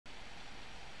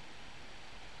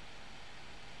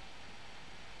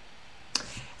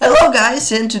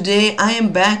guys, and today I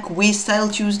am back with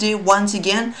Titled Tuesday once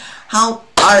again. How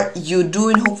are you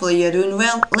doing? Hopefully you're doing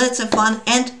well. Let's have fun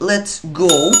and let's go.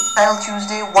 Titled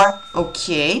Tuesday 1.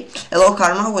 Okay. Hello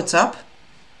Karma, what's up?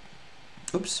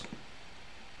 Oops.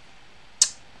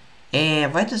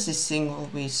 Why does this thing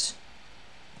always...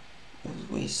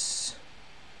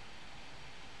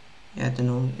 Yeah, I don't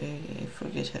know, I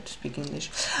forget how to speak English.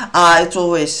 It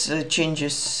always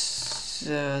changes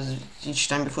each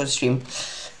time before the stream.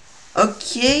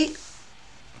 Okay,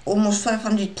 almost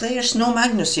 500 players, no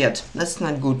Magnus yet. That's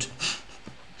not good.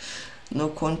 No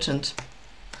content.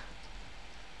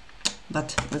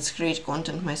 But let's create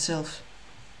content myself.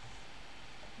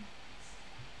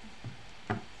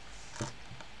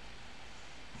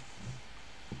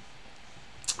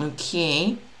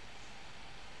 Okay.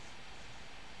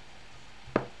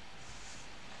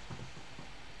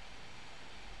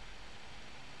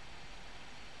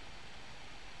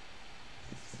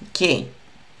 Okay.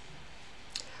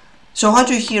 So how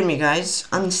do you hear me, guys?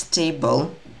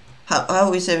 Unstable.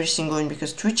 How is everything going?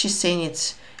 Because Twitch is saying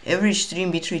it's average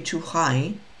stream bitrate too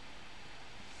high.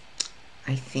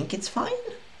 I think it's fine.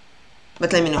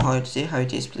 But let me know how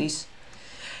it is, please.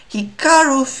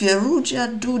 Hikaru,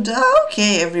 Feruja, Duda.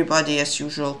 Okay, everybody as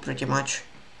usual, pretty much.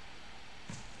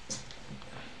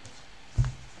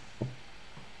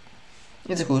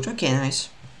 It's good. Okay, nice.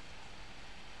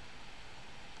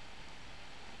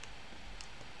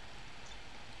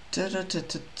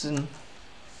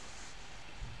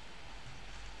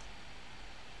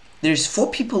 There's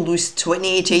 4 people lose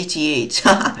 2888.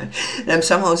 I'm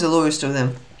somehow the lowest of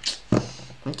them.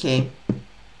 Okay.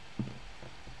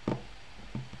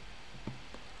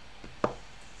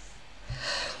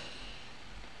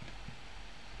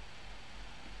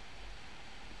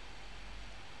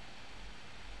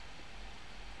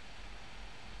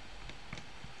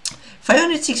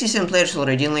 $567 players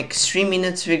already. In like 3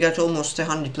 minutes we got almost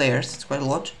 100 players. That's quite a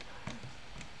lot.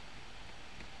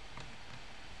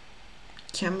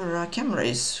 Camera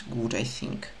is good, I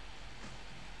think.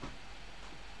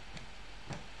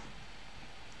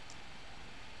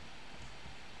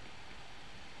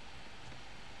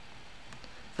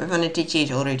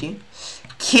 $588 already.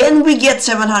 Can we get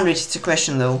 700? It's a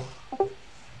question though.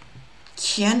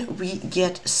 Can we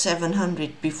get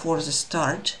 700 before the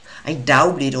start? I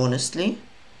doubt it, honestly.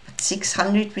 But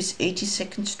 600 with 80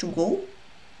 seconds to go?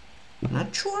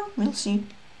 Not sure. We'll see.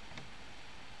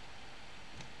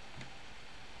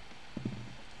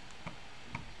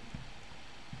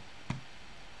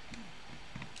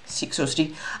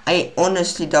 $603. I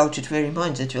honestly doubt it very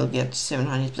much that we'll get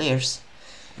 700 players.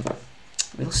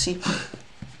 We'll see.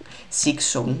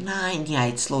 609. Yeah,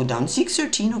 it slowed down.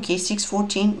 613. Okay,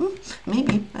 614.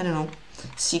 Maybe. I don't know.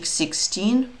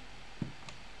 616.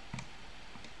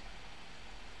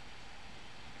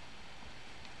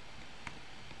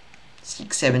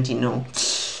 617. No.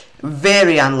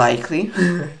 Very unlikely.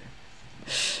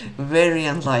 Very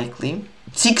unlikely.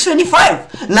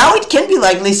 625. Now it can be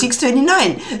likely.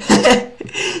 629.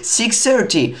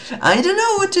 630. I don't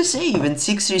know what to say. Even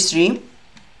 633.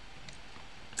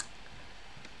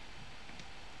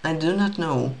 I do not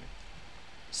know.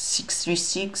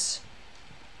 636.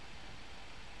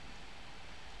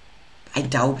 I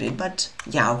doubt it, but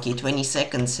yeah, okay, 20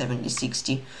 seconds, 70,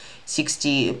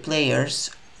 60 players,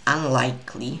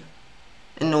 unlikely.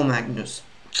 And no Magnus.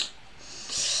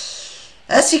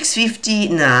 650,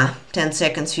 nah, 10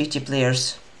 seconds, 50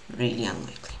 players, really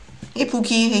unlikely. Hey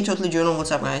Pookie, hey Totally Journal,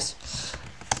 what's up guys?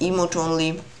 Emote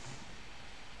only.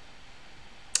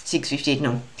 658,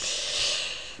 no.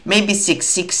 Maybe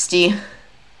 660,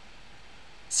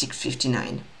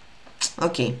 659.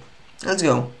 Okay, let's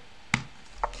go.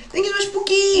 Thank you so much,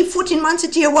 Pookie. 14 months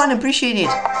at tier 1, appreciate it.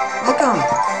 Welcome.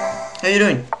 How you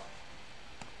doing?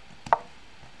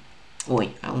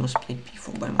 Oi, I almost played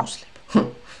P4 by mouse slip.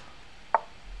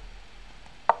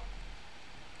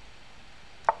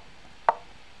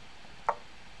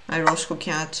 Hi, Roscoe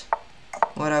Cat.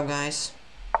 What up, guys?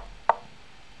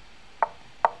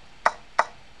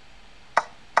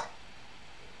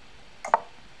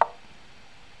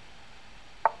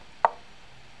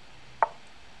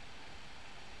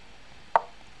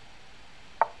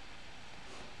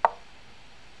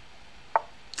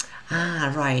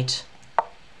 Ah, right.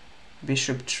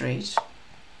 Bishop trade.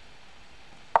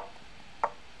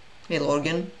 Hey,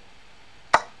 Logan.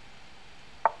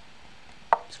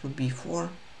 This would be 4.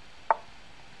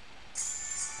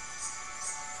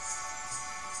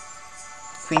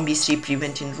 Queen b3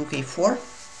 preventing rook a4.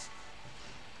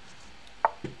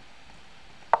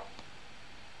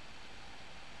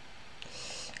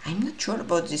 I'm not sure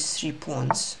about these 3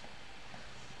 pawns.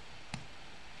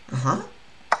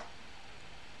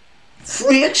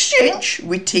 Free exchange.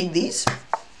 We take these.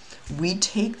 We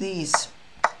take these.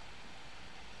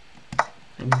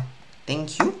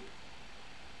 Thank you.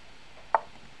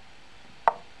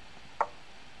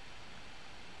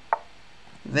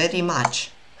 Very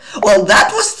much. Well,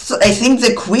 that was, I think,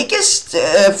 the quickest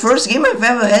first game I've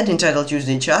ever had in Titled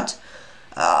Tuesday chat.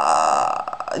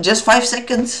 Just 5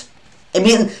 seconds. I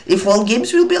mean, if all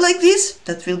games will be like this,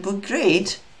 that will be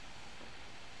great.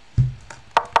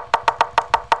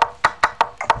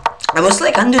 I was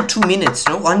like under 2 minutes,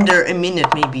 no? Under a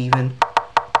minute, maybe even.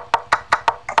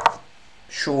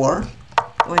 Sure.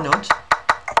 Why not?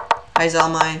 Hi,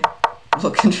 Zalmai.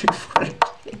 Looking for it.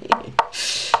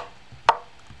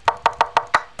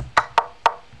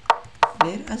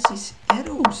 Where are these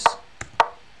arrows?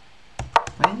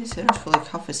 Why are these arrows for like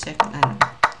half a second? I don't know.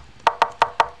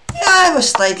 Yeah, I was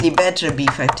slightly better.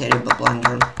 B5, terrible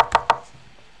blunder.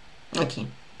 Okay.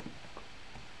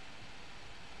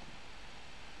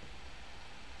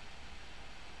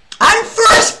 I'm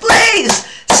first place!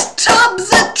 Stop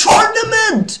the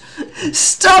tournament!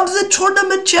 Stop the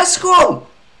tournament, Chesko!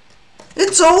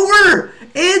 It's over!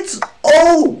 It's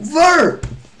over!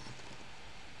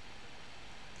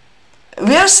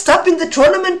 We are stopping the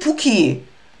tournament, Pookie!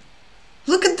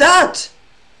 Look at that!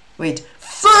 Wait,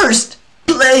 first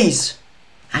place!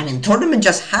 I mean, tournament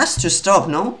just has to stop,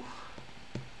 no?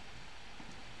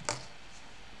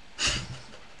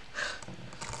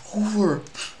 Over.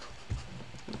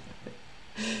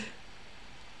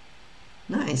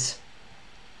 Nice.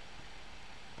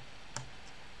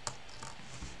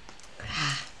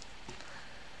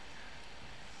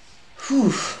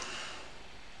 Whew.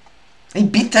 I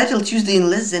beat Titled Tuesday in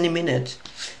less than a minute.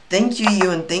 Thank you,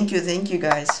 Ewan. Thank you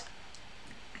guys.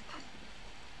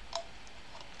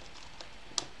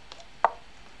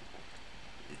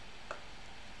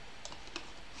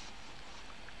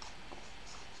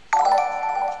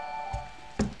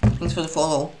 Thanks for the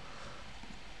follow.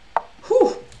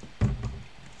 Whew.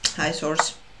 Hi,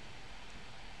 Source.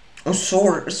 Oh,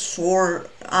 sour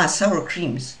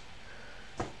creams.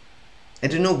 I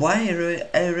don't know why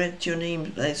I read your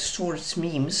name like Source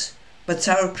memes, but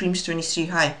sour creams 23.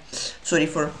 Hi, sorry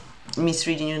for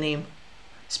misreading your name.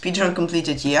 Speedrun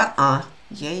completed. Yeah,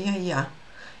 yeah.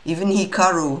 Even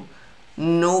Hikaru,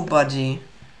 nobody.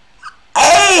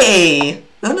 Hey!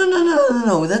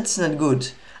 No, that's not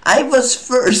good. I was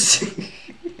first.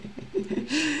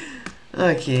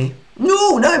 Okay.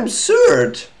 No, now I'm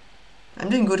third.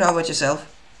 I'm doing good. How about yourself?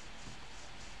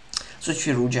 So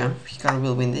Chiruja, Hikaru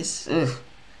will win this. Ugh,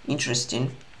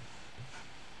 interesting.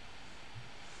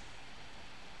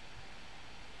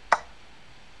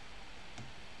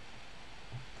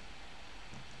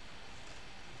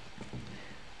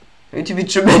 Going to be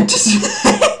tremendous.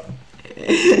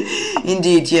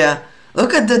 Indeed, yeah.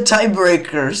 Look at the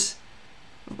tiebreakers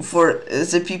for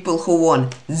the people who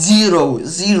won. 0,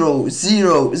 0,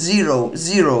 0, 0, 0,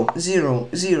 0, 0,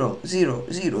 0,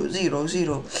 0, 0,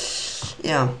 0.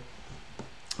 Yeah.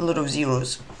 A lot of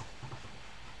zeros.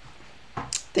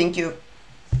 Thank you.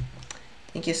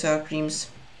 Thank you, sour creams.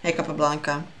 Hey,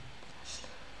 Capablanca.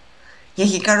 Yeah,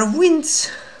 Hikaru wins.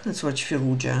 Let's watch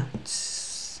Firuja.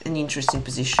 It's an interesting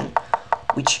position,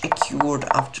 which occurred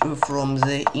after from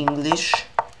the English.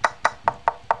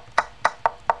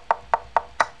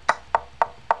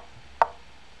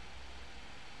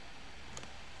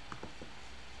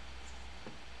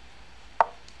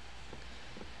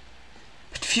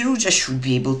 Firuja should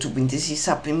be able to win this. He's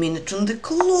up a minute on the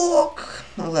clock.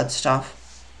 All that stuff.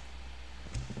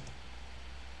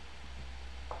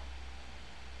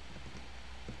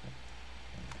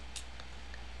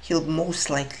 He'll most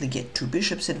likely get 2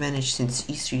 bishops advantage since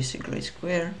e3 is a great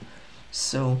square.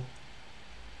 So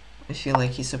I feel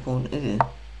like his opponent.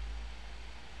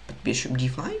 Bishop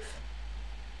d5.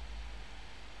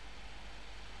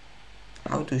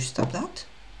 How do you stop that?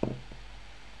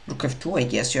 Rook f2, I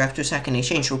guess. You have to sack and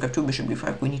exchange. Rook f2, bishop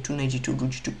b5, queen e2, knight g2, rook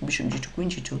g2, bishop g2, queen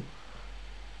g2.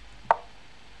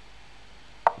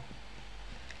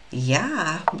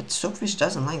 Yeah, but Stockfish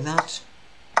doesn't like that.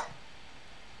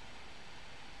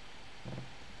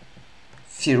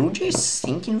 Firuja is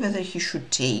thinking whether he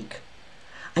should take.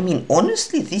 I mean,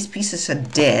 honestly, these pieces are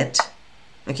dead.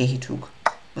 Okay, he took.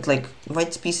 But like,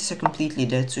 white's pieces are completely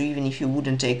dead, so even if he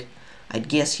wouldn't take, I'd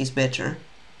guess he's better.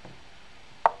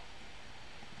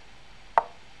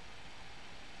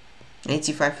 Knight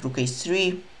c5, rook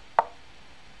h3.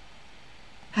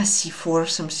 Has c4,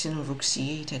 something, rook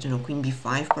c8, I don't know, queen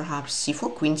b5 perhaps.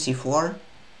 c4, queen c4.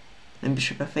 And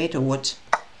bishop f8 or what?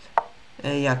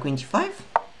 Yeah, queen d5.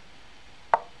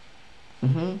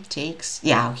 Takes.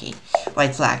 Yeah, okay.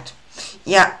 White flagged.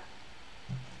 Yeah.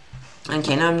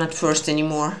 Okay, now I'm not first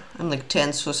anymore. I'm like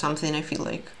 10th or something, I feel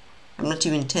like. I'm not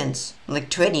even 10th. I'm like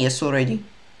 20th already.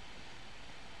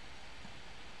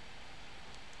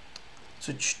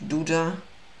 So Duda.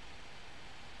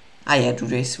 Ah yeah,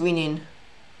 Duda is winning.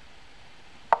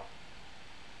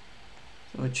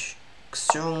 Which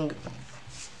strong.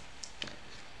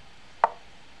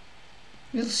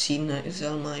 We'll see,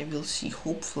 Zelma, we'll see,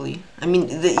 hopefully. I mean,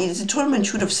 the tournament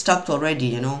should have stopped already,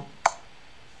 you know.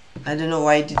 I don't know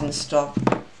why it didn't stop.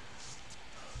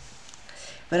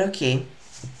 But okay.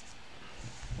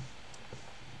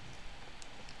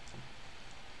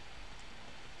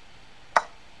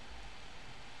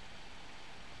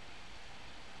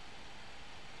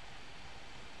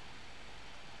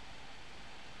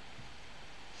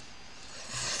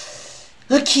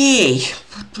 Okay.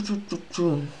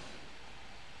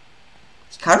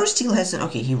 Hikaru still hasn't.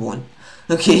 Okay, he won.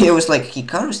 Okay, I was like,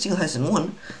 Hikaru still hasn't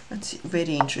won. That's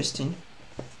very interesting.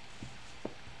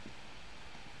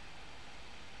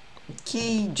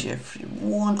 Okay, Jeffrey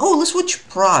won. Oh, let's watch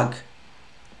Prague.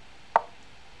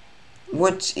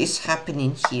 What is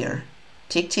happening here?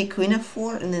 Take Queen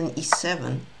F4 and then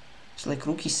E7. It's like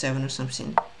Rook E7 or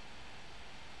something.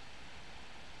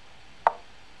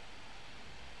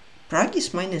 Prague is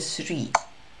 -3.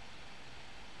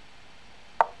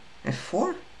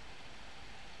 F4?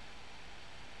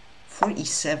 4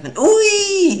 E7.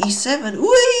 Oi! E7.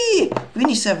 Oi! Queen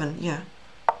E7. Yeah.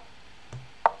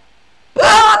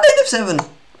 Ah! Knight F7.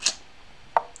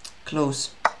 Close.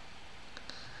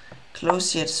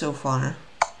 Close yet so far.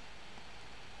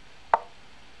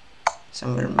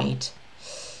 Somewhere mate.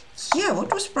 Yeah,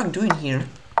 what was Prague doing here?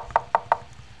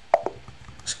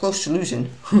 It's close to losing.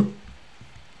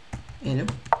 Hello.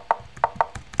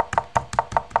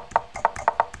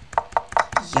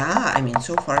 Yeah, I mean,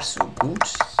 so far so good.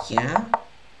 Yeah,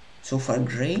 so far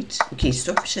great. Okay,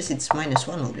 stoppage says it's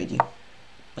 -1 already.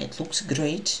 It looks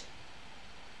great.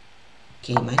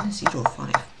 Okay,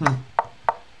 -0.5.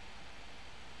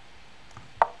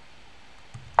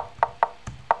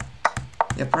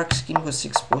 The Prague skin was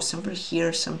exposed somewhere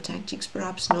here. Some tactics,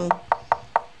 perhaps. No.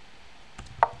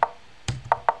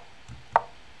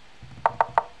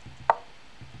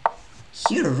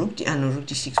 Here, Rook D. No, Rook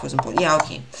D6 was important. Yeah,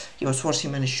 okay. He was forced, he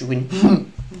managed to win.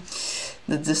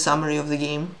 That's the summary of the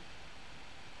game.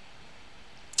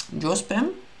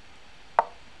 Jospem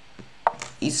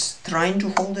is trying to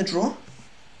hold a draw.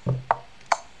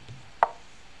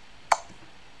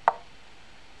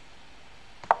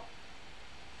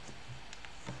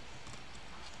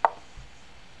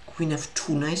 Queen F2,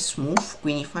 nice move.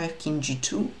 Queen E5, King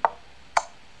G2.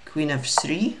 Queen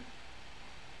F3.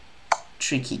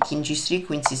 Tricky. King G3,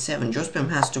 Queen C7. Jospem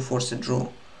has to force a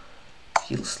draw.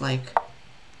 Feels like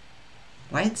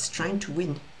White's trying to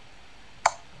win.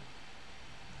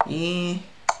 Yeah.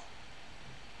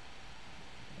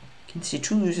 King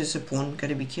C2 loses a pawn.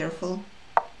 Gotta be careful.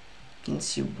 King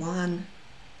C1.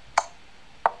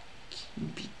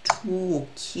 King B2.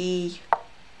 Okay.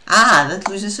 Ah, that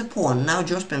loses a pawn. Now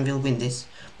Jospem will win this.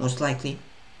 Most likely.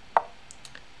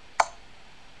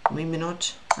 Maybe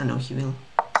not. I know he will.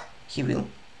 He will.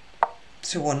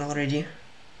 It's a 1 already.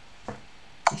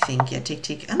 I think. Yeah,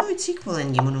 take. I know it's equal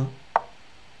endgame or no.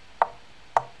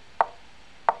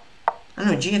 I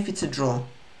know, GF it's a draw.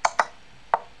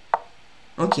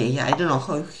 Okay, yeah, I don't know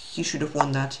how he should have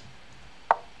won that.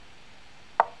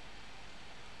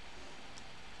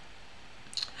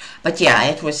 But yeah,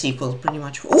 it was equal pretty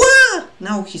much. Whoa!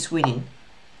 Now he's winning.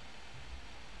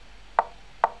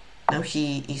 Now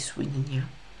he is winning, yeah.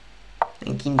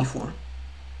 And King D4.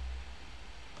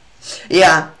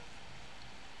 Yeah.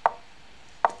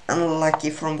 Unlucky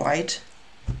from White.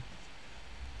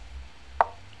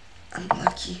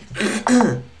 Unlucky.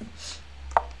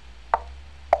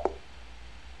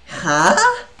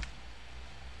 Huh?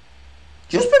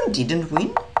 Jospem didn't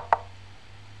win?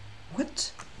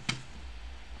 What?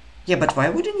 Yeah, but why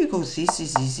wouldn't you go this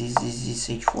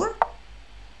H4?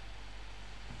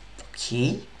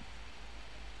 Okay.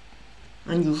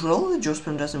 Unusual,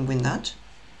 Jospem doesn't win that.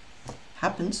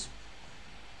 Happens.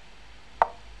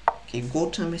 Okay,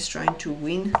 Gotham is trying to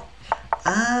win.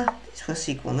 Ah, this was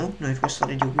equal, no? No, it was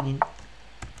already winning.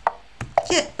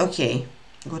 Yeah, okay.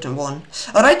 Gotham won.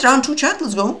 Alright, round 2 chat,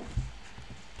 let's go.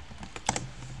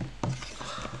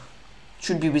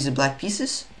 Should be with the black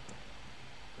pieces.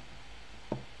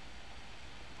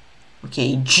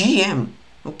 Okay, GM.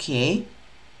 Okay.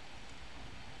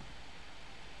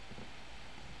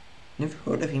 Never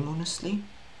heard of him, honestly.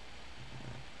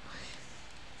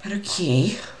 But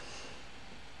okay.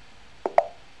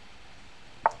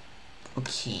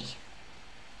 Okay.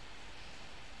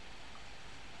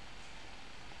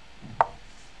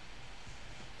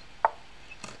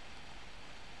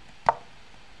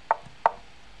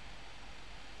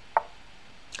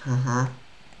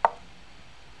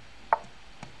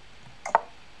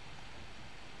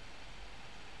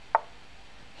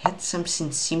 Had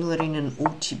something similar in an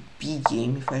OTP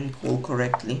game, if I recall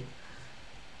correctly.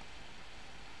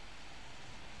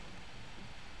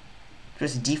 It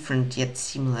was different yet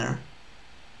similar.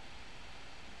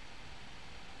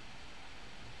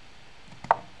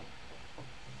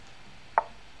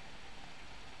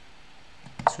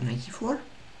 So 94.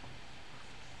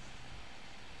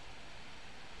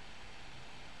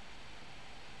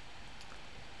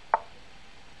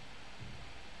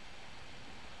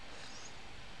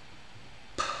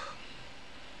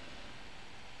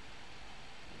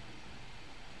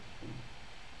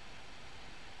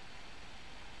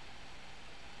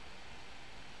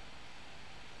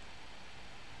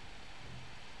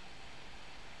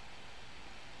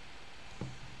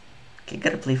 Okay,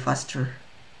 gotta play faster.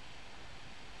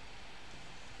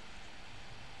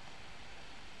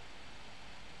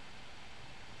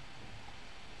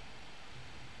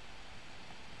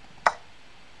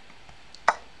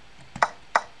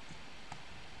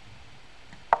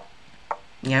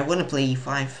 Yeah, I wanna play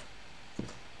e5.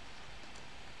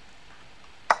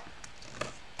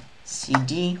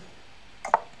 CD.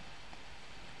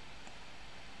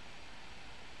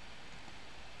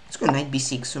 Let's go knight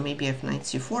b6, so maybe I have knight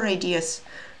c4 ideas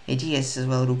as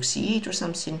well, rook c8 or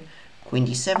something, queen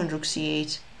d7, rook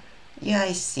c8. Yeah,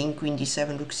 I think queen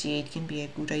d7, rook c8 can be a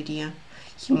good idea.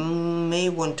 He may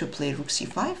want to play rook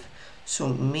c5, so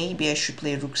maybe I should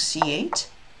play rook c8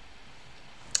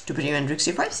 to prevent rook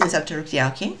c5, since after rook, yeah,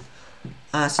 okay.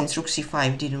 Since rook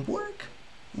c5 didn't work,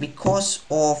 because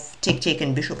of take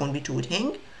and bishop on b2 would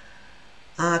hang.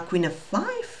 Queen f5,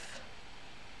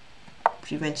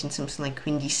 preventing something like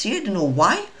queen d3. I don't know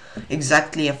why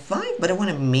exactly f5, but I want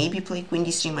to maybe play queen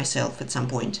d3 myself at some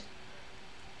point.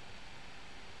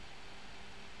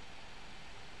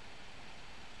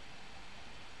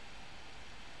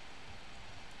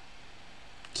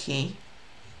 Okay.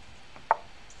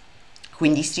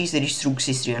 Queen d3, there is rook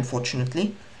c3,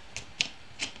 unfortunately.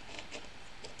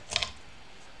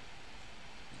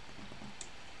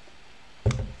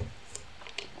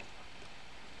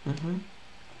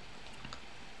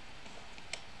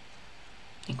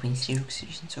 And queen c3, rook c3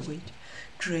 isn't so great.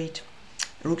 Great.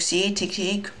 Rook c8,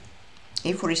 take.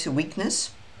 a4 is a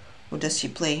weakness. What does he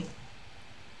play?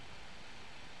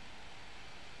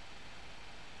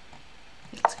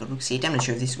 Let's go rook c8. I'm not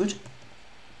sure if this is good.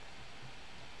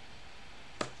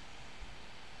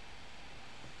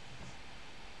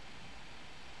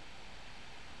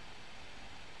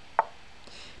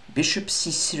 Bishop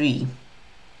c3.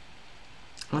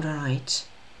 Alright.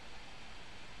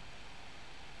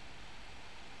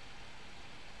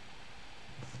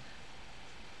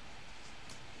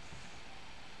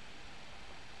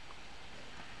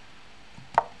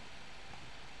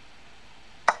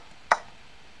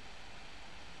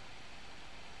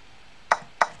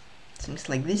 Seems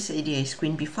like this idea is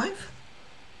queen b5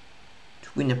 to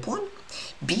win a pawn.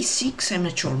 b6, I'm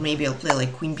not sure, maybe I'll play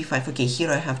like queen b5. Okay, here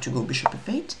I have to go bishop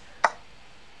f8.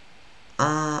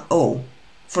 Oh,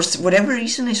 for whatever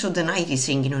reason I saw the knight is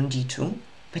hanging on d2,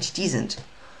 but it isn't.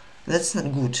 That's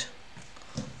not good.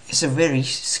 It's a very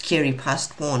scary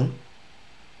passed pawn.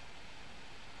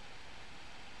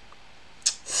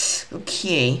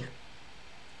 Okay.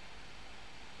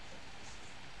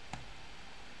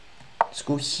 Let's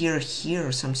go here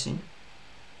or something.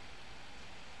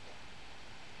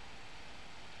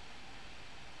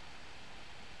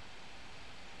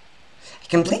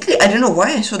 I don't know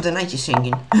why I saw the knight is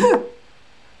hanging.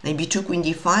 Knight b2, queen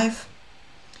d5,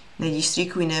 knight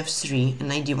d3, queen f3, and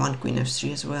knight d1, queen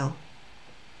f3 as well.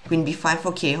 Queen b5,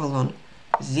 okay, hold on.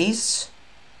 This,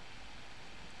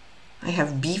 I have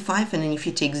b5, and then if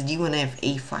he takes d1, I have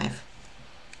a5.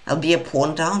 I'll be a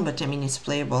pawn down, but I mean it's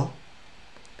playable.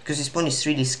 Because this pawn is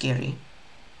really scary.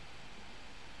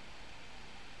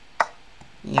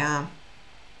 Yeah.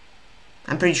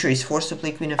 I'm pretty sure he's forced to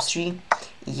play queen f3.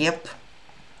 Yep.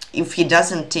 If he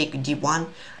doesn't take d1,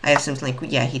 I have something like,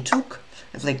 yeah, he took.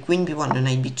 I have like queen b1 and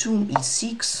knight b2,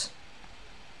 e6.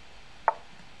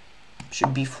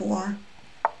 Bishop b4.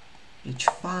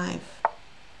 h5.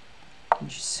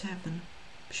 g7.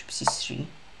 Bishop c3.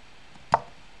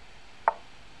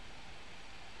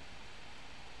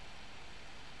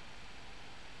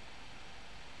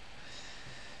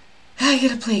 I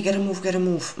gotta play, gotta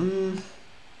move.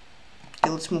 Okay,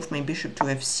 let's move my bishop to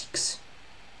f6.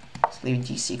 Let's leave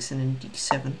d6 and then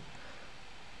d7.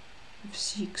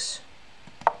 f6.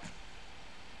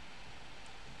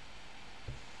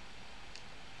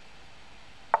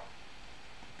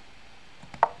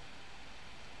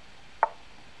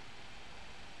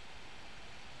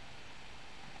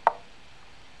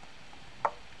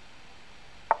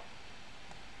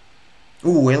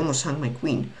 Oh, I almost hung my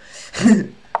queen.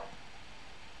 Queen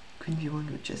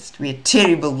b1 would just be a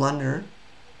terrible blunder.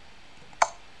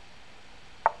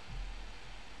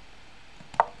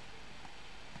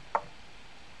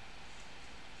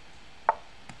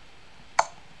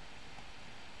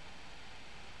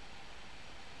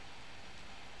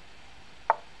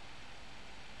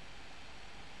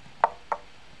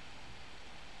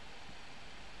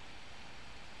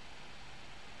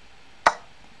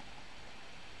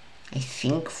 I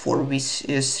think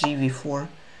 3v4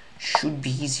 should be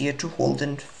easier to hold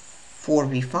than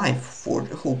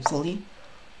 4v5, hopefully.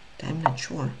 I'm not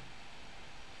sure.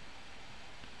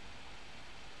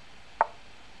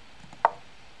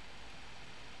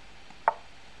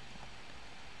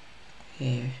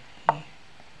 Here.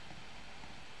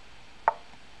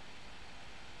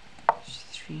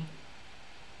 3.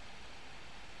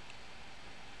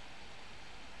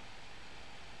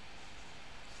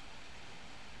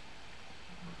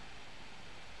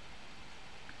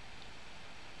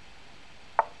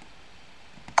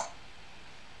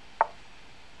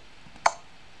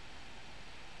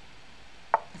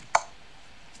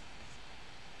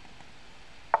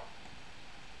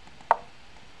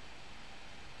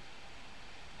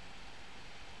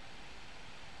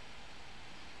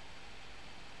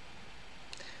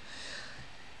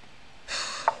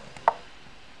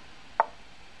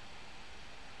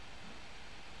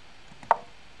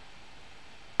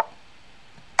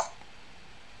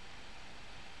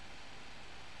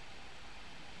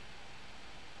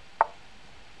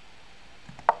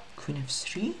 Queen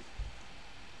f3.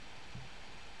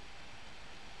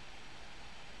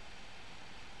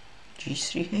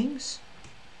 G3 hangs.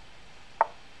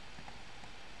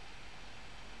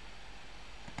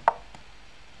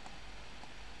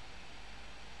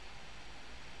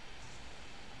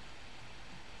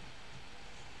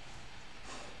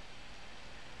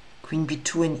 Queen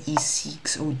b2 and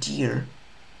e6. Oh dear.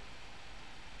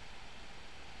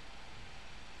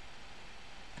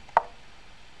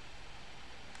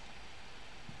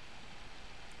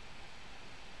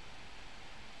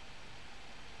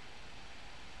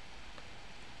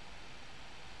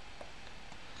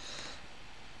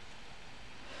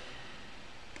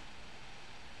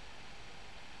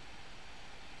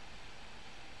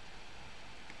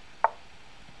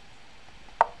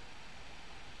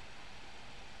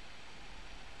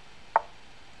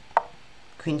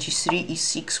 Queen g3,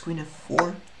 e6, queen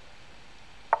f4.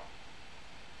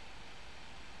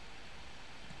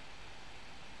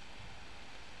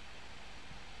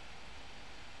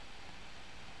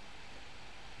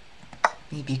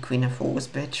 Maybe queen f4 was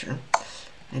better.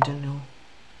 I don't know.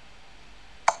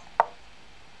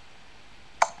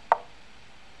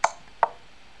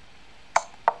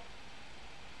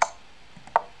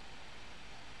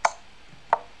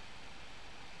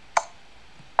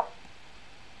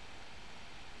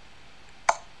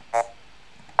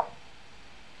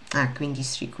 Ah, queen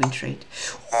d3, queen trade.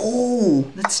 Oh,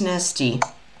 that's nasty.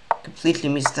 Completely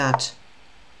missed that.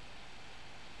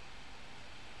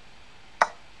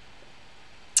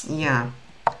 Yeah.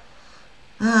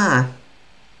 Ah.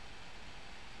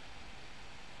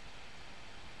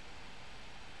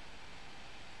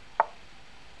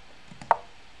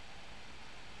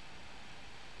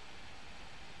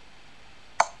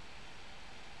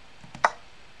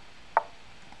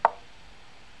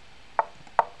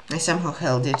 I somehow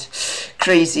held it.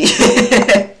 Crazy.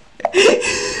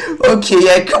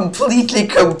 Okay, I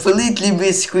completely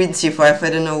missed queen c5. I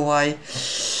don't know why.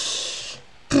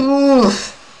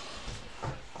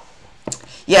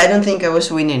 Yeah, I don't think I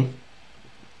was winning.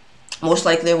 Most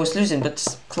likely I was losing,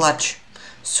 but clutch.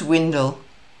 Swindle.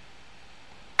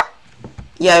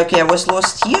 Yeah, okay, I was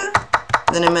lost here.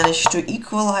 Then I managed to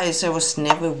equalize. I was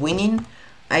never winning.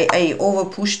 I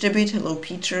over-pushed a bit. Hello,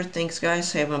 Peter. Thanks,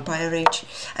 guys. I have Empire Age.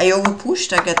 I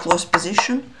over-pushed. I got lost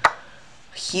position.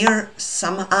 Here,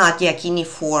 some... Ah, yeah, king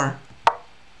e4.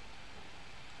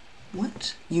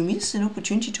 What? You missed an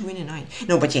opportunity to win a knight.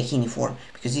 No, but yeah, king e4.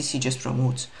 Because this he just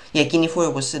promotes. Yeah, king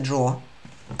e4 was a draw.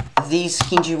 This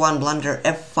king g1 blunder,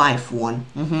 f5 won.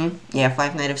 Yeah,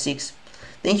 5, knight f6.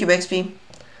 Thank you, Bexby.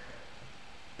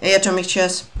 Hey, Atomic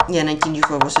Chess. Yeah, 19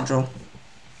 g4 was a draw.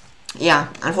 Yeah,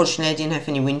 unfortunately I didn't have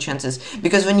any win chances,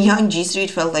 because when he hung g3 it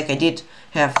felt like I did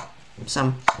have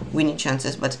some winning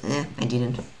chances, but I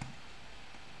didn't.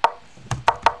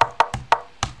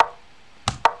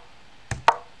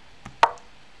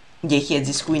 Yeah, he had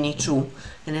this queen e2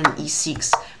 and then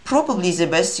e6. Probably the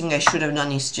best thing I should have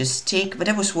done is just take, but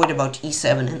I was worried about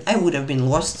e7 and I would have been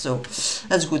lost, so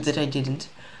that's good that I didn't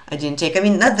take. I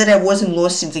mean, not that I wasn't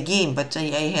lost in the game, but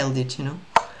I held it, you know.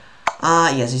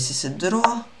 Yeah, this is a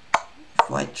draw.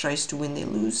 white tries to win, they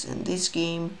lose, and this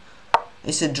game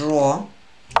is a draw,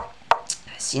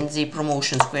 since the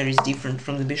promotion square is different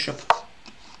from the bishop.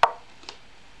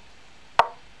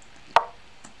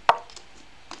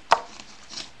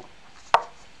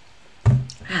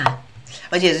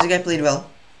 But yes, this guy played well.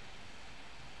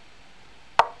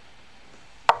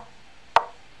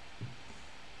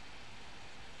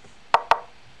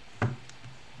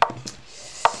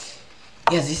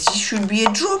 Yeah, this should be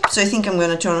a drop, so I think I'm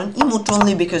gonna turn on emote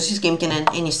only because his game can end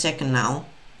any second now.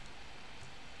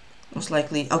 Most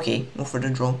likely. Okay, go for the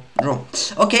draw.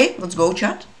 Okay, let's go,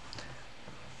 chat.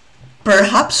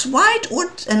 Perhaps white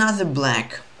or another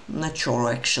black. I'm not sure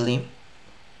actually.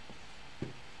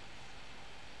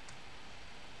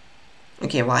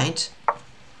 Okay, white.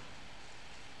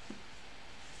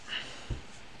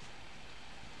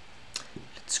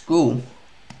 Let's go.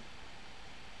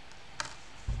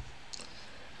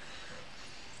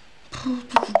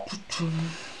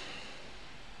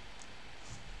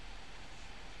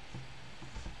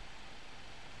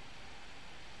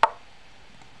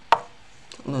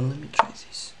 Hold on, let me try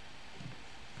this.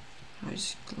 How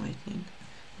is it lightning?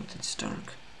 Not it's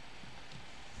dark.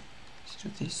 Let's do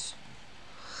this.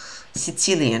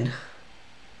 Sicilian.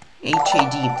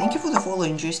 HAD. Thank you for the follow.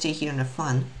 Enjoy, stay here and have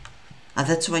fun. Ah,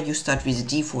 that's why you start with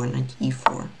D4, not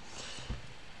E4.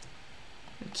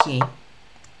 Okay.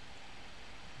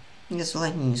 Yes,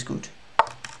 lightning is good.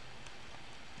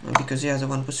 Because the other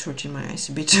one was hurting my eyes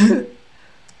a bit.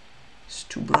 It's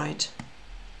too bright.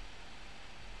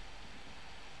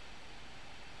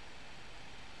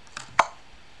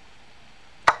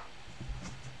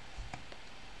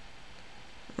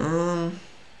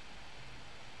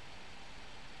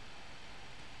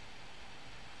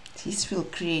 This will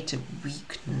create a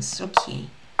weakness. Okay.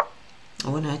 I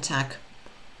want to attack.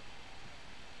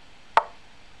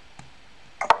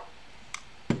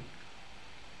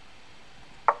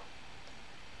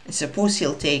 I suppose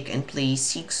he'll take and play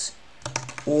e6,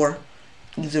 or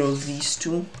either of these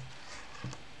two,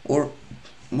 or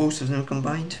most of them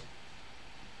combined.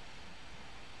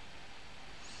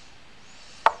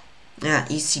 Yeah,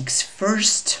 e6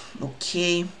 first.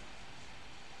 Okay.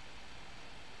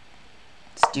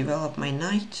 Let's develop my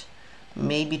knight.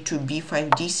 Maybe to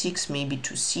b5, d6, maybe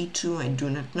to c2, I do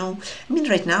not know. I mean,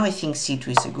 right now I think c2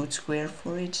 is a good square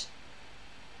for it.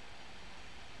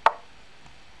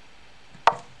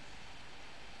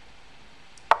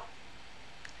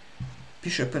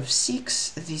 Bishop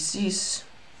f6, this is...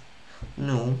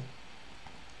 no.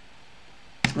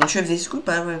 I'm not sure if this is good,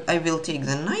 but I will take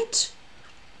the knight.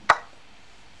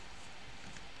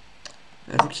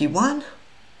 Rook e1.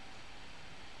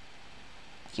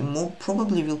 He more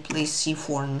probably will play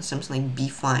c4 and something like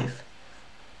b5.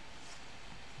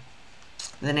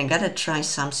 Then I gotta try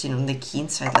something on the king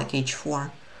side like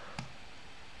h4.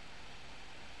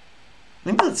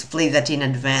 Maybe let's play that in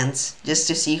advance just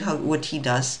to see what he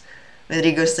does. Whether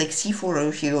he goes like c4 or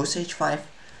if he goes h5,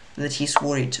 that he's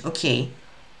worried. Okay.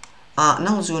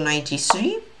 Now let's go knight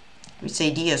e3 with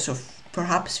ideas of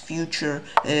perhaps future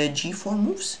g4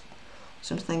 moves.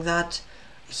 Something like that.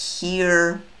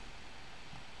 Here.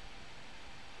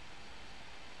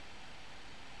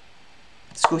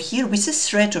 Let's go here with a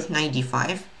threat of knight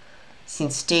d5.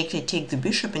 Since take, I take the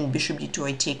bishop, and bishop d2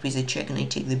 I take with a check and I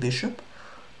take the bishop.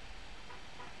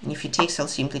 And if he takes, I'll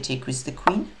simply take with the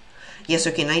queen. Yes,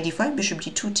 okay, knight d5, bishop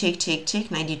d2,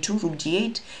 take, knight d2, rook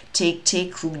d8,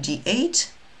 take, rook d8,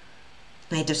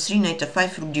 knight f3, knight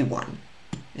f5, rook d1.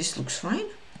 This looks fine.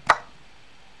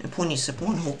 A pawn is a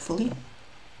pawn, hopefully.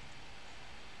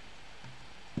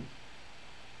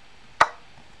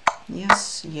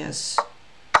 Yes, yes,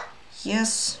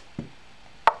 yes.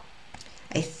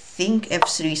 I think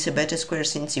f3 is a better square,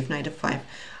 since if knight f5,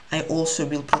 I also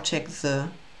will protect the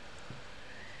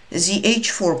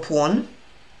h4 pawn.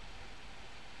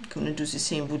 I'm gonna do the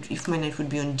same if my knight would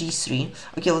be on d3.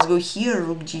 Okay, let's go here,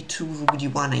 rook d2, rook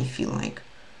d1, I feel like.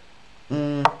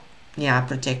 Yeah,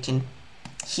 protecting.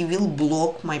 He will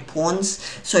block my pawns,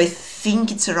 so I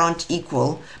think it's around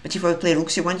equal. But if I play rook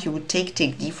c1, he would take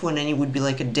d4, and then it would be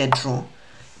like a dead draw.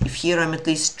 If here I'm at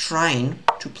least trying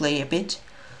to play a bit,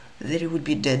 then it would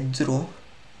be dead draw.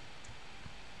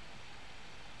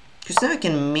 Because now I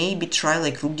can maybe try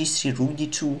like rook d3, rook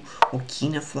d2, or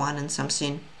king f1 and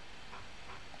something.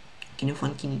 King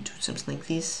f1, king e2, something like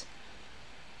this.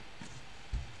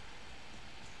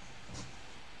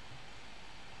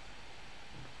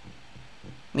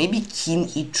 Maybe king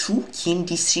e2, king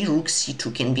d3, rook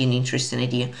c2 can be an interesting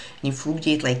idea. And if rook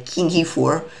d8, like king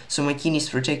e4, so my king is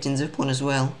protecting the pawn as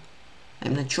well.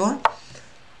 I'm not sure.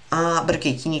 But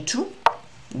okay, king e2,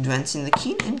 advancing the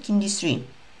king, and king d3.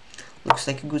 Looks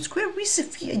like a good square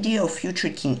with the idea of future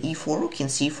king e4, rook in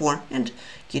c4, and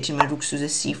getting my rooks to the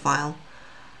c file.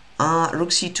 Rook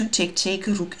c2, take,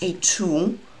 rook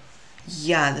a2.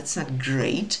 Yeah, that's not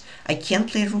great. I can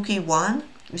play rook a1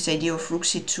 with the idea of rook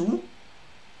c2.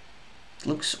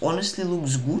 Honestly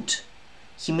looks good.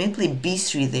 He may play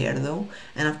b3 there though,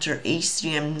 and after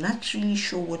a3 I'm not really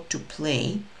sure what to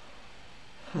play.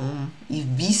 If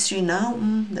b3 now,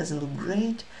 doesn't look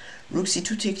great. Rook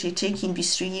c2, take, king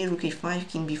b3, rook a5,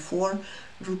 king b4,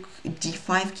 rook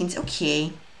d5, king,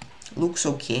 okay. Looks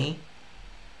okay,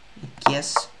 I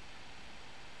guess.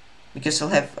 Because I'll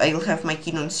have my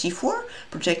king on c4,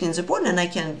 protecting the pawn, and I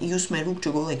can use my rook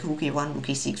to go like rook a1, rook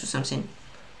a6 or something.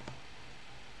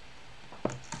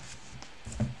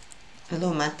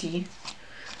 Hello, Matti.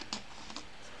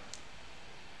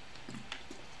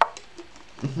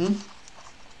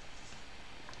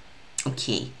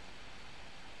 Okay.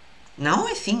 Now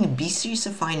I think b3 is a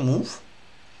fine move,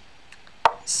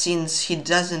 since he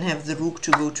doesn't have the rook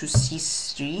to go to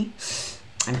c3.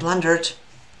 I blundered.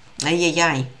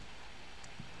 Ay.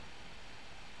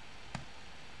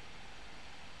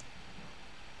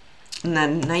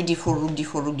 Knight d4, rook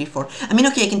d4, rook d4. I mean,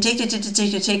 okay, I can take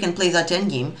and play that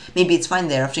endgame. Maybe it's fine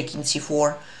there after king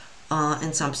c4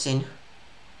 and something.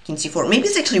 King c4. Maybe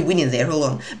it's actually winning there. Hold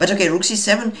on. But okay, rook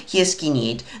c7. He has king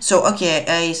e8. So okay,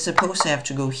 I suppose I have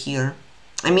to go here.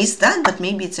 I missed that, but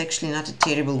maybe it's actually not a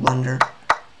terrible blunder.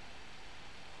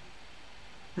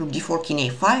 Rook d4, king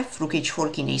a5, rook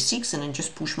h4, king a6, and then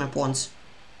just push my pawns.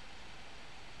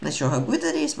 Not sure how good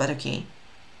that is, but okay.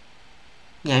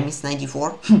 Yeah, I missed knight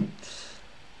d4.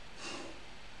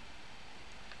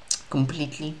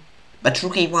 Completely. But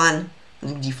rook a1,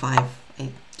 rook d5. I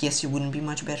guess it wouldn't be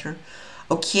much better.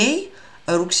 Okay,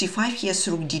 rook c5, he has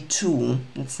rook d2.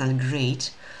 It's not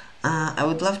great. I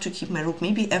would love to keep my rook.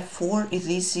 Maybe f4, if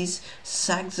this is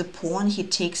sack the pawn, he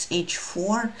takes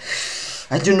h4.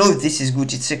 I don't know if this is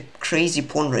good. It's a crazy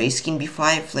pawn race. King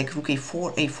b5, like rook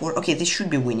a4, a4. Okay, this should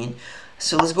be winning.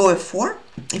 So let's go f4.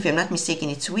 If I'm not mistaken,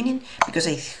 it's winning, because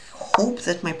I hope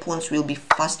that my pawns will be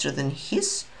faster than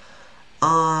his.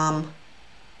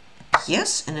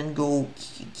 Yes, and then go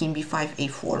king b5,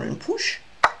 a4, and push.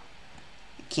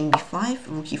 King b5,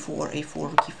 rook e4, a4,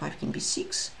 rook e5, king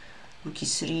b6, rook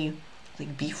e3,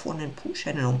 like b4 and push.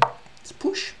 I don't know. Let's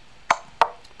push,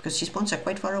 because his pawns are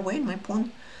quite far away, and my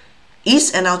pawn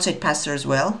is an outside passer as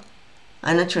well.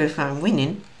 I'm not sure if I'm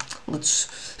winning. Let's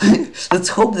let's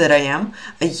hope that I am.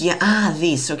 Yeah,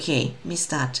 this, okay, missed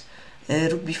that.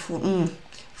 Rook b4,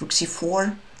 rook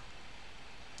c4,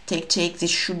 take,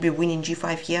 this should be winning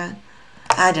g5, yeah.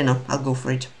 I don't know, I'll go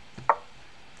for it.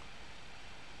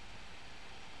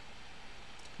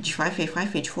 g5,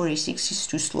 a5, h4, a6 is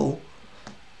too slow.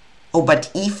 Oh,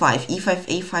 but e5,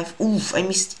 a5. Oof, I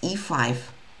missed e5.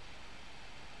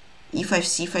 e5,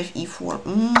 c5,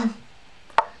 e4.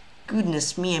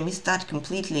 Goodness me, I missed that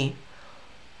completely.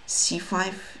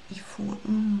 c5,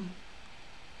 e4.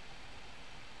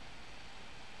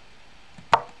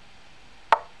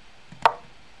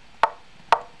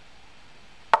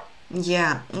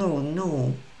 Yeah, oh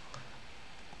no.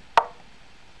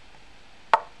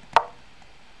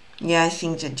 Yeah, I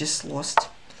think I just lost.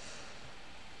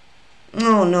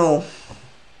 Oh no.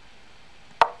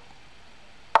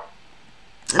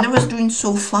 And I was doing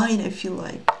so fine, I feel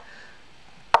like.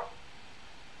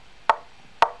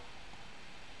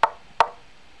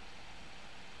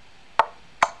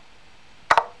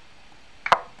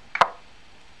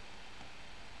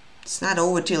 It's not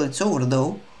over till it's over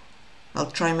though. I'll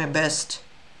try my best.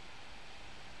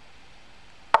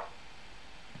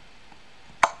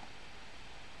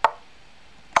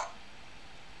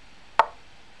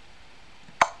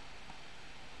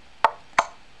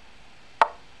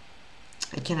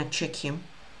 I cannot check him.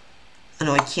 Oh,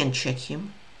 no, I can't check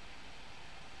him.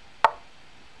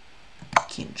 I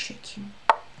can't check him.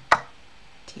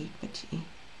 Take, but he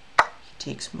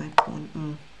takes my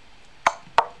pawn.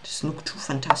 Doesn't look too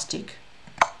fantastic.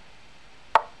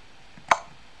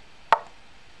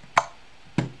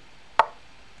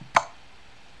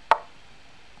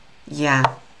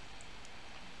 Yeah.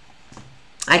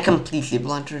 I completely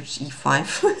blundered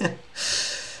e5.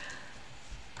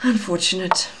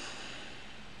 Unfortunate.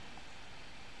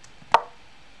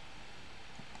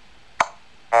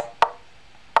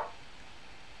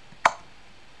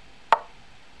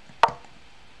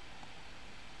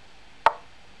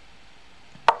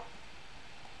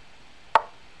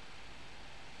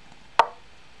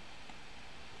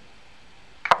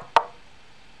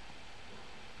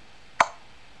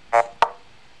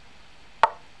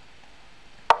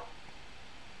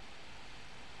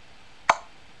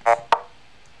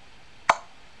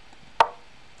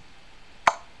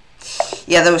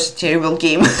 Yeah, that was a terrible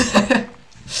game.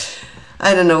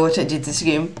 I don't know what I did this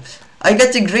game. I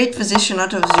got a great position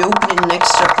out of the opening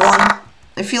extra pawn.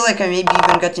 I feel like I maybe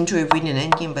even got into a winning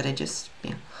endgame, but I just,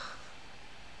 yeah,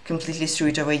 completely threw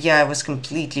it away. Yeah, I was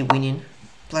completely winning.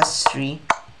 +3.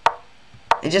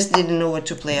 I just didn't know what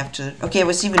to play after. Okay, I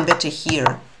was even better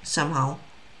here, somehow.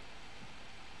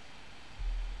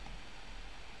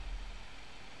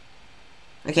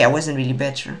 Okay, I wasn't really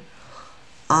better.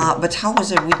 But how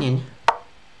was I winning?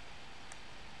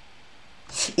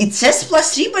 It says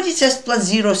 +3, but it says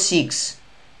 +0.6.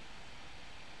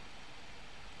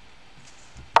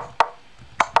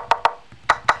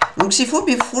 Rook c4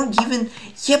 before given.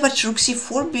 Yeah, but rook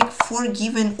c4 before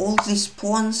given all these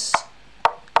pawns.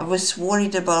 I was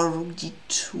worried about rook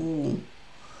d2.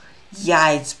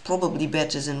 Yeah, it's probably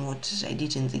better than what I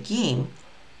did in the game.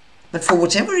 But for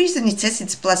whatever reason, it says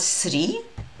it's +3.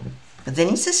 But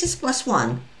then it says it's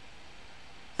 +1.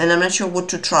 And I'm not sure what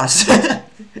to trust.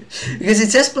 Because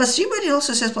it says +3, but it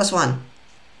also says +1.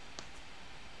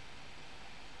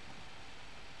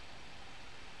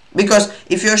 Because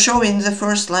if you're showing the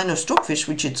first line of Stockfish,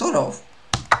 which it's sort of,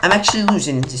 I'm actually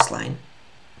losing in this line.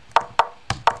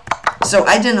 So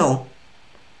I don't know.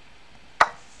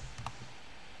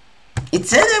 It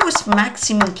said I was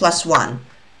maximum +1,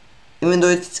 even though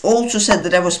it also said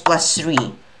that I was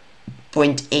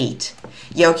 +3.8.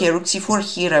 Yeah, okay, rook c4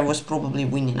 here, I was probably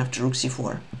winning after rook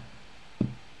c4.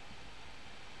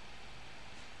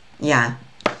 Yeah.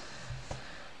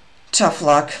 Tough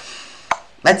luck.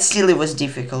 But still it was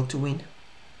difficult to win.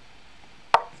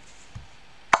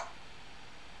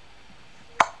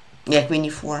 Yeah, queen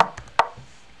e4.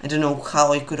 I don't know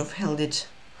how I could have held it.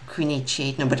 Queen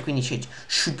h8. No, but queen h8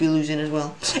 should be losing as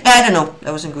well. I don't know.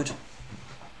 That wasn't good.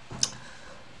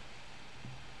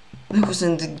 That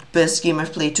wasn't the best game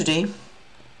I've played today.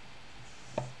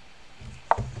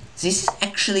 This is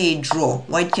actually a draw.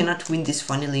 White cannot win this,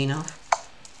 funnily enough.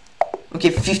 Okay,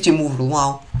 50 move.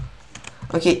 Wow.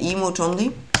 Okay, emote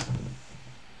only.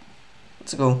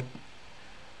 Let's go.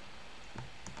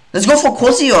 Let's go for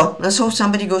Cosio. Let's hope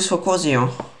somebody goes for Cosio.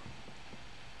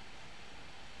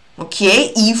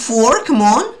 Okay, e4, come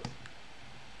on.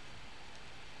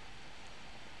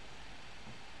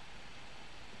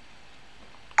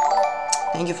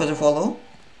 Thank you for the follow.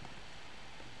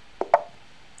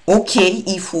 Okay,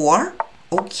 e4.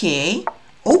 Okay,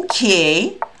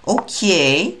 okay,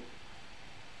 okay.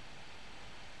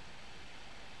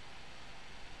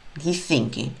 He's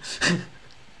thinking.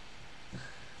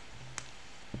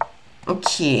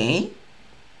 Okay.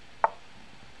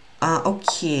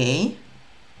 Okay.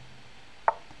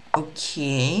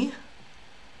 Okay.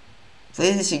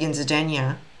 Play this against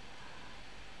Dania.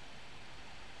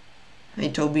 Hey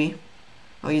Toby,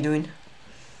 how you doing?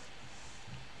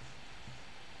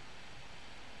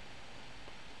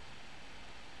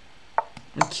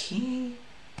 Okay.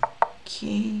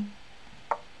 Okay.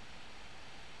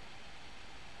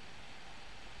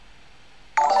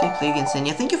 Let's play against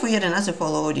Dania. Thank you for yet another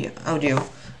follow audio.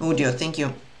 Thank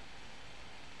you.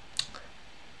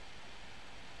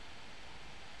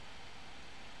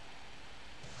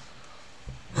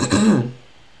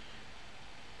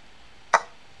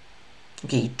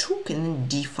 Okay, he took and then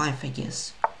d5, I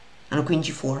guess. And queen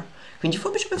g4. Queen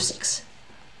g4, bishop f6.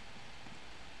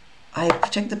 I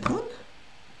protect the pawn.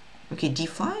 Okay,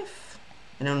 d5.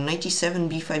 I don't know, 97,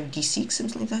 b5, d6,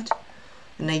 something like that.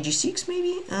 And knight g6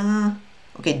 maybe?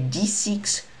 Okay,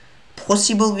 d6.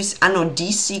 Possible with... no,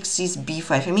 d6 is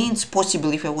b5. I mean, it's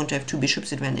possible if I want to have two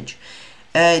bishops advantage.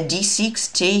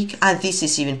 d6 take... this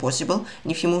is even possible.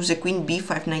 And if you move the queen,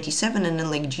 b5, 97, and then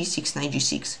like g6, knight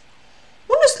g6.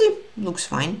 Honestly, looks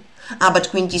fine. But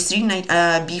queen d3, knight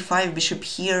b5, bishop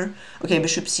here. Okay,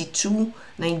 bishop c2,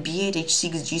 knight b8,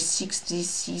 h6, g6,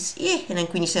 this is and then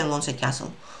queen e7, alongside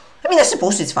castle. I mean, I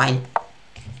suppose it's fine.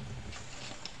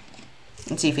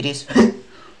 Let's see if it is.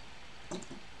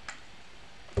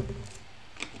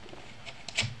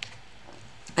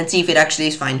 Let's see if it actually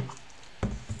is fine.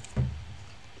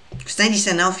 Because knight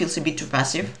e7 now feels a bit too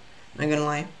passive. Not gonna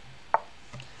lie.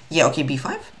 Yeah, okay,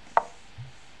 b5.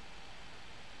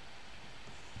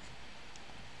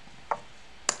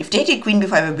 If they take queen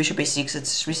b5 or bishop a6,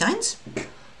 it's resigns.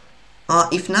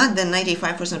 If not, then knight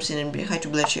a5 or something and high to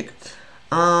black check.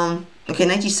 Okay,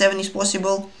 knight e7 is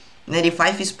possible. Knight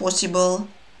a5 is possible.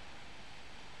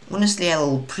 Honestly,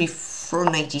 I'll prefer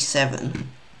knight e7.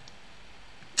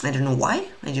 I don't know why.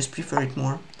 I just prefer it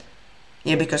more.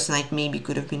 Yeah, because knight maybe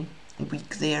could have been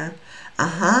weak there.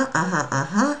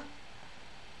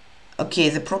 Okay,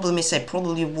 the problem is I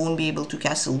probably won't be able to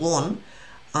castle on.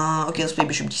 Okay, let's play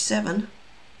bishop d7.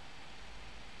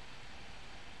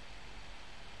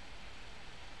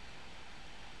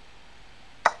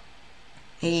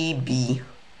 A, B.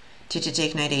 To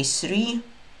take knight A3,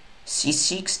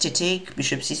 C6 to take,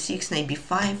 bishop C6, knight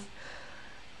B5.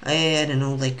 I don't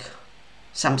know, like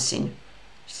something.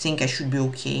 I think I should be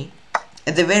okay.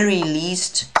 At the very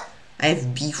least, I have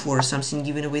B4, something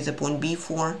giving away the pawn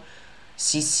B4.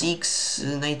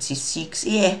 C6, knight C6,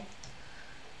 yeah.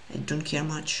 I don't care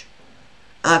much.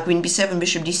 Queen B7,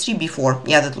 bishop D3, B4.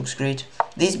 Yeah, that looks great.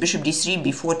 This bishop D3,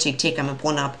 B4, take, I'm a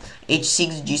pawn up.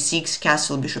 H6, G6,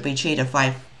 castle, bishop H8,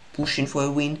 F5. Pushing for a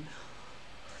win.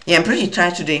 Yeah, I'm pretty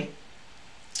tired today.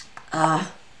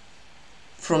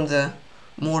 From the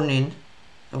morning,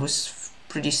 I was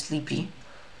pretty sleepy.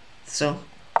 So,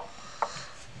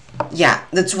 yeah,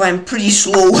 that's why I'm pretty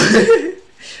slow.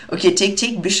 Okay,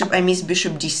 take bishop, I miss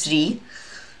bishop D3.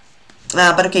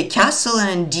 But okay, castle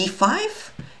and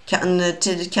D5.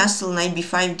 Castle, knight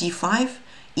B5, D5.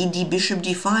 ED, bishop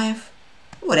D5.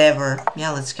 Whatever.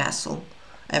 Yeah, let's castle.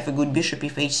 I have a good bishop.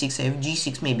 If H6, I have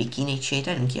G6, maybe king H8,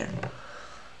 I don't care.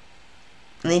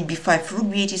 Knight B5, rook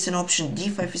B8 is an option.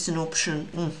 D5 is an option.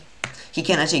 He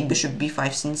cannot take bishop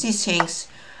B5 since this hangs.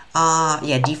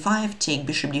 Yeah, D5, take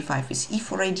bishop D5 is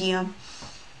E4 idea.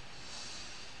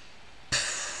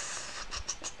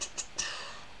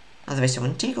 Otherwise I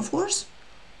want to take, of course.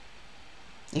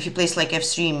 If he plays like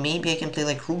F3, maybe I can play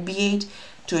like rook B8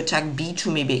 to attack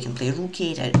B2. Maybe I can play rook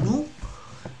 8, I don't know.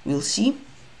 We'll see.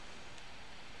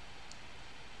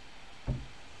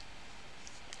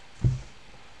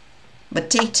 But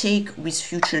take with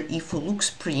future E4 looks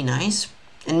pretty nice.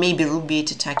 And maybe rook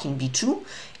B8 attacking B2.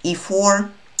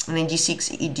 E4 and then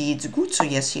D6 ED, it's good. So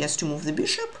yes, he has to move the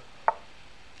bishop.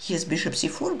 He has bishop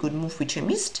C4, good move which I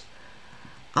missed.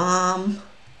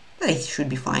 That should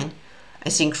be fine. I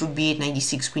think rook B8, knight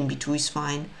D6, queen B2 is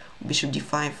fine. Bishop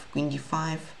D5, queen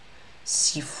D5,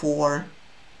 C4.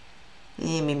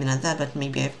 Maybe not that, but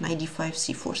maybe I have knight D5,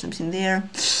 C4, something there.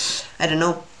 I don't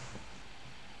know.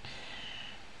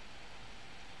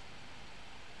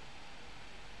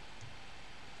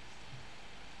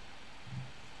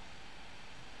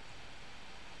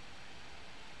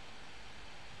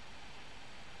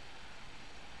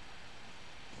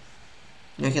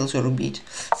 Okay, let's go rook B8.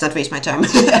 Let's not waste my time.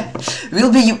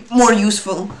 Will be more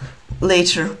useful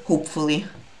later, hopefully.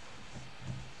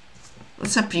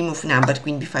 Let's not pre-move now, but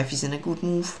queen B5 isn't a good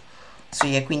move. So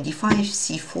yeah, queen D5,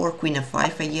 C4, queen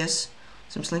F5, I guess.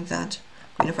 Something like that.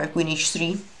 Queen F5, queen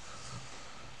H3.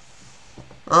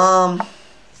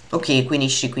 Okay, queen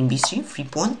H3, queen B3. Free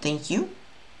pawn, thank you.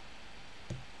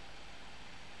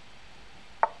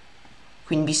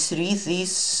 Queen B3,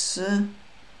 this...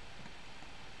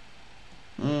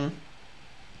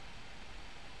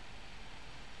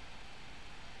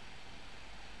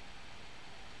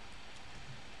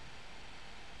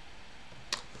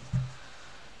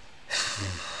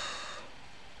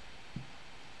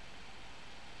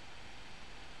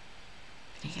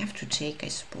 I have to take, I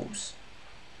suppose.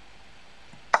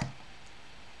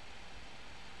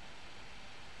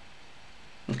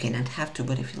 Okay, not have to,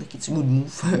 but I feel like it's a good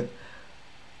move.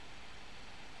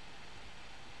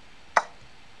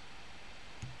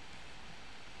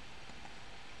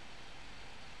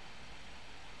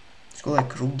 Let's go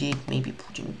like rook D8, maybe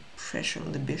putting pressure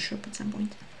on the bishop at some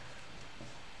point.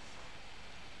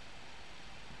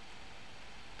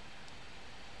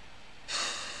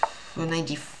 Knight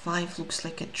D5 looks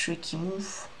like a tricky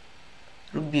move.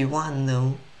 Rook B1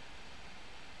 though.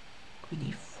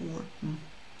 Queen E4.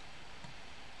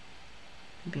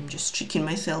 Maybe I'm just tricking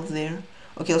myself there.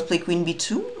 Okay, let's play Queen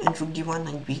B2 and Rook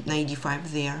D1, Knight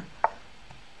D5 there.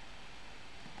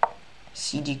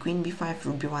 CD, Queen B5,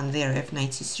 Rook B1 there, F Knight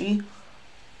C3.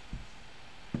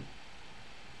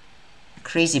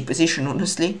 Crazy position,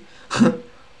 honestly.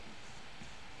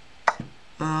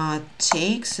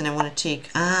 Takes, and I want to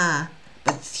take,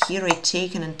 but here I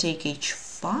take and take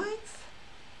H5.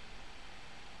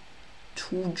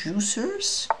 Two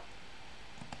juicers.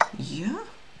 Yeah.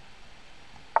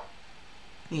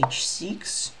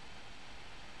 H6.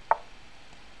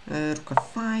 Rook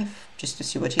F5, just to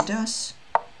see what he does.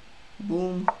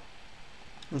 Boom.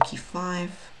 Rook E5.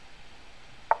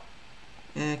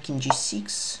 King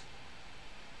G6.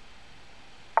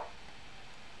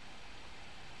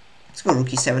 Let's go rook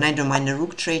E7. I don't mind the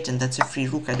rook trait, and that's a free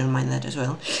rook. I don't mind that as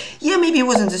well. Yeah, maybe it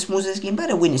wasn't the smoothest game, but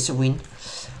a win is a win.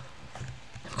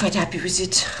 I'm quite happy with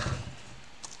it.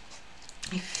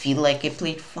 I feel like I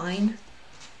played fine.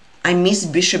 I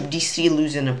missed bishop D3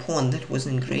 losing a pawn. That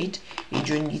wasn't great.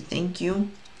 Adrian, thank you.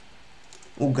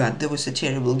 Oh god, that was a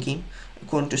terrible game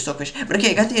according to Stockfish. But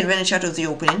okay, I got the advantage out of the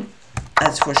opening.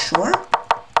 That's for sure.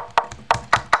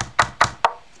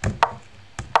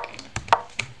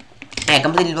 I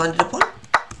completely blundered the pawn.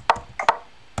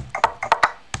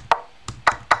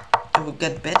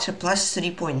 got better, plus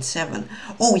 3.7.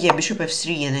 Oh yeah, bishop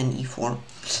f3 and then e4.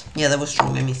 Yeah, that was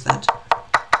wrong, I missed that.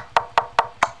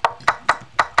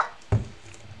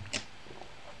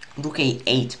 Rook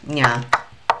a8, yeah.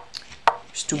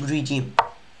 It's too greedy.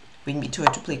 Queen b2, I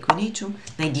had to play queen a2.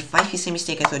 Knight d5 is a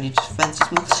mistake, I thought it was fancy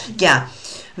move. Yeah,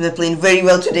 I'm not playing very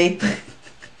well today.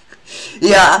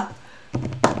 Yeah,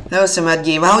 that was a mad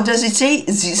game. How does it say?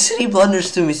 3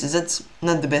 blunders, 2 misses. That's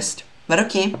not the best. But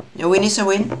okay, a win is a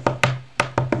win.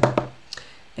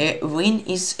 A win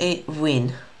is a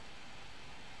win.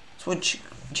 That's what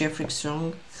Jeffrey's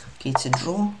wrong. Okay, it's a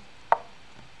draw.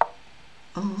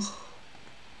 Oh.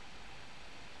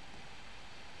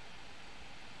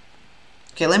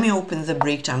 Okay, let me open the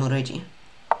break time already.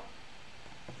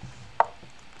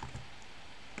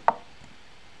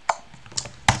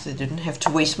 So I didn't have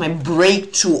to waste my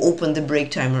break to open the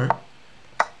break timer.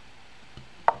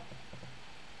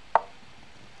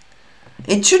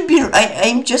 It should be,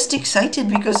 I'm just excited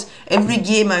because every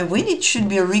game I win it should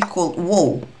be a recall.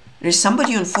 Whoa, there's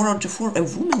somebody on 4 out of 4, a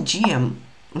woman GM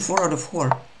on 4 out of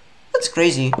 4. That's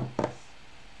crazy.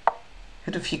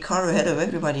 Head of Hikaru, head of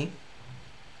everybody.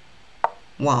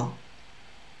 Wow.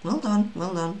 Well done,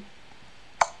 well done.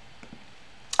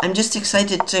 I'm just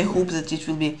excited. I hope that it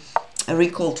will be a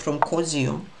recall from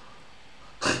Kozio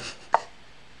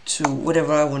to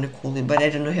whatever I want to call it, but I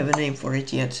don't have a name for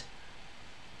it yet.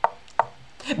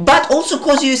 But also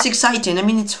Kozio is exciting. I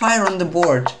mean, it's fire on the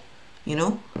board, you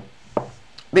know?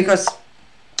 Because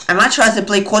I much rather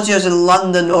play Kozio in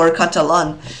London or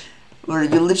Catalan, where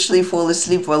you literally fall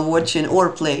asleep while watching or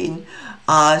playing.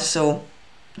 So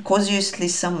Kozio is at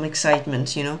least some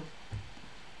excitement, you know?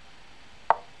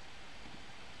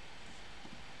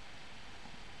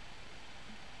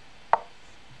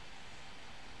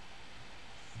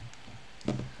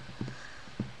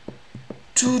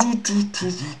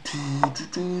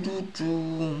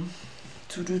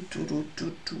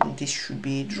 This should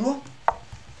be a draw.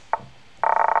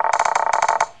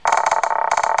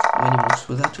 How many moves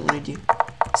was that already?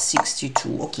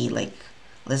 62. Okay, like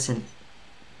less than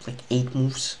 8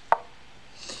 moves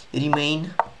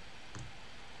remain.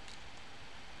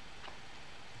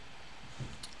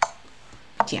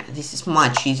 But yeah, this is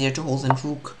much easier to hold than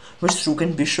rook versus rook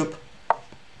and bishop.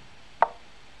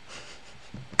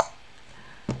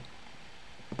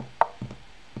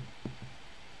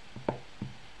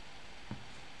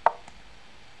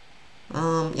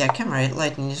 Yeah, camera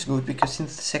lightning is good because in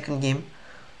the second game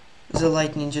the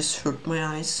lightning just hurt my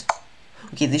eyes.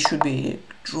 Okay, this should be a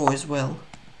draw as well.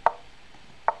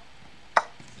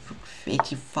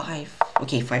 85.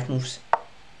 Okay, 5 moves.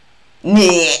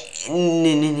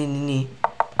 Nee.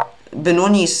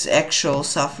 Benoni is actual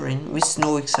suffering with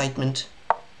no excitement.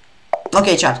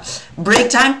 Okay, chat. Break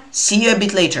time. See you a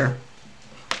bit later.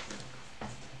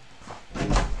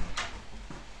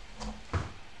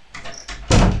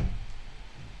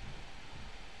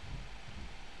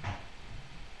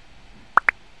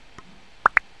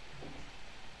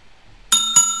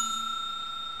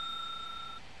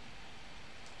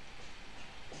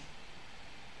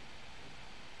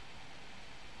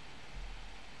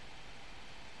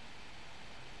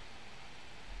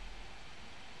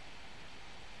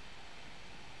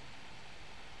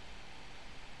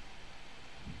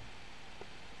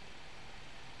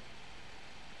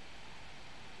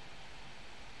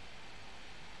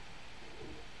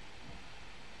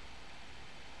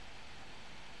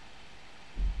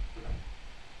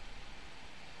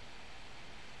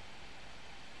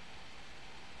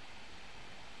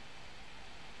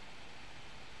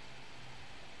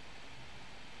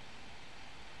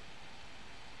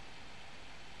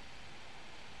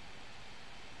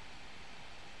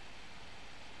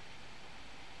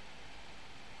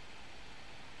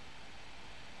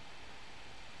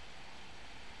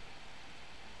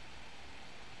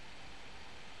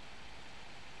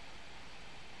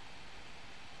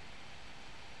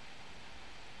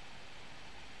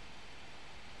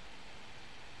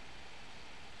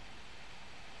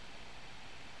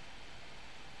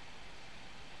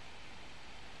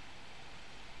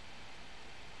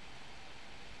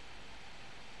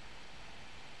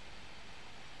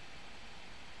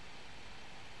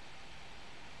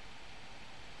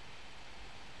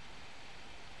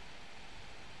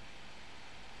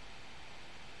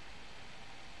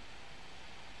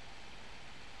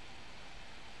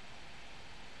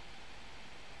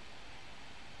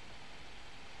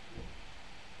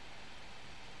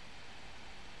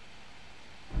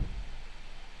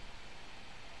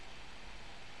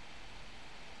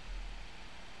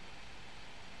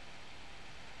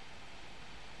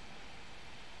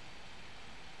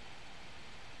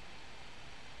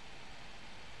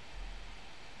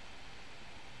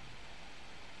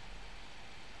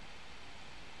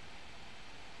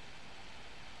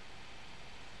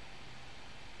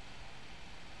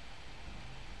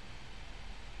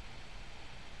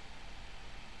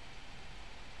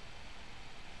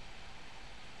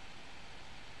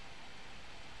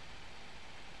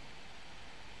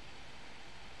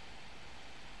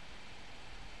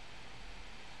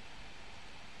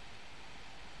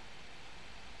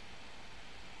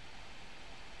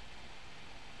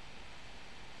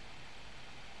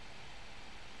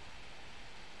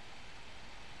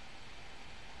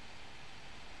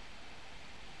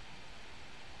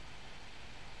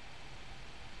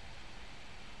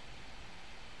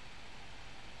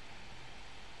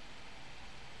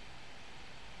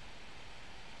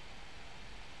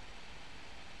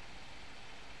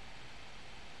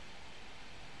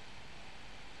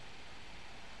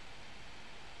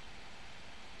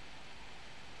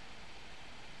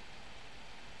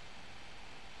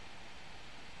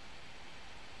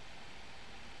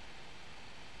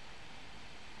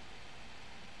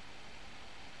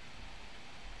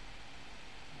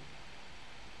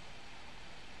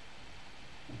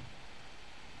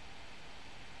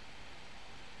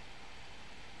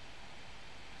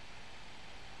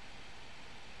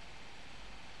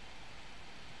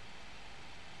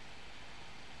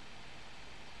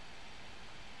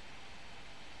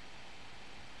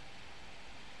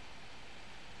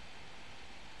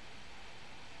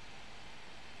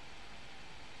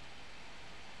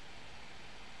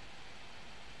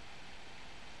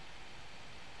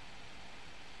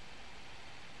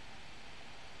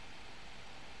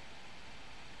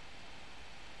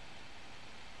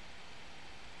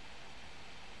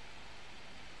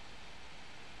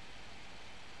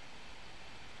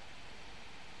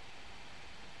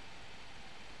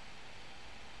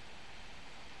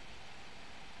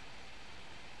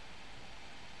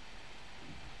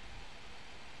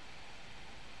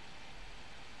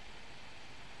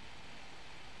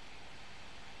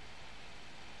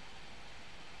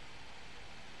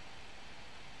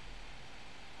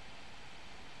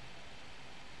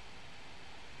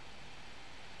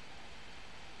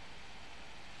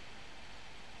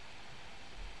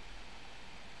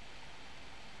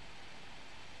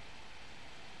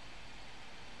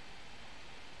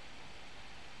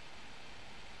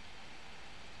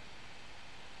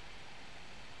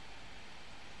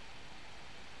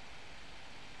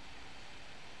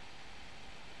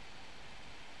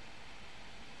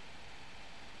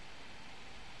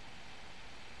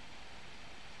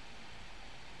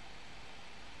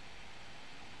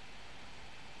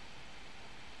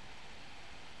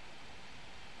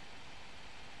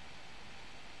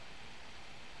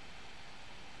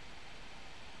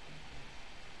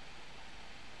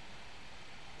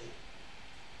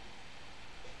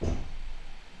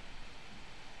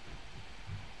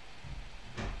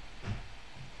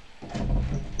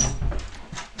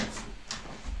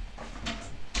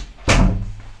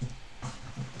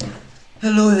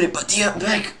 Hello everybody, I'm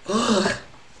back. Ugh.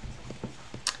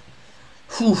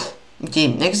 Whew.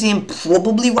 Okay, next game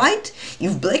probably white.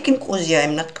 If black and cozy,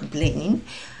 I'm not complaining.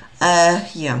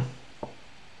 Yeah.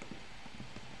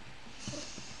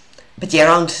 But yeah,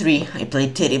 round 3, I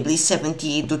played terribly,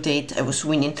 78.8, I was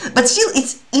winning. But still,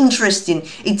 it's interesting.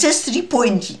 It says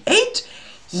 3.8,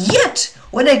 yet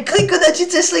when I click on that,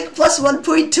 it says like plus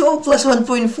 1.2 or plus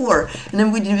 1.4, and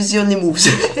I'm winning with the only moves.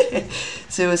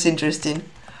 So it was interesting.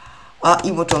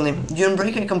 Emote only. During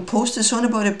break, I composed a song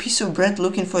about a piece of bread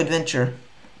looking for adventure.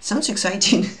 Sounds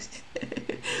exciting.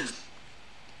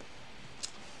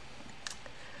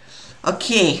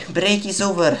 Okay, break is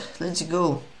over. Let's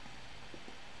go.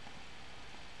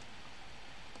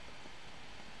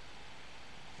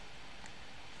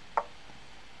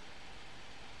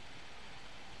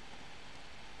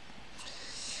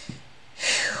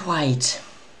 White.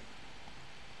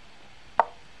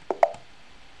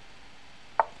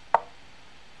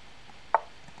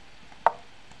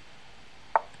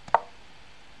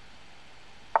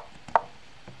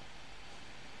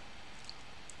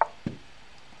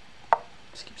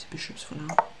 Skip the bishops for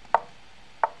now.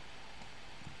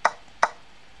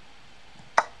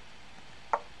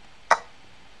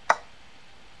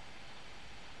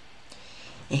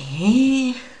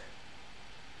 I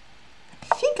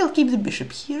think I'll keep the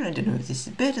bishop here. I don't know if this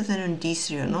is better than on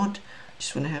d3 or not.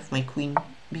 Just want to have my queen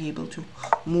be able to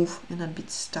move and not be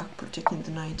stuck protecting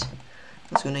the knight.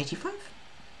 Let's go knight e5.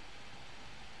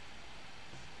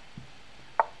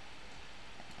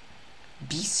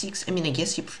 b6. I mean, I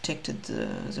guess he protected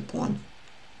the pawn.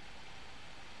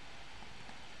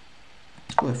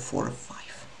 Let's go f4 or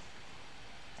 5.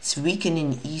 It's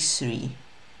weakening e3,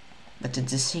 but at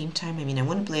the same time, I mean, I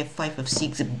want to play f5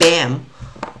 f6. Bam.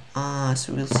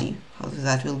 So we'll see how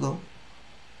that will go.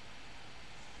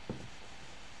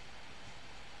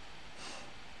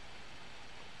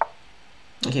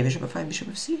 Okay, bishop f5, bishop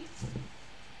f3.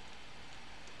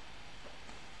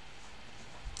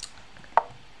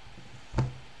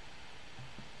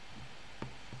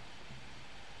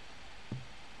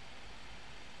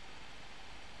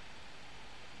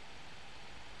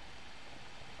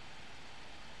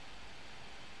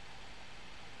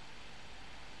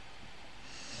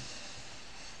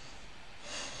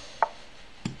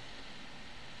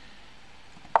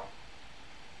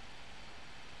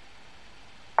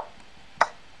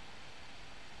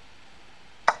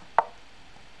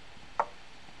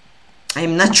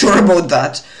 I'm not sure about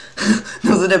that.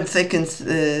 Now that I'm second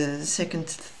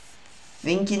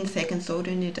thought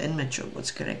in it, I'm not sure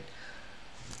what's correct.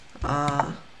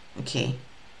 Okay,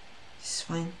 this is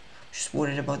fine. Just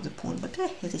worried about the pawn, but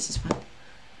this is fine.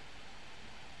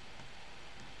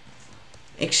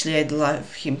 Actually, I'd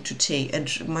love him to take.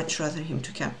 I'd much rather him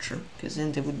to capture, because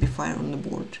then there would be fire on the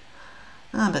board.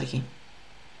 But okay,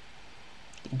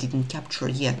 he didn't capture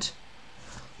yet.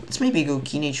 Let's maybe go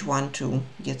king h1 to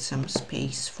get some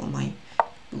space for my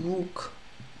rook.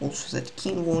 Also, that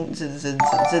king won't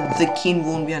the king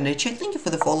won't be under check. Thank you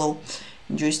for the follow.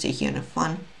 Enjoy stay here and have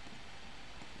fun.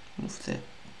 Move the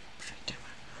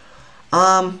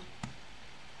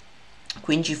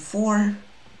queen g4.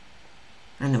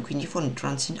 I know queen g4 and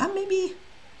transit.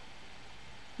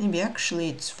 Maybe actually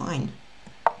it's fine,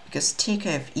 because take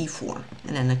I have e4,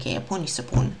 and then okay, a pawn is a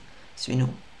pawn, so we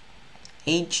know.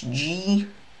 Hg.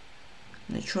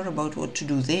 Not sure about what to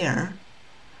do there.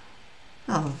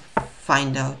 I'll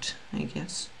find out, I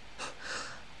guess.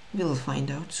 We'll find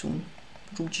out soon.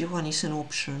 Rook g1 is an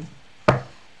option.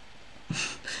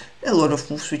 A lot of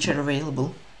moves which are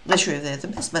available. Not sure if they're the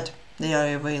best, but they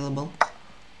are available.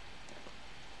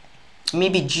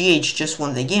 Maybe gh just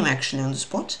won the game actually on the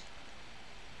spot.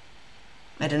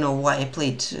 I don't know why I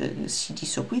played cd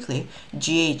so quickly.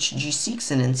 Gh,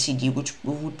 g6 and then cd, which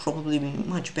would probably be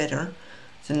much better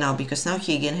than now, because now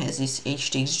he again has this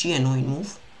h takes g annoying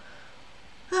move.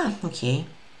 Okay.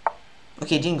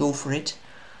 Okay, didn't go for it.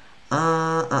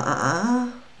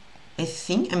 I'm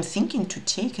thinking to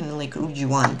take and like rook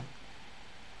g1.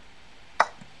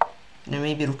 And then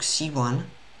maybe rook c1.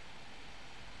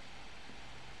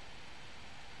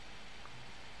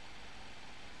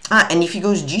 And if he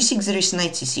goes g6, there is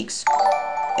knight c6.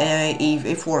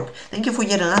 If work. Thank you for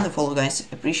yet another follow, guys.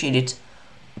 Appreciate it.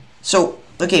 So,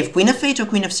 okay, if queen f8 or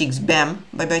queen f6, bam,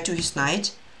 bye-bye to his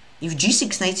knight. If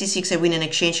g6, knight c6, I win an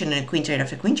exchange and a queen trade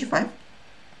after queen g5.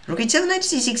 Rook h7, knight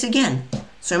c6 again.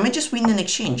 So I might just win an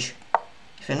exchange.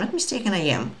 If I'm not mistaken, I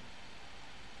am.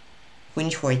 Queen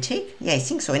h4 I take? Yeah, I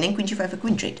think so. And then queen g5 a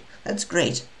queen trade. That's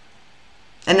great.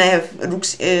 And I have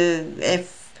rooks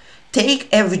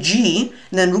take fg,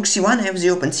 and then rook c1, I have the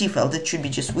open c file. That should be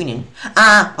just winning.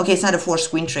 Okay, it's not a forced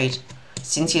queen trade.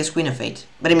 since he has queen f8.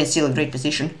 But I mean, still a great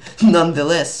position,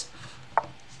 nonetheless.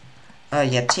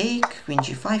 Yeah, take, queen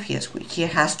g5, he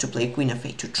has to play queen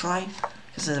f8 to try,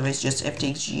 because otherwise just f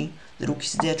takes g, the rook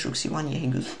is dead, rook c1, yeah, he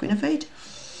goes for queen f8.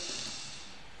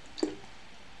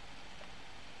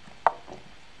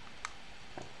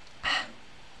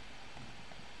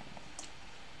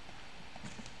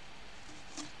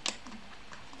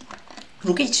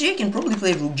 Rook h3, I can probably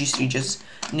play rook g3, just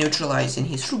neutralizing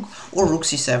his rook, or rook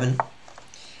c7.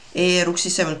 Rook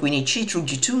c7, queen h8, rook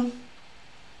g2,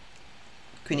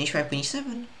 queen h5, queen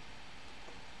e7.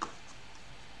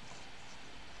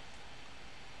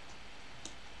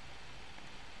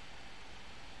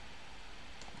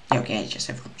 Yeah, okay, I just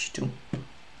have rook g2,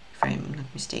 if I'm not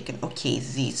mistaken. Okay,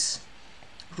 this.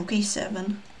 Rook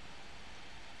a7.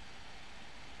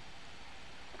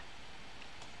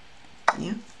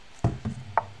 Yeah.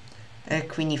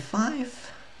 Queen e5.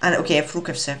 And okay, I have rook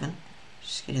f7.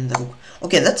 Just getting the rook.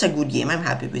 Okay, that's a good game. I'm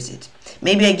happy with it.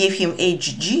 Maybe I gave him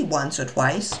hg once or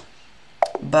twice,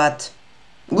 but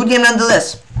good game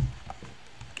nonetheless.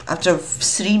 After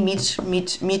 3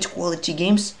 mid quality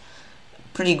games,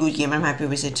 pretty good game. I'm happy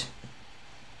with it.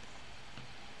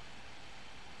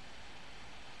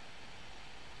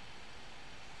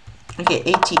 Okay,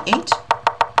 88.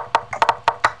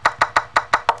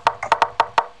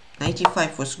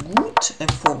 95 was good,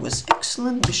 f4 was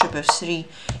excellent, bishop f3,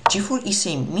 g4 is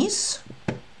a miss.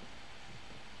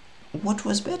 What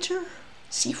was better?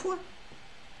 c4?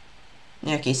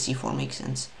 Yeah, okay, c4 makes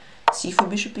sense. c4,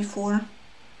 bishop e4.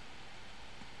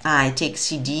 Ah, I take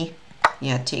cd.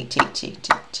 Yeah, take.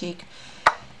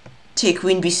 Take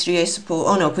queen b3, I suppose.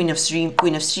 Oh no, queen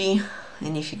f3.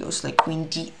 And if he goes like queen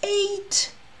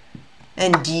d8.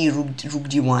 And d, rook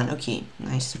d1. Okay,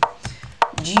 nice.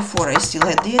 g4, I still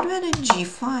had the advantage.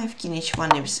 g5, king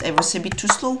h1, I was a bit too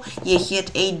slow. Yeah, he had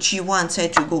hg1, so I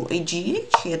had to go hgh.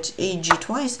 He had hg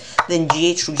twice, then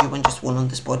gh, rook g1 just won on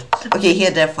the spot. Okay, he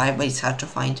had f5, but it's hard to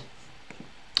find.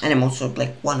 And I'm also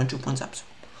like 1 or 2 points up, so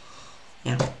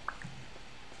yeah.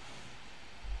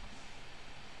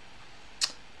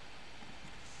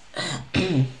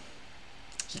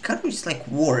 Hikaru is like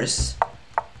worse.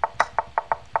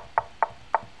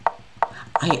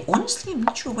 I honestly am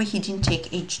not sure why he didn't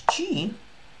take hg.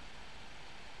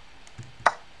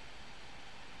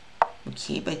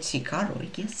 Okay, but it's Hikaru, I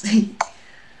guess.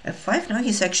 f5, now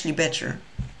he's actually better.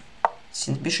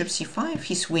 Since bishop c5,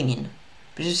 he's winning.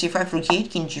 Bishop c5, rook e8,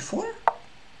 king g4.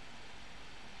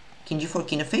 King g4,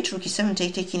 king f8, rook e7,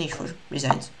 take, king h4,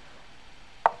 resigns.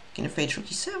 King f8, rook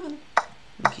e7,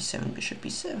 rook e7, bishop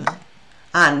e7.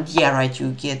 And yeah, right,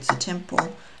 you get the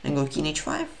tempo, and go king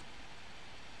h5.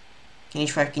 King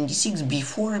h5, king d6,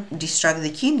 b4, distract the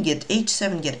king, get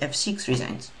h7, get f6,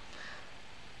 resigns.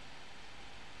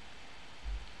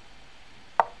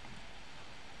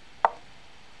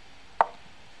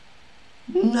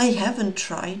 I haven't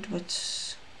tried,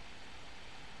 but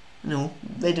no,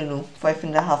 I don't know.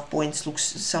 5.5 points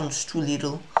sounds too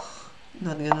little.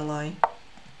 Not gonna lie.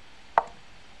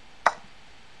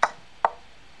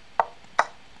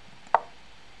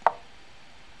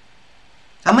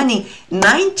 How many?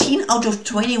 19 out of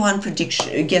 21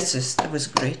 guesses. That was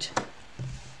great.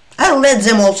 I'll let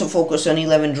them also focus on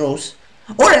 11 draws.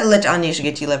 Or I'll let Anish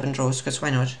get 11 draws, because why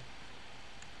not?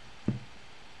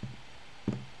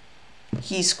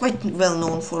 He's quite well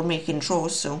known for making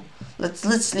draws, so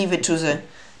let's leave it to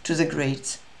the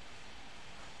greats.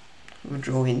 We're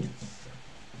drawing.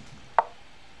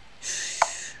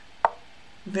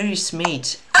 Very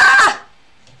smate. Ah!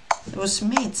 It was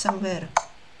made somewhere.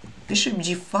 Bishop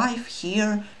g5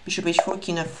 here, bishop h4,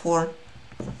 king f4.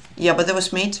 Yeah, but that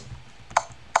was made.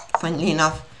 Funnily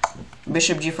enough,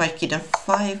 bishop g5, king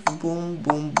f5, boom,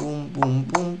 boom, boom, boom,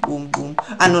 boom, boom, boom.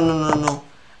 Ah, no.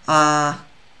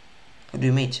 How do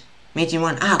you mate? Mate in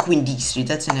one. Ah, queen d3,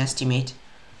 that's an nasty mate.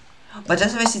 But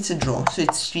otherwise it's a draw, so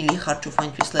it's really hard to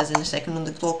find with less than a second on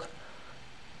the clock.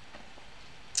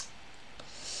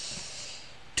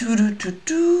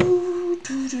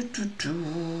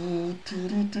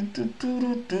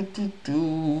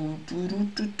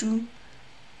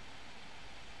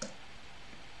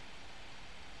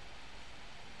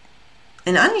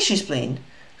 And Anish is playing.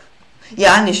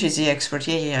 Yeah, Anish is the expert.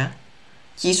 Yeah.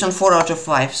 He's on 4 out of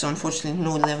 5, so unfortunately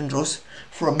no 11 draws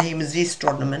from him this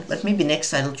tournament. But maybe next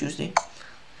Titled Tuesday.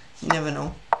 You never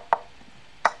know.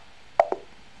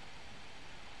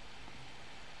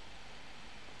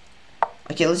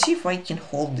 Okay, let's see if I can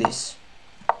hold this.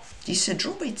 This is a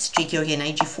draw, but it's tricky. Okay,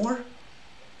 knight g4.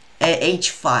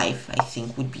 h5, I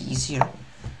think, would be easier.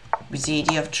 With the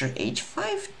idea after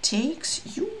h5 takes,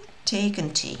 you take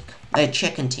and take.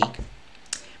 Check and take.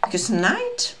 because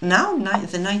knight, now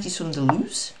the knight is on the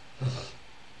loose,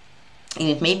 and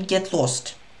it may get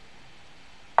lost.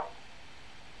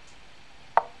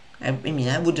 I mean,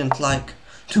 I wouldn't like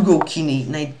to go king 8,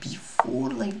 knight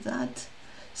b4 like that.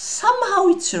 Somehow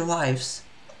it survives.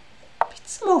 But it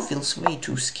somehow feels way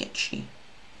too sketchy.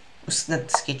 It's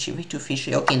not sketchy, way too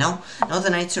fishy. Okay, now the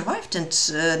knight survived, and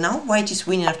now white is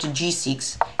winning after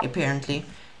g6, apparently.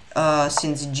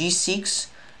 Since g6,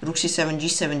 rook c7,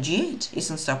 g7, g8 is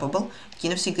unstoppable.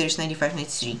 King f6, there is knight d5, knight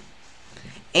 3.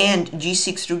 And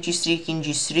g6, rook g3, king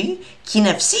g3, king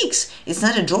f6. It's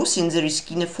not a draw since there is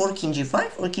king f4, king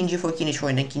g5, or king g4, king h4,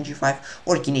 and then king g5,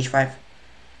 or king h5.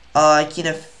 King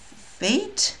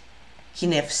f8,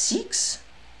 king f6,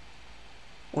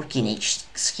 or king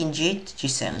h6, king g8,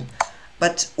 g7.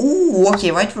 But, ooh,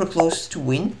 okay, white were close to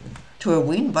a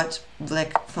win, but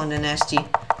black found a nasty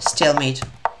stalemate.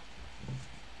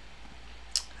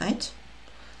 Right?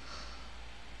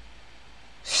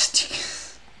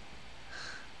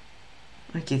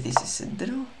 Okay, this is a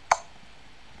draw.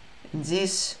 And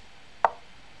this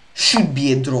should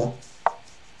be a draw.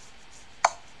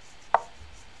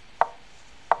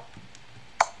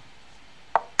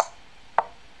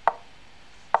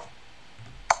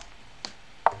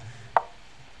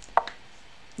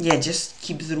 Yeah, just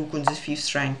keep the rook on the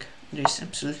 5th rank. There's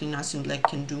absolutely nothing black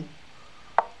can do.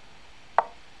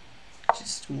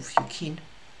 Just move your king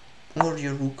or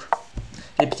your rook.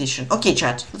 Repetition. Okay,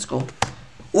 chat, let's go.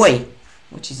 Oi!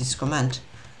 What is this command?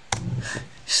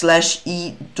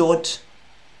 /e dot.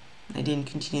 I didn't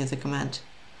continue the command.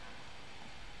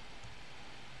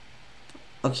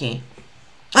 Okay.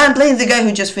 I'm playing the guy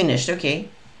who just finished, okay.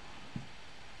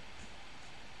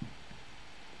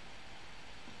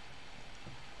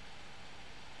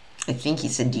 I think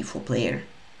he's a d4 player.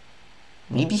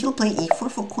 Maybe he'll play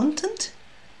e4 for content?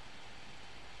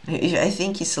 I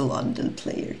think he's a London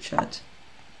player, chat.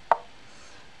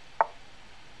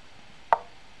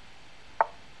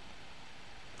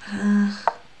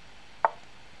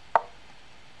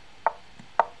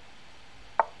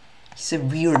 He's a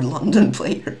weird London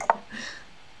player.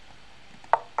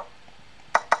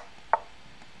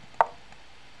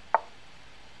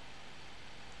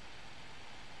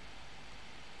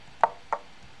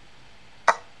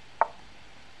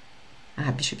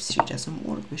 Bishop 3 doesn't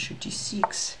work. Bishop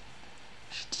d6,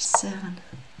 d7.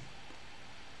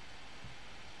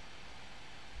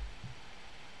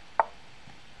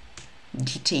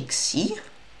 D takes c.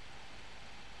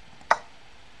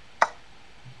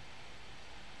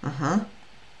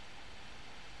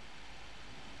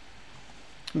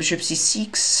 Bishop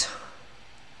c6.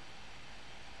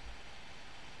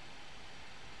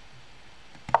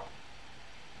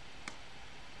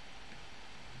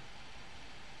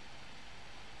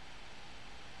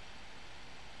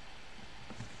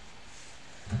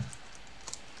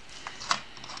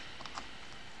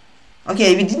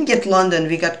 Okay, we didn't get London,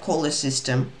 we got Collar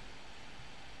system.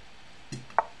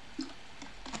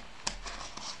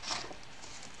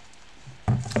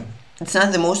 It's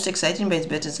not the most exciting, but it's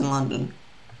better than London.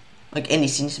 Like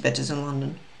anything is better than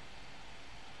London.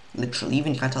 Literally,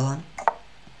 even Catalan.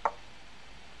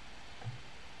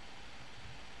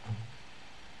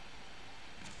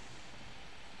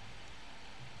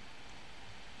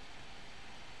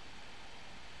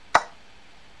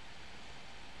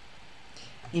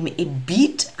 I'm a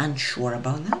bit unsure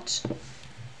about that.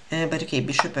 But okay,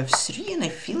 bishop f3, and I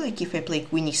feel like if I play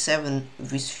queen e7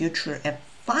 with future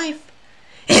f5,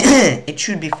 it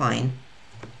should be fine.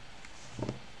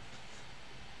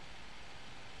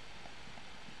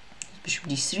 Bishop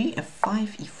d3,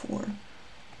 f5, e4.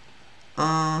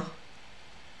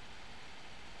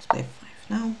 Let's play f5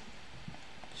 now.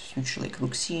 Future like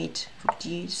rook c8, rook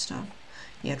d8 stuff.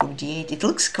 Yeah, rook d8. It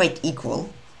looks quite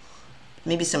equal.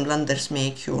 Maybe some blunders may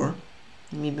occur.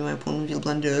 Maybe my opponent will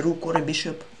blunder a rook or a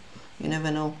bishop. You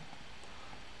never know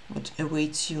what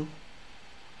awaits you.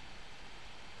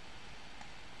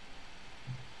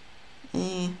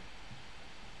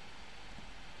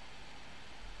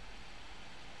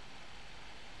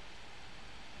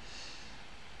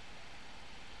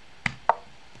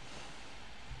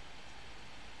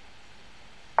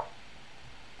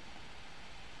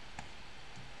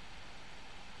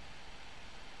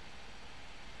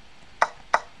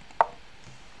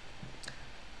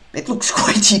 It looks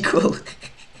quite equal.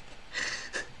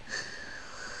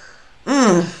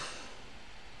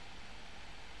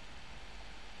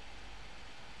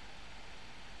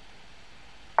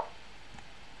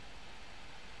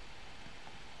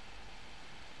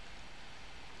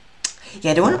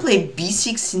 Yeah, I don't want to play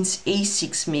b6 since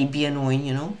a6 may be annoying,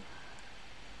 you know.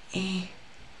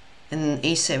 And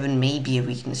a7 may be a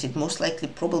weakness. It most likely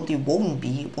probably won't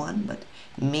be one, but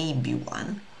may be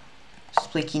one. Let's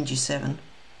play king g7.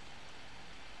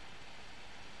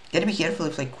 Gotta be careful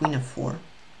if like queen f4.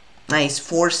 Nice,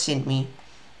 forcing me.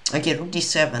 Okay, rook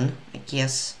d7, I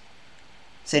guess.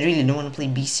 So I really don't want to play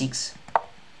b6.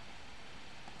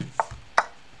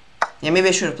 Yeah, maybe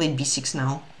I should have played b6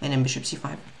 now, and then bishop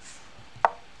c5.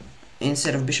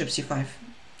 Instead of bishop c5.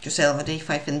 Because I at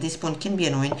a5 and this pawn can be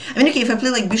annoying. I mean, okay, if I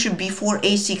play like bishop b4,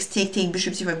 a6, take,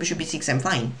 bishop c5, bishop b6, I'm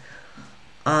fine.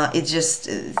 It's just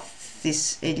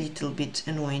this a little bit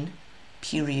annoying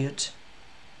period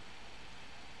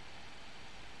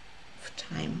of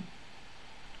time.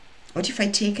 What if I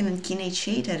take and then king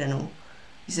h8? I don't know.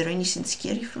 Is there anything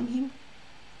scary from him?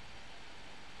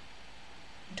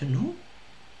 I don't know.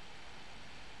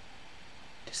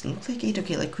 Doesn't look like it.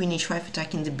 Okay, like queen h5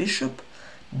 attacking the bishop.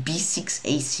 b6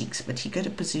 a6, but he got a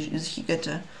position, he got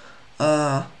a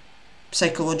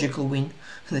psychological win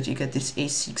that he got this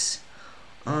a6.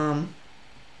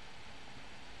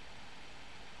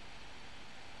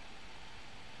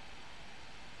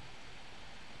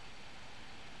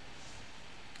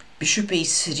 Bishop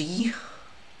a3.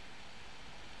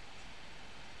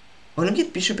 I want to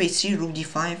get bishop a3, rook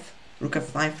d5, rook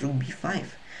f5, rook b5,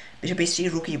 bishop a3,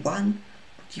 rook e1,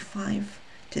 rook d5.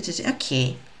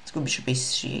 Okay. Let's go bishop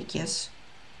a3, I guess.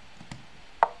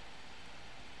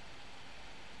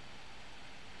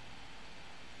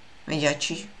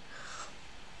 Ayachi.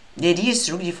 The idea is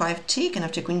rook d5 take, and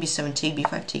after queen b7 take,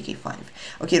 b5 take a5.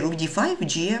 Okay, rook d5,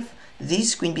 gf,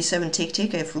 this, queen b7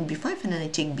 take, I have rook b5, and then I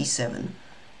take b7.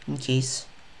 In case.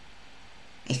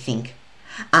 I think.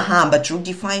 Aha, but rook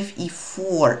d5,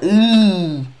 e4.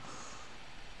 Ooh.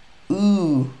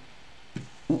 Ooh.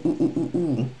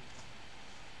 Ooh.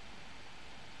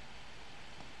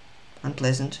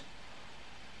 Unpleasant.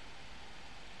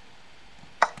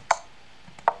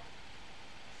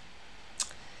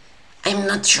 I'm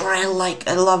not sure I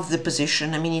love the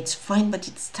position. I mean, it's fine, but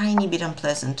it's tiny bit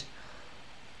unpleasant.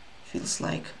 Feels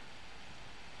like.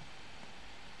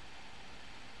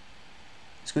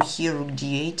 Let's go here, rook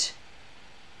d8.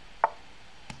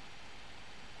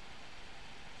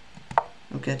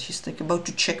 Oh god, he's like about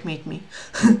to checkmate me.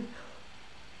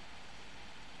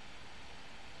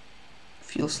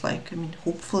 Feels like, I mean,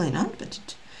 hopefully not, but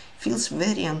it feels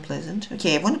very unpleasant.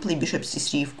 Okay, I want to play bishop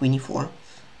c3 with queen e4,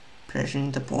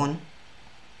 pressuring the pawn.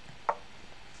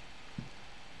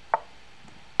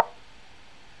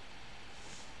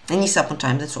 And he's up on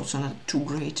time, that's also not too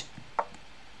great.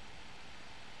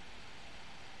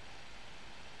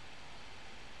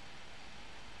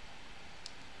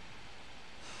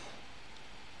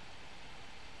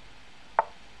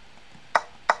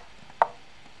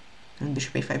 And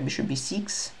bishop a5, bishop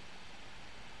b6.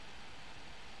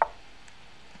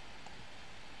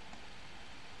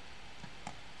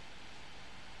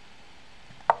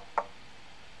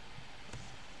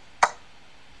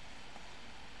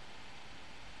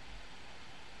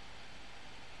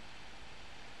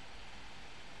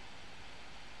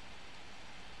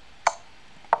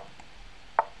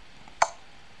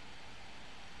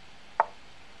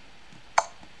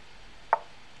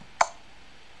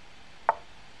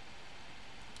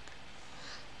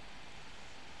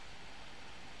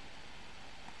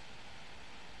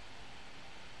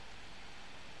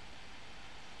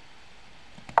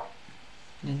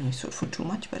 I don't know, I thought for too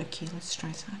much, but okay, let's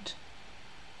try that.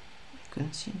 I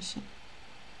couldn't see anything.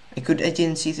 I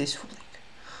didn't see this for like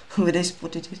when I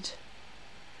spotted it.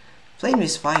 Playing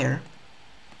with fire.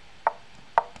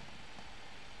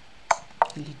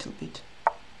 A little bit.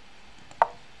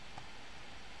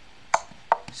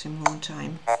 Some more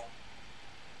time.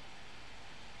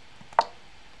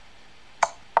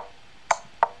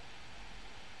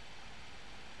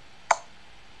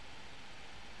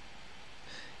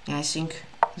 Yeah, I think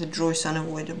the draw is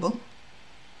unavoidable,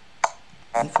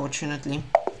 unfortunately.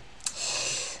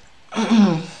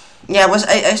 Yeah,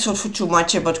 I thought for too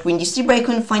much about queen d3, but I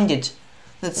couldn't find it.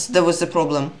 That was the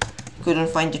problem. Couldn't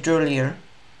find it earlier.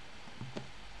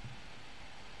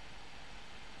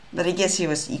 But I guess he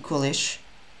was equalish.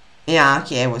 Yeah,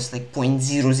 okay, I was like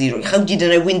 0.00. How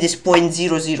didn't I win this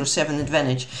 0.007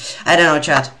 advantage? I don't know,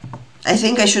 chat. I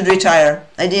think I should retire.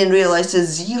 I didn't realize the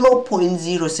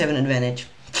 0.07 advantage.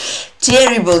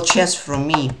 Terrible chess from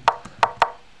me.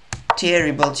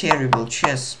 Terrible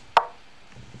chess.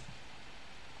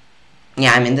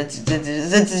 Yeah, I mean, that's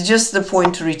just the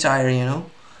point to retire, you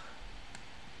know.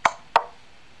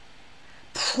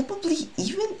 Probably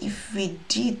even if we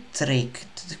did trade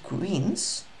the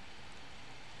queens,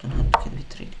 don't know how can we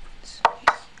trade queens?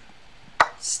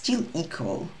 Still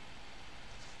equal.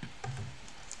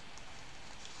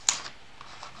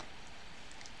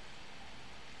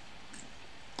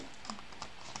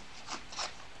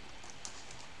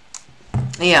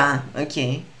 Yeah,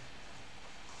 okay.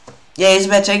 Yeah, it's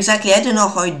better, exactly. I don't know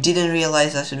how I didn't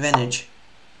realize that advantage.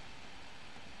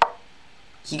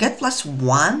 He got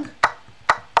 +1.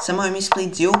 Somehow I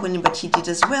misplayed the opening, but he did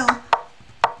as well.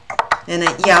 And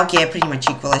yeah, okay, I pretty much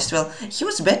equalized. Well, he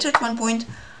was better at one point.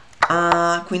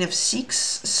 Queen f6.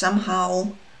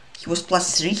 Somehow he was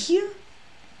 +3 here.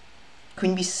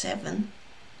 Queen b7.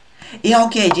 Yeah,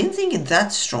 okay, I didn't think it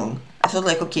that strong. I thought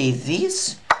like, okay,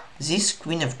 this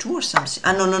queen f2 or something.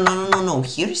 No.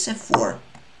 Here is f4.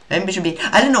 And bishop b.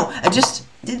 I don't know. I just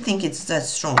didn't think it's that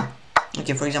strong.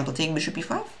 Okay, for example, take bishop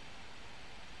e5.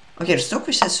 Okay,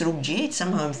 Stockfish says rook g8.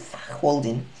 Somehow I'm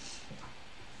holding.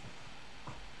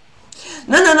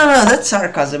 No. That's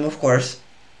sarcasm, of course.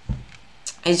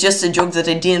 It's just a joke that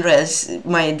I didn't realize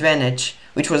my advantage,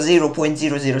 which was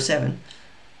 0.007.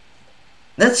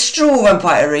 That's true,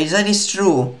 Vampire Rage. That is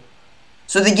true.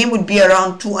 So the game would be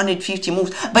around 250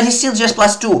 moves, but it's still just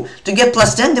 +2. To get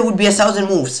 +10, there would be 1,000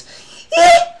 moves.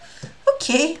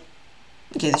 Okay.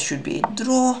 Okay, this should be a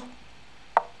draw.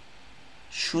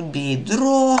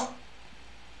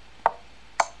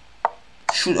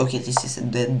 Okay, this is a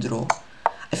dead draw.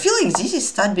 I feel like this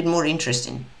is a tad bit more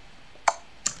interesting.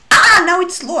 Now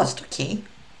it's lost. Okay.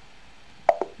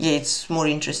 Yeah, it's more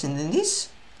interesting than this,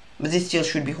 but this still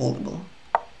should be holdable.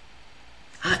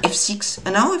 f6.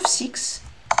 And now f6.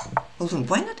 Hold on,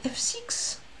 why not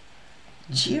f6?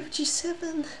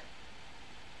 G7.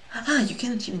 You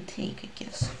cannot even take, I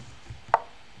guess.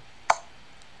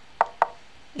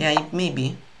 Yeah,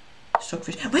 maybe.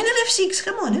 Stockfish. Why not f6?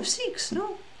 Come on, f6.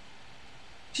 No.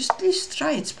 Just please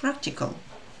try, it's practical.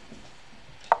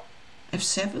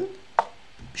 f7.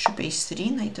 Bishop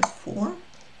a3, knight f4.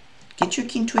 Get your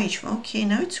king to h1. Okay,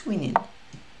 now it's winning.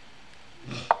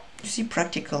 You see,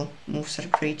 practical moves are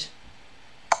great.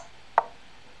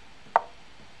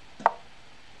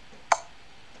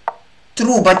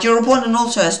 True, but your opponent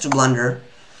also has to blunder.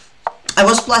 I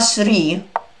was +3,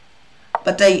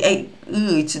 but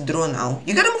it's a draw now.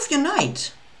 You gotta move your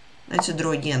knight. Knight's a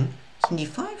draw again. King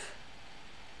d5.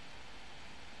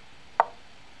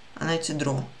 And knight's a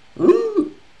draw.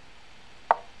 Ooh.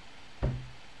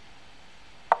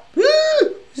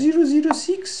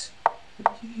 006.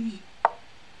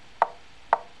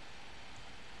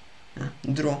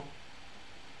 Draw.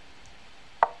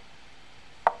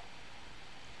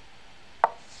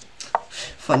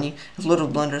 Funny, a lot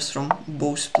of blunders from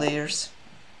both players.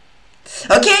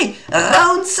 Okay,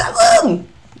 round 7.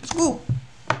 Let's go.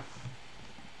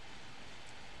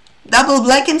 Double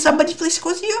black and somebody plays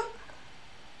Kozio?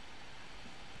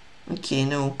 Okay,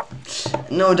 no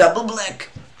double black.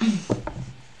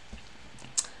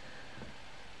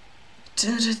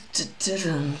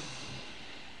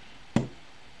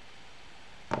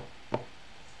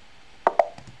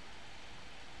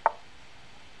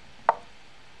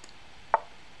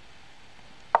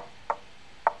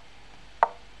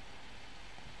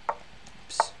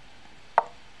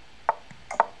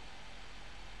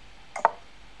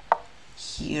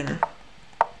 Here.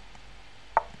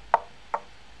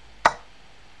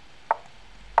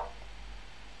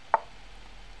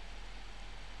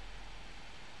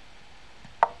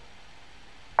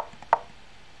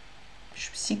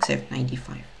 Bishop 6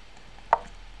 f95.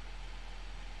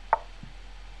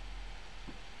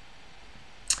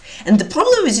 And the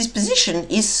problem with this position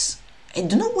is I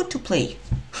don't know what to play.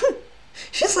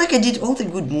 Feels like I did all the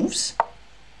good moves.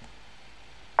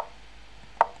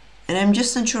 And I'm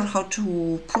just unsure how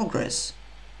to progress.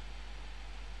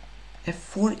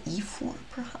 f4, e4,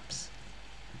 perhaps?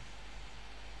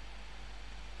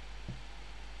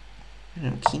 I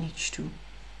don't know, king h2.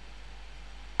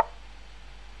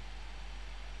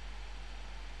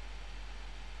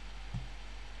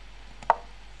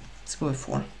 Let's go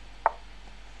f4.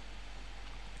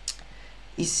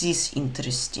 Is this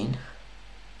interesting?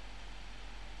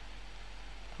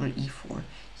 Or e4?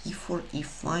 e4,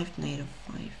 e5, knight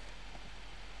f5.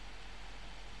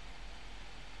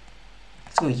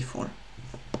 Let's go e4.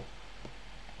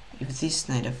 If this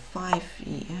knight f5,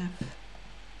 ef.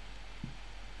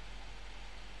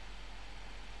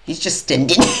 He's just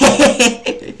standing.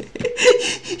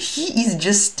 He is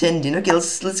just standing. Okay,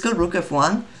 let's go rook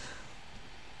f1.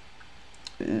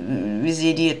 With the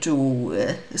idea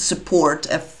to support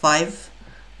f5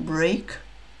 break.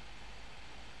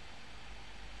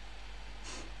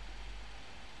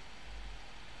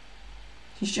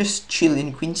 He's just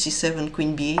chilling. Queen c7,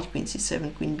 queen b8, queen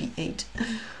c7, queen b8.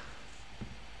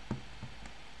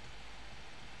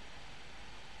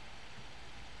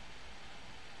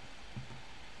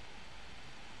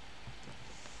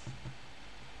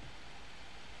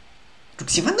 Rook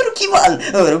c1, rook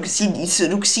e1. Oh, rook c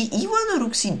e1 or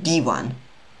rook c b1?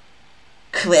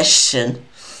 question.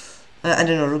 I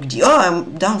don't know, rook d. Oh,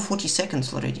 I'm down 40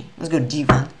 seconds already. Let's go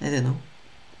d1. I don't know.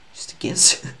 Just a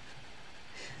guess.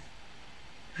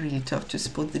 Really tough to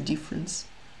spot the difference.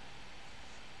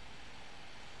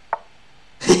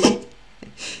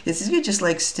 Is this guy just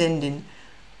like standing?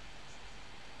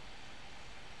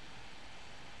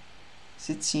 As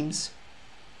it seems.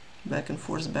 Back and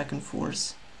forth, back and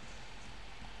forth.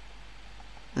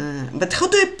 But how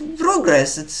do I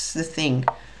progress? That's the thing.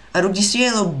 Rook d3,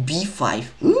 yellow b5.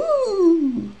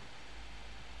 Ooh!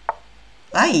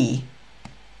 Aye.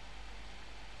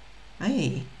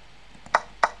 Aye.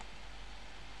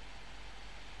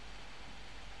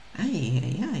 Aye,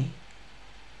 aye, aye.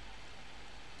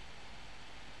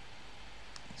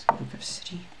 Let's go rook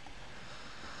f3.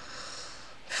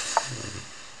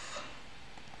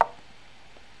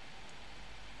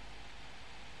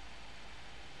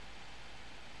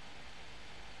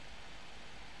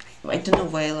 I don't know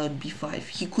why I allowed b5.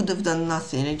 He could have done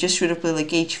nothing. I just should have played like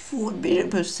h4,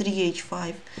 bishop f3,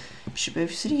 h5, bishop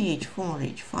f3,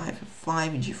 h4, h5,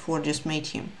 f5, g4. Just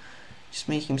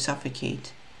made him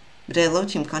suffocate. But I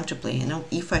allowed him counterplay. And now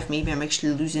e5. Maybe I'm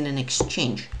actually losing an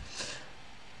exchange.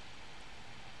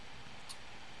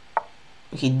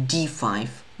 Okay, d5.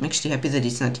 I'm actually happy that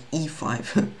it's not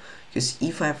e5 because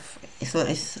e5. I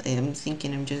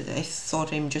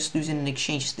thought I'm just losing an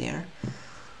exchange there.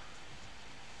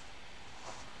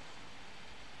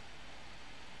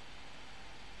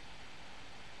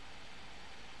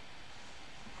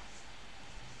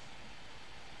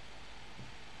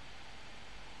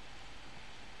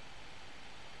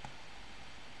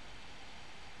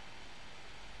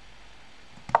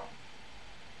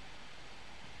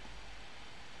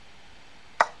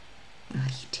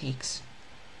 Takes.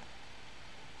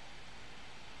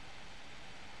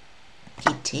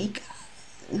 He take.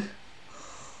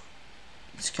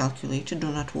 It's calculated,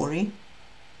 do not worry.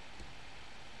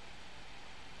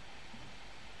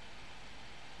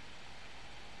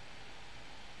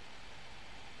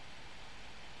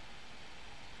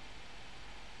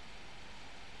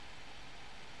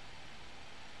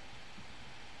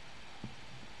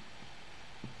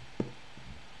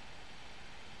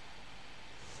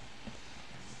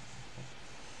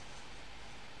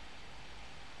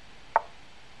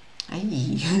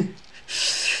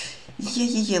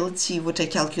 Yeah, let's see what I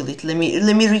calculate. Let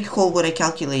me recall what I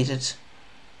calculated.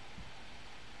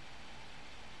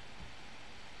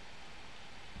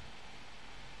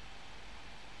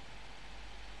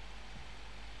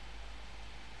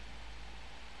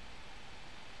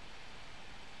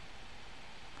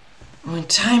 Oh,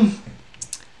 time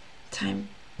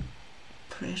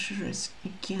pressure is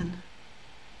again.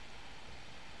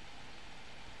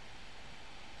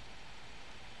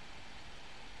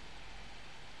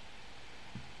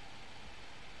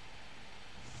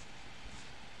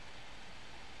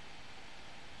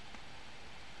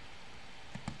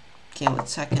 Okay,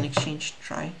 let's second exchange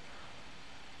try.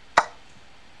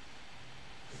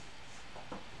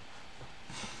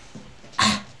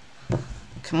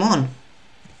 Come on.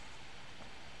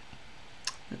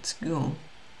 Let's go.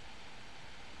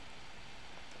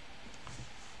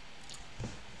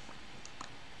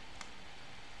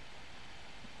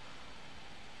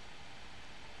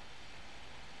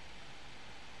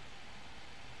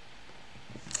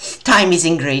 Time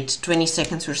isn't great. 20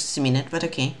 seconds versus a minute, but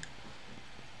okay.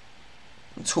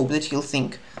 Let's hope that he'll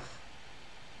think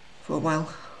for a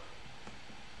while.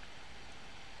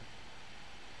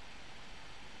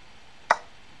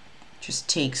 Just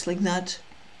takes like that,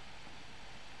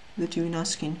 without even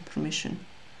asking permission.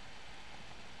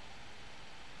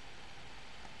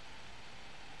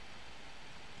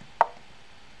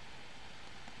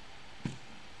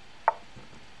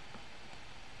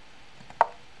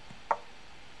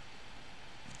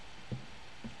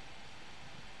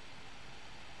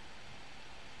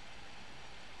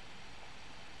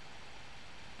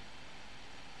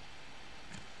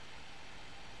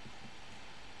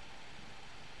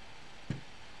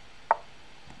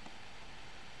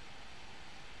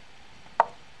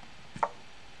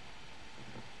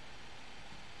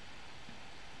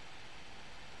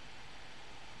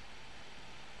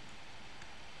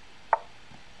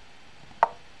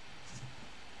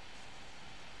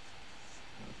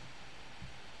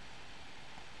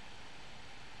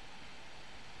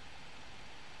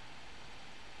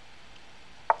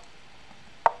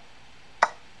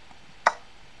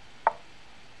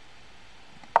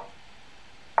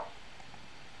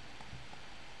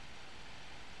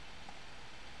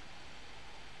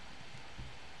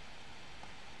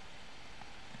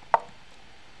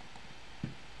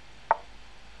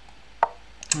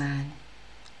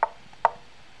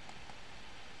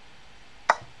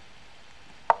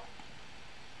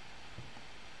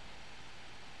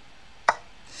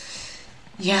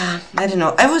 Yeah, I don't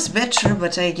know. I was better,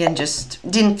 but I again just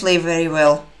didn't play very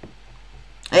well.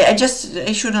 I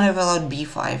shouldn't have allowed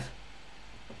b5.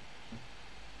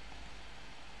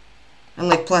 I'm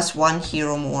like +1 here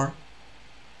or more.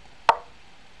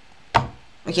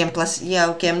 Okay,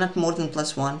 I'm not more than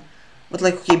 +1. But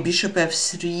like, okay, bishop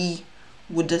f3.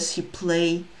 What does he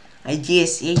play?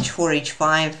 Ideas h4,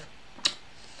 h5.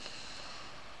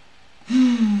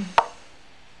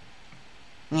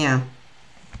 Yeah.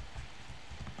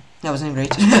 That wasn't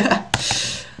great.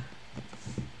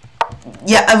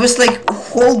 Yeah, I was like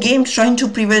whole game trying to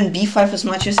prevent b5 as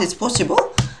much as it's possible.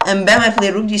 And bam, I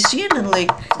play rook d3 and then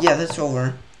like, yeah, that's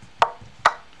over.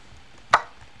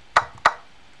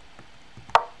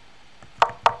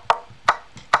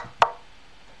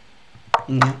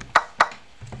 Yeah.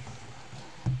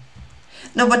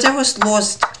 No, but I was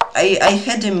lost. I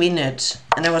had a minute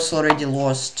and I was already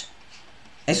lost.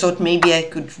 I thought maybe I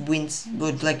could win,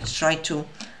 would like try to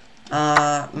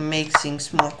make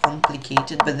things more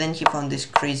complicated, but then he found this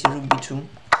crazy rook b2.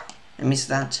 I missed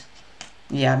that.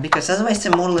 Yeah, because otherwise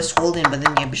I'm more or less holding, but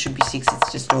then yeah, bishop b6,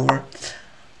 it's just over.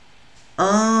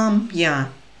 Yeah.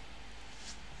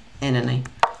 And then I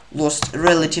lost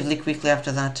relatively quickly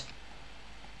after that.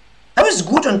 I was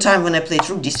good on time when I played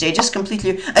rook d3. I just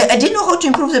completely... I didn't know how to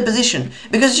improve the position.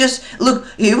 Because just... Look,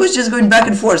 he was just going back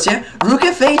and forth, yeah? Rook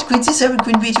f8, queen c7,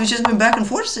 queen b8. He was just going back and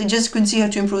forth. I just couldn't see how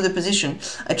to improve the position.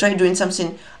 I tried doing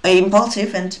something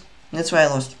impulsive and that's why I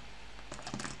lost.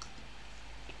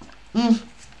 It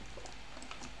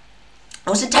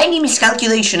was a tiny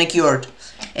miscalculation occurred.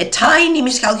 A tiny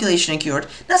miscalculation occurred.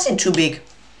 Nothing too big.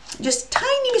 Just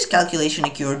tiny miscalculation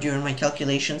occurred during my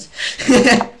calculations.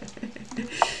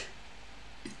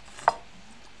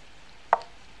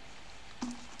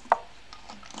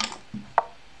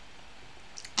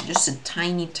 Just a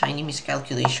tiny, tiny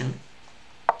miscalculation.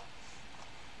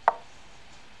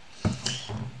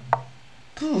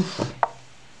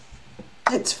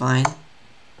 It's fine.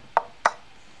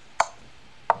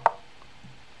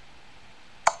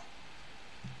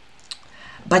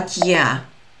 But yeah,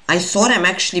 I thought I'm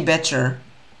actually better.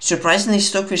 Surprisingly,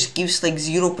 Stockfish gives like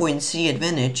 0.3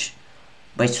 advantage.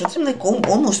 But I thought I'm like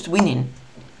almost winning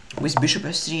with bishop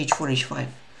f3, h4, h5.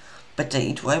 But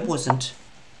I wasn't.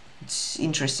 It's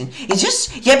interesting. It's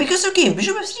just, yeah, because okay, if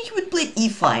bishop f3 he would play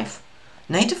e5.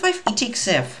 Knight f5, e takes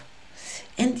f.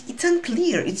 And it's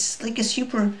unclear. It's like a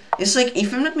super, it's like,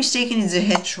 if I'm not mistaken, it's a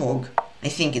hedgehog. I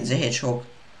think it's a hedgehog.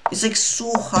 It's like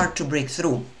so hard to break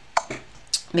through.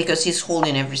 Because he's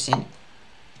holding everything.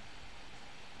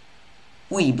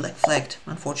 Ui, black flagged.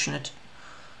 Unfortunate.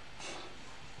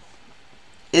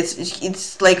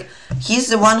 It's like he's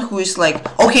the one who is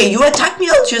like, okay, you attack me,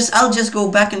 I'll just go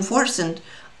back and forth, and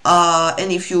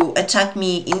if you attack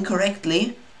me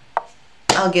incorrectly,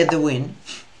 I'll get the win.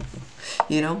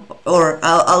 You know, or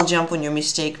I'll jump on your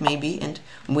mistake maybe and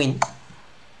win.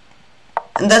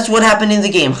 And that's what happened in the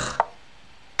game.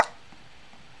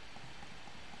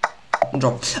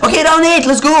 Drop. Okay, round 8,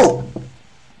 let's go!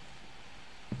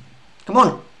 Come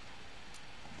on.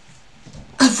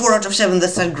 4 out of 7,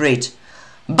 that's not great.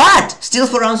 But, still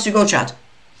 4 rounds to go, chat.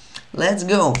 Let's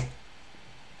go.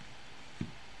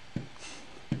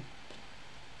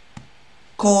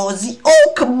 Cozy,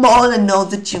 oh come on, I know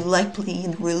that you like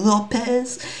playing Ruy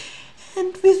Lopez.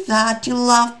 And with that, you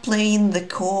love playing the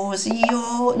Cozy,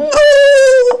 oh no!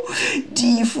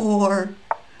 D4.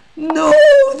 No,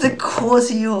 the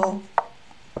Cozy, oh.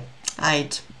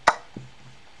 Alright.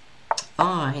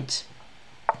 Alright.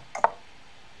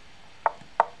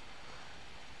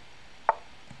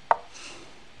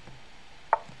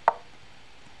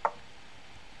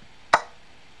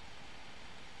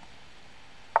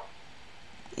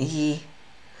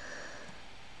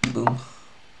 Boom.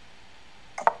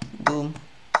 Boom.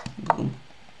 Boom.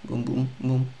 Boom, boom,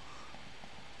 boom.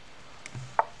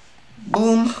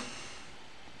 Boom.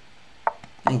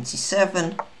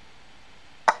 97.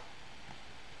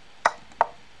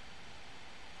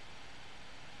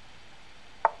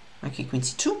 Okay, queen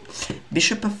c2.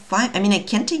 Bishop f5. I mean, I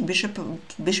can take bishop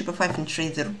f5 and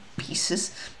trade the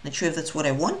pieces. Not sure if that's what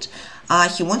I want.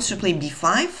 He wants to play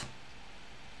b5.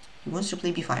 He wants to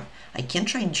play b5. I can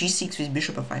try g6 with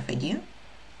bishop f5 idea,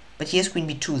 but he has queen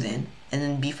b2 then, and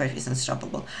then b5 is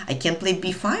unstoppable. I can play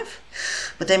b5,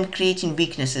 but I'm creating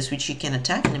weaknesses which he can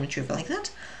attack, and I'm not sure if I like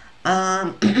that.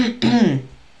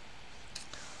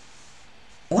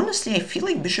 Honestly, I feel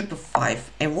like bishop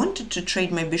f5. I wanted to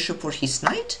trade my bishop for his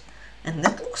knight, and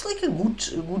that looks like a good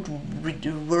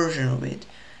version of it.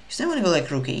 So I want to go like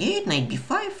rook a8, knight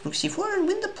b5, rook c4, and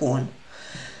win the pawn.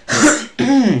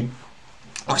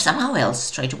 Or somehow else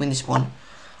try to win this pawn.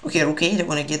 Okay, rook a8, I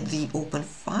want to get the open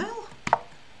file.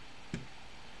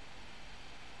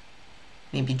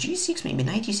 Maybe g6, maybe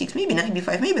knight e6, maybe knight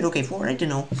b5, maybe rook a4, I don't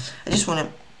know. I just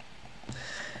want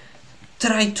to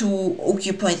try to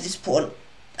occupy this pawn.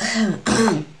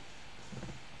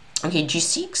 Okay,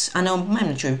 g6. I know, I'm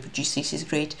not sure if g6 is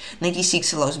great. Knight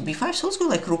e6 allows b5, so let's go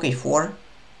like rook a4.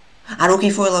 Rook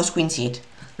a4 allows queen c8.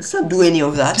 Let's not do any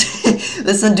of that.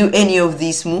 Let's not do any of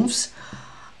these moves.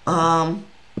 Okay,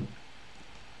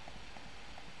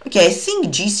 I think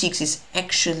g6 is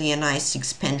actually a nice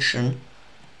expansion.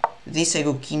 This I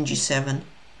go king g7.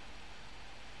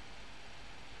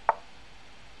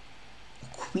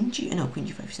 Queen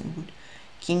g5 isn't good.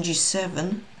 King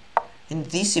g7. And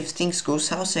this, if things go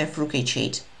south, I have rook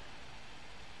h8.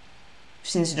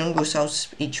 Since they don't go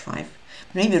south, h5.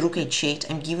 Maybe rook h8.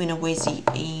 I'm giving away the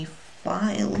a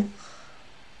file.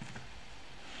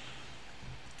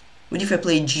 What if I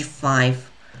play g5?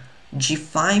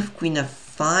 g5, queen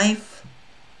f5.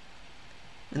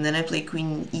 And then I play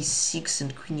queen e6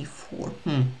 and queen e4.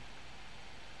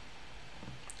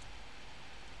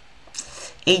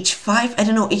 h5, I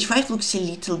don't know, h5 looks a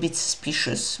little bit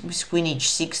suspicious with queen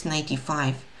h6, knight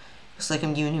e5. Looks like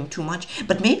I'm giving him too much.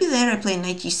 But maybe there I play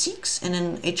knight e6 and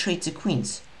then I trade the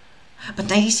queens. But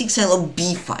knight e6 I love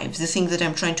b5, the thing that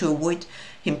I'm trying to avoid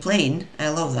him playing. I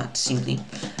love that, simply.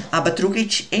 But rook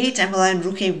h8, I'm allowing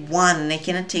rook a1, and I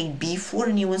cannot take b4,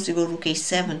 and he wants to go rook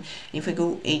a7. If I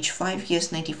go h5, he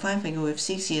has knight e5, I go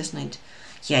f6, he has knight...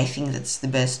 Yeah, I think that's the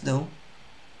best, though.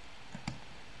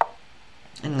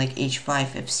 And like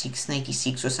h5, f6, knight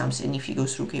e6 or something, if he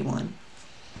goes rook a1.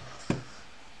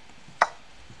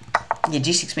 Yeah,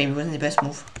 g6 maybe wasn't the best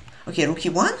move. Okay, rook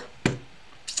e1.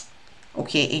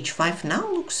 Okay, h5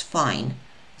 now looks fine,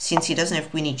 since he doesn't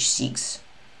have queen h6.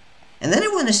 And then I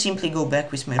want to simply go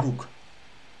back with my rook.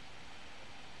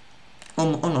 Or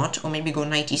not, or maybe go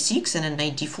knight e6 and then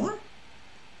knight d4.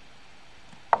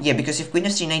 Yeah, because if queen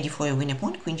f3, knight d4, I win a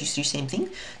pawn, queen g3, same thing.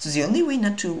 So the only way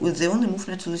not to, the only move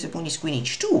not to lose a pawn is queen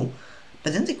h2.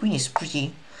 But then the queen is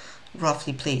pretty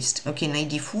roughly placed. Okay, knight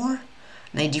d4,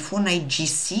 knight d4, knight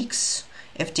g6,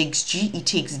 f takes g, e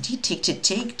takes d,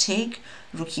 take,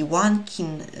 rook e1,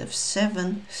 king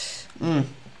f7. Knight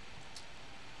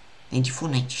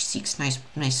d4, knight g6,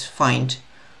 nice find.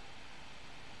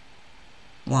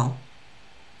 Wow.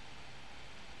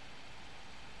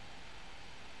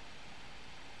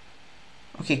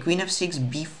 Okay, queen f6,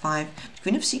 b5.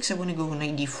 Queen f6, I want to go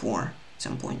knight d4 at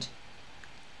some point.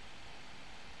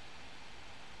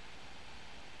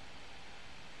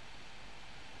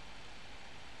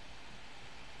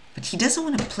 But he doesn't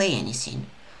want to play anything.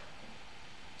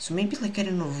 So maybe like, I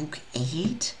don't know, rook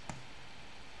 8?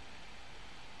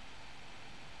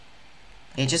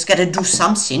 I just gotta do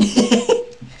something.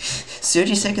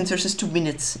 30 seconds versus 2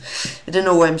 minutes. I don't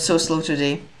know why I'm so slow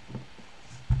today.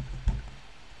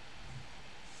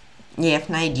 Yeah,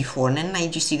 knight d4, and then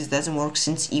knight g6 doesn't work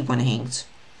since e1 hangs.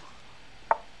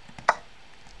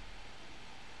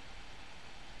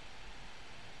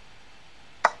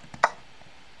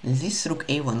 This rook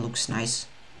a1 looks nice.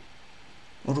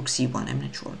 Or rook c1, I'm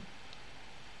not sure.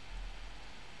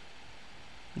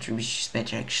 Which is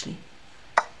better actually.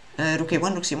 Rook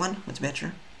a1, rook c1, what's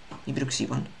better? Maybe rook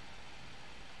c1.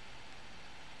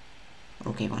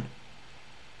 Rook a1.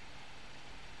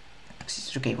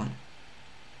 Rook a1.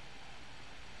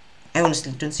 I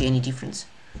honestly don't see any difference.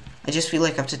 I just feel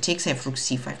like after takes I have rook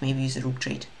c5, maybe use a rook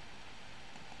trade.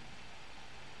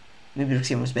 Maybe rook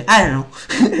c1 was better. I don't know.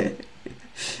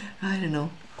 I don't know.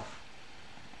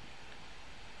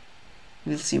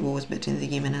 We'll see what was better in the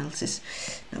game analysis.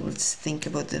 Now let's think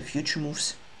about the future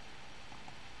moves.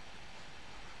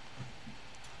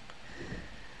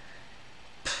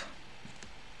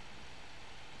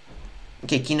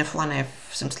 Okay, king f1, I have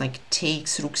something like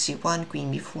takes, rook c1,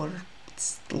 queen b4.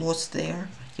 It's lost there.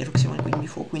 Yeah, rook c1, queen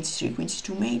b4, queen c3, queen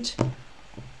c2 mate.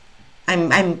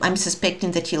 I'm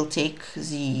suspecting that he'll take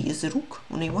the rook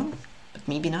on a1, but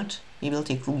maybe not. Maybe I'll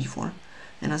take rook d4.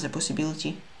 Another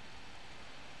possibility.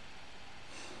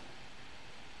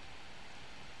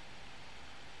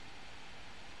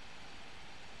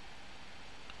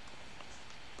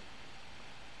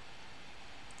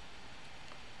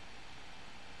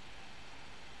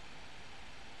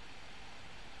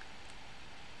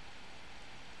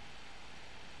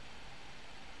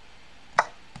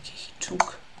 Okay, he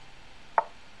took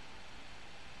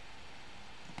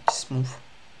this move.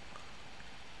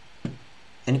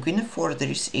 And queen f4, there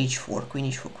is h4, queen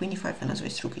h4, queen e5, and as well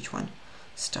as rook h1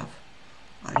 stuff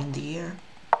are in the air.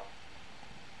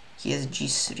 He has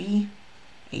g3,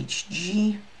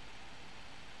 hg.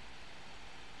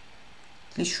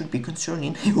 This should be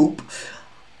concerning, I hope.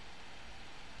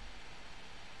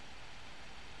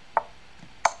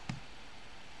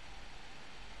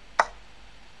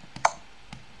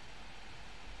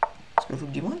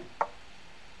 Rook d1.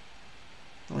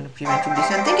 I want to prevent rook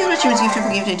d7. Thank you very much, James Gifter,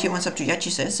 for giving 21 sub to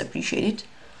Yachi says. Appreciate it.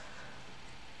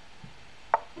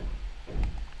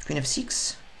 Queen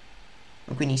f6.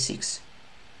 Or queen e6.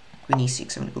 Queen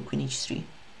e6. I'm going to go queen h3.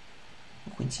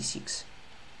 Or queen c6.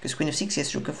 Because queen f6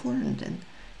 has rook f4 and then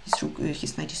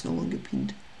his knight is no longer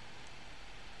pinned.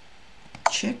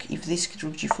 Check if this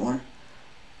rook g4.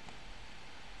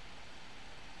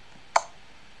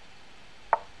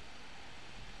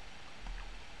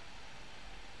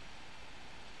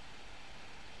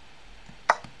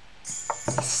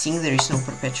 I think there is no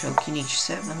perpetual king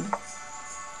h7.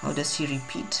 How does he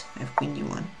repeat? I have queen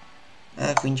d1.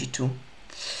 Queen g2.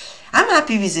 I'm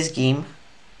happy with this game.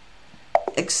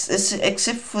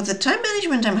 Except for the time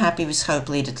management, I'm happy with how I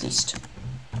played at least.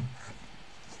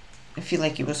 I feel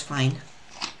like it was fine.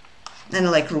 And I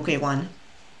like rook a1.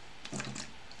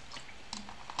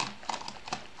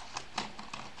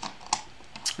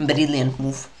 Brilliant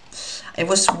move. I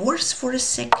was worse for a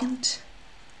second.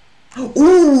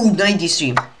 Ooh, knight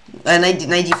d3. Knight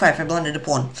d5, I blundered a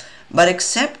pawn. But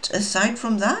except, aside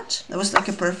from that, that was like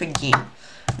a perfect game.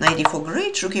 Knight d4,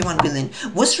 great. Rook a1, brilliant.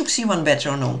 Was rook c1 better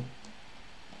or no?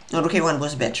 No, rook a1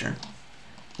 was better.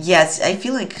 Yes, I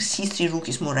feel like c3 rook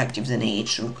is more active than ah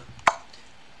rook.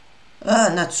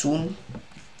 Not soon.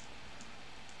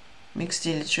 Mixed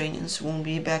daily trainings won't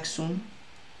be back soon.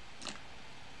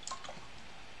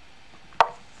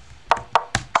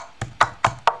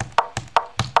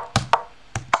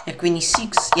 Queen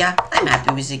e6, yeah, I'm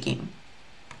happy with the game.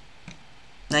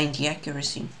 90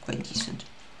 accuracy, quite decent.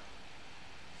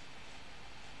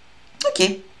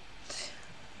 Okay.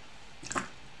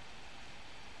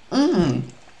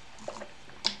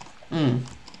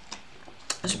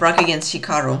 It's Prague against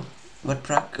Hikaru. But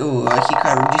Prague,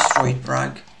 Hikaru destroyed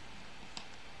Prague.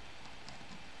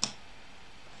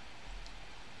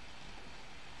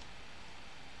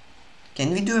 Can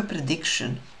we do a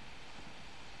prediction?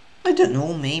 I don't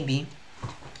know, maybe.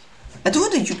 I don't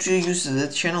want to use the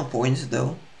channel points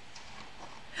though.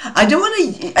 I don't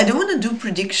want to do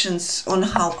predictions on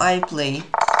how I play,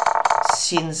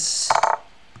 since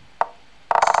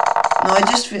no, I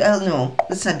just feel, I don't know.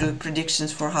 Let's not do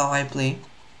predictions for how I play,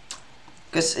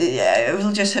 because I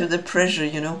will just have the pressure,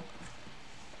 you know,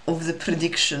 of the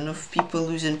prediction of people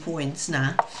losing points.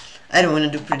 Nah, I don't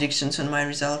want to do predictions on my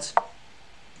results.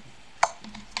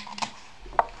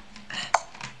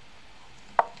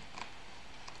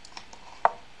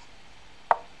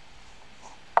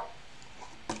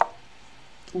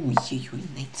 Ooh,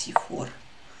 knight c4.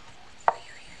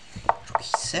 Rook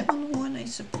e7 one, I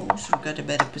suppose. We got a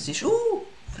better position. Ooh,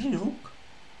 free rook.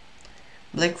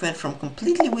 Black went from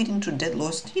completely winning to dead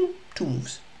lost in 2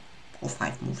 moves. Or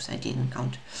 5 moves, I didn't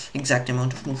count exact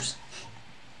amount of moves.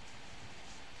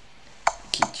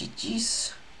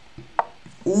 GG's.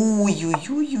 Ooh,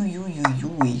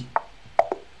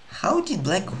 How did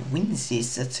black win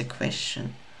this? That's a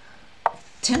question.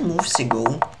 10 moves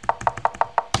ago.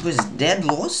 Was dead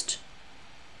lost,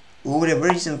 or whatever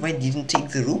reason why didn't take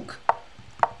the rook,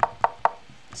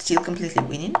 still completely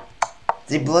winning.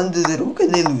 They blunder the rook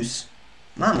and they lose.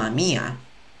 Mamma mia.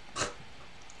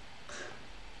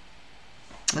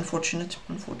 Unfortunate.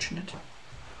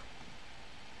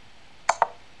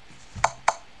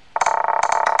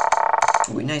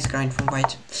 Oh, nice grind from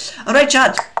white. Alright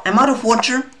chat, I'm out of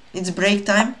water, it's break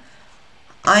time.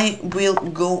 I will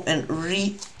go and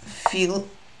refill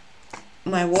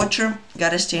my water.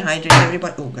 Gotta stay hydrated,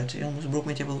 everybody. Oh god, I almost broke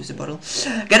my table with the bottle.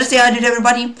 Gotta stay hydrated,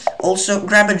 everybody. Also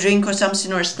grab a drink or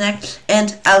something or a snack,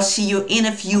 and I'll see you in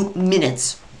a few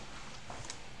minutes.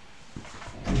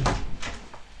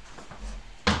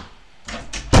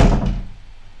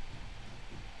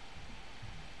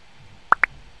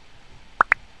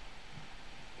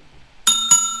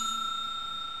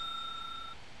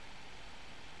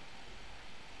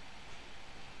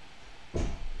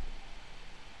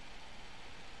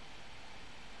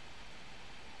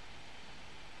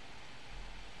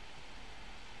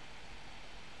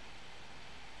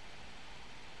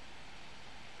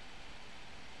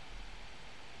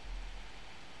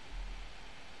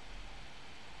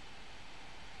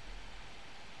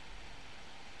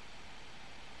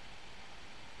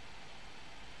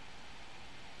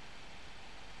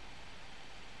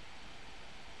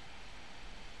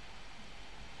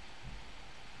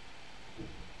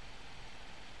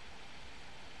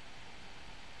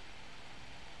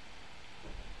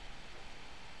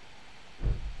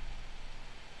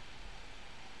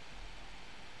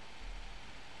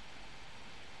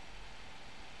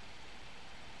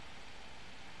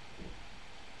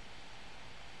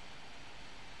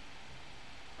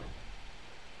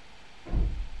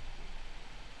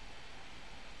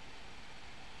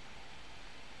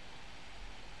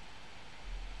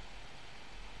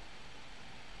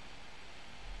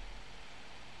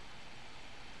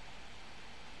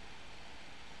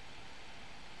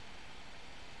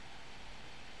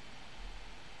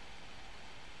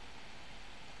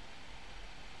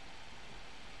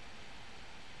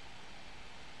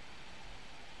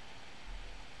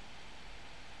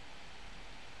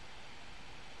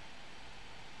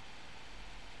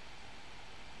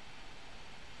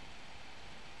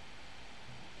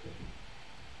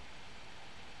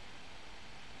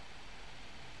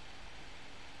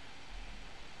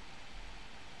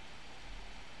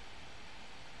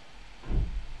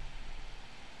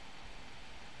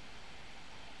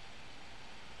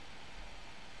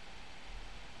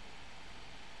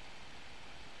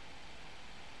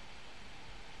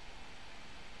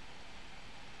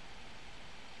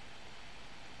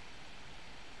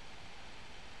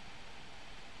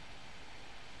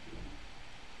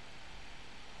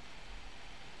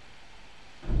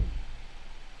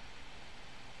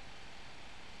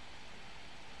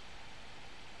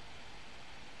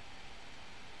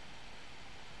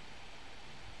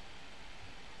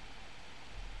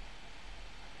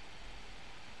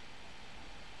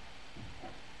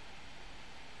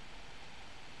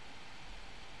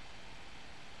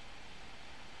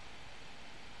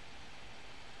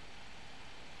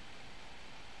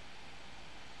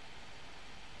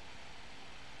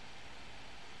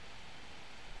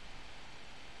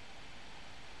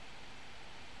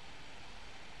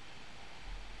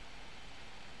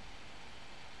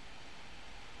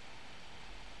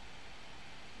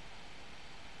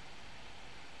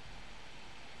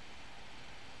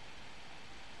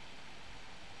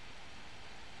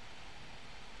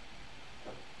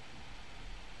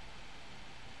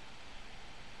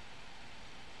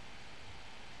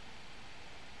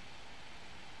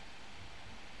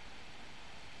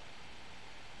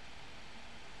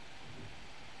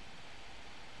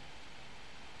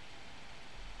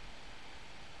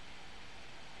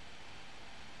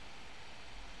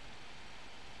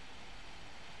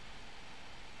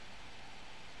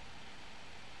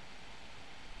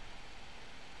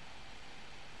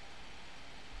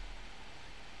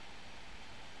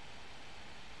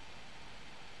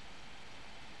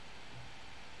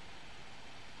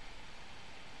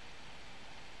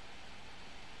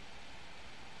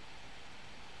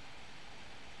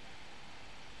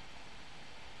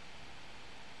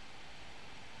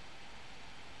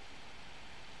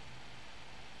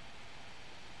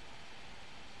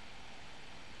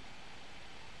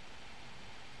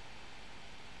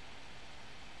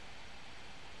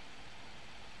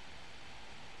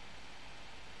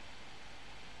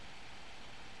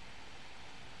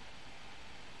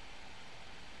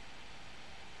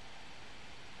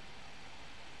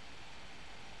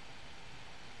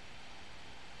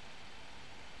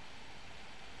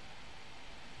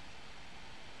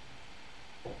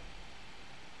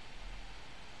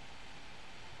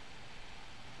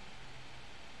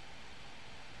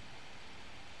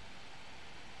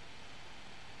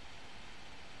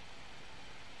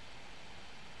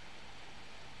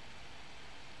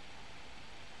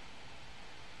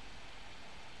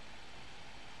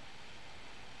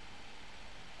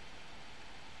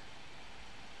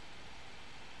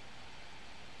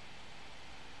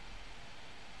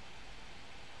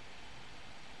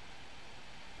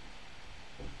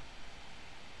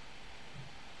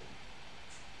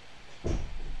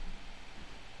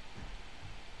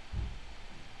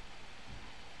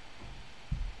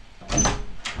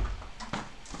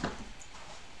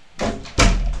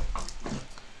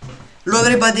 Hello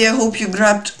everybody, I hope you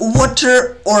grabbed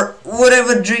water or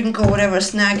whatever drink or whatever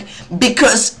snack,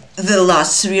 because the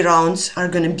last 3 rounds are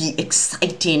gonna be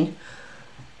exciting.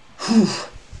 Whew.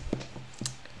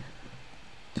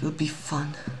 It will be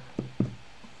fun.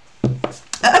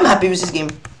 I'm happy with this game.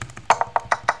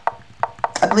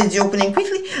 I played the opening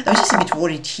quickly. I was just a bit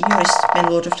worried here. I spent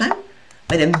a lot of time.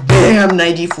 But then BAM!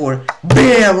 94.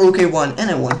 BAM! Rook A1.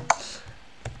 And I won.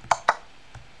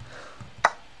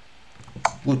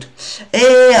 Good.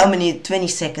 How many? 20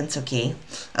 seconds, okay.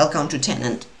 I'll count to 10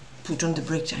 and put on the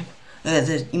break time.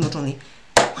 The emote only.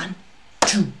 1,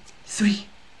 2, 3,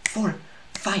 4,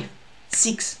 5,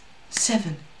 6,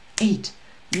 7, 8,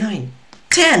 9,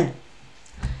 10!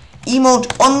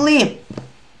 Emote only!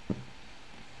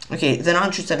 Okay, the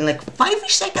round should start in like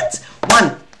 5-ish seconds.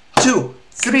 1, 2,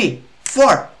 3,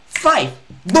 4, 5.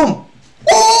 Boom!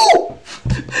 Oh!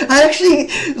 I actually,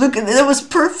 look, that was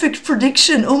perfect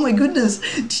prediction. Oh my goodness.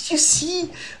 Did you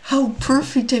see how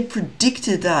perfect I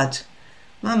predicted that?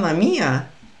 Mamma mia.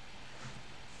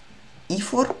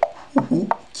 E4.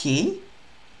 Okay.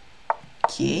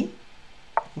 Okay.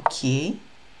 Okay.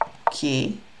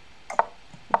 Okay.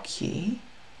 Okay.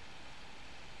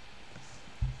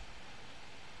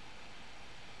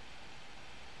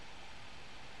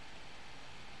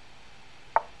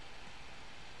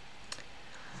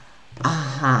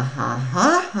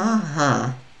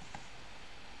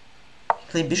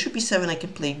 Play bishop e7, I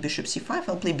can play bishop c5,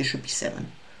 I'll play bishop e7.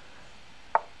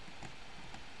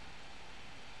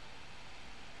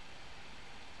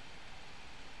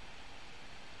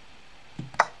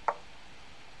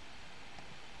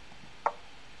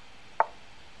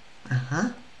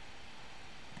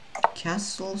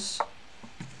 Castles.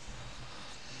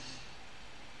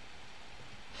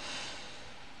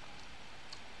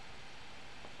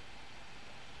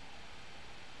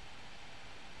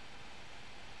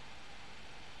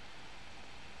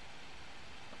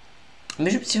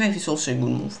 Bishop c5 is also a good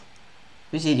move.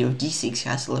 With the idea of d6,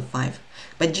 castle f5.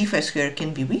 But g5 square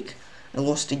can be weak. I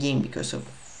lost the game because of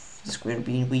the square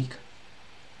being weak.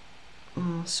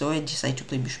 So I decide to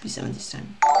play bishop e7 this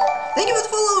time. Thank you for the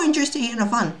follow, enjoy staying and have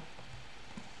fun.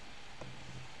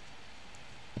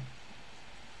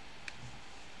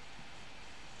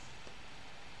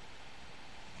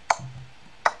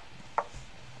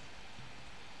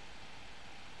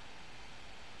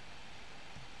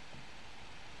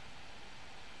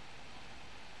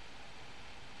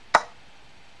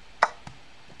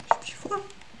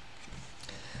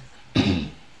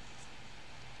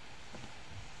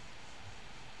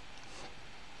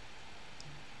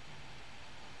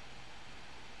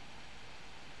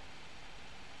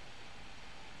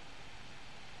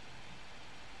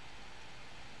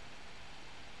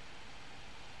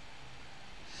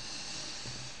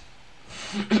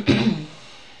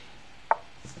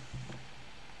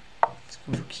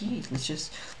 Okay,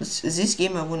 this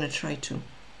game I want to try to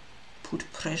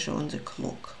put pressure on the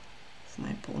clock of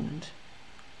my opponent.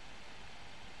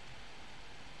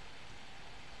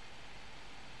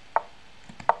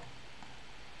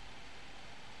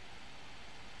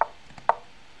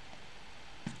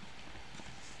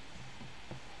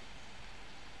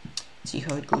 See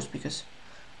how it goes, because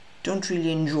don't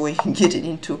really enjoy getting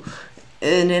into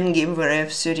an endgame where I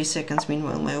have 30 seconds,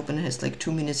 meanwhile my opponent has like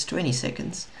 2 minutes 20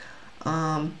 seconds.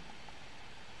 Yeah,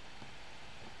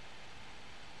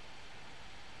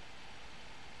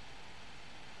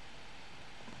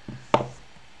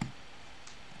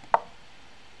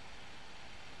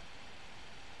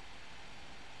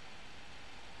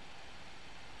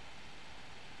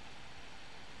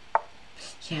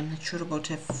 I'm not sure about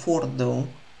f4 though.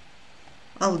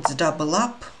 Oh, let's double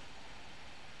up.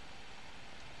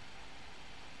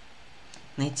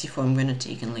 Knight c4 I'm gonna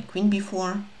take in like queen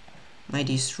b4. My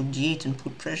idea is rook d8 and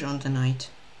put pressure on the knight.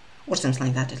 Or something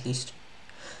like that at least.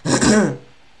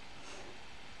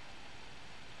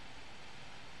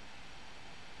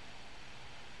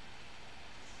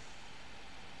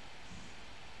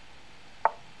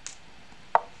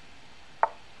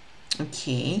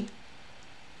 Okay.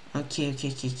 Okay.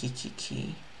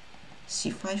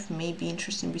 c5 may be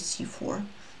interesting with c4.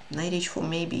 Knight h4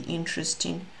 may be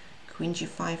interesting. Queen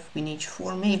g5, queen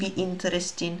h4 may be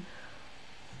interesting.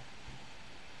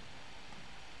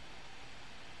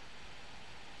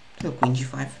 No, queen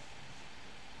g5.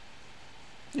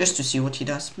 Just to see what he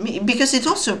does. Because it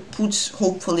also puts,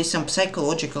 hopefully, some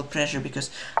psychological pressure, because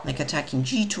like attacking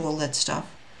g2, all that stuff.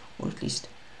 Or at least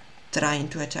trying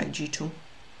to attack g2.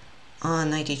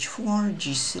 Knight h4,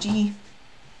 g3.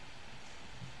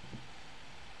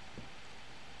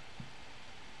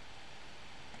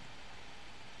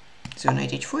 So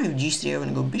knight h4, if g3, I'm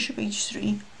gonna go bishop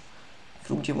h3.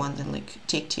 rook d1, then like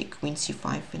take, queen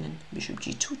c5, and then bishop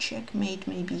g2 checkmate,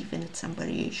 maybe even at some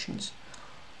variations.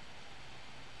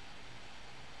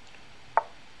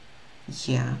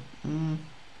 Yeah.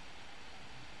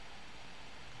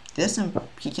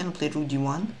 He cannot play rook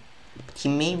d1, but he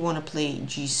may want to play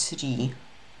g3.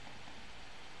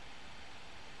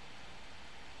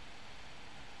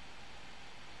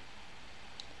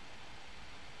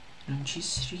 On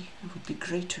g3, it would be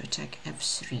great to attack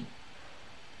f3. I'm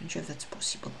not sure if that's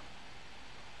possible.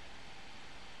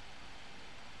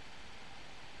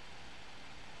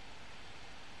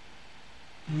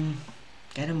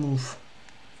 Gotta move.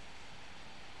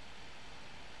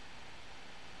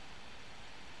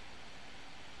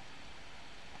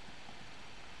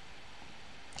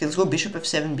 Okay, let's go bishop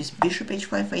f7, bishop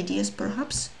h5 ideas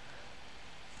perhaps.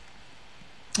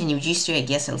 And if g3, I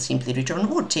guess I'll simply return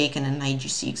or take and knight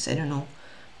g6, I don't know.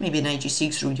 Maybe knight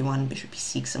g6, rook d1, bishop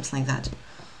e6, something like that.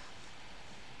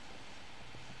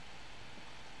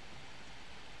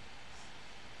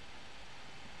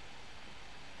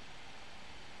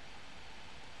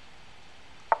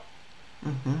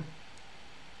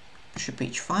 Bishop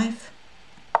h5.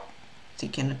 They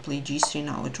cannot play g3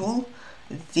 now at all.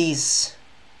 This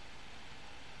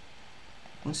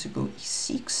wants to go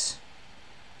e6.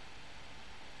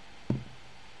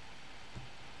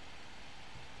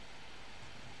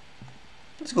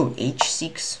 Let's go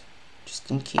h6,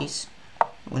 just in case. I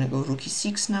want to go rook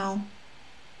e6 now.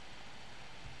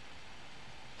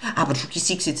 But rook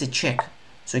e6, it's a check,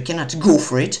 so I cannot go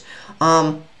for it.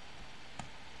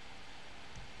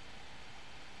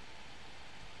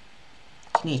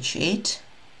 King h8.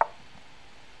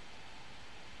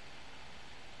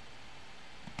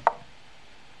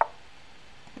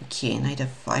 Okay, knight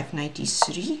f5, knight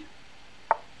e3.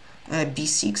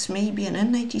 b6 maybe, and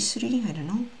then knight e3, I don't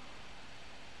know.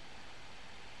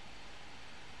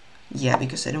 Yeah,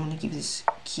 because I don't want to give this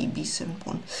key b7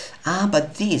 pawn.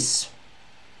 But this.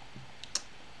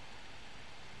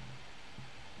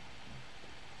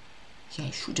 Yeah,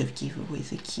 I should have given away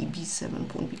the key b7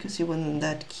 pawn because he wasn't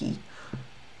that key.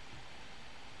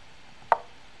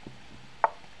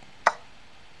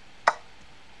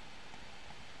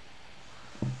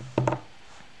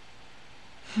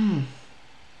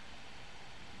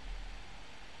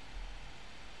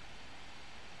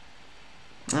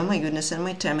 Oh my goodness, and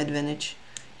my time advantage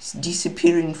is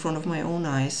disappearing in front of my own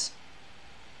eyes.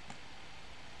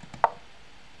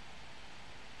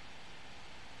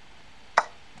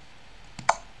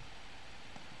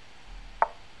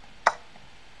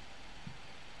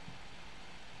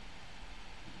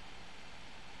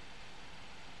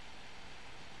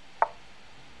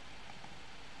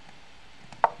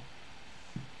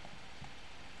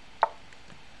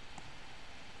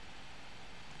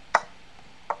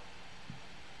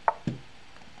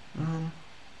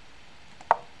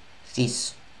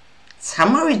 This.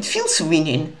 Somehow it feels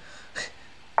winning.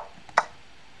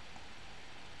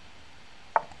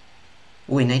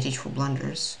 Wait, knight h4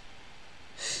 blunders.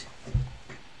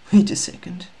 Wait a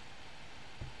second.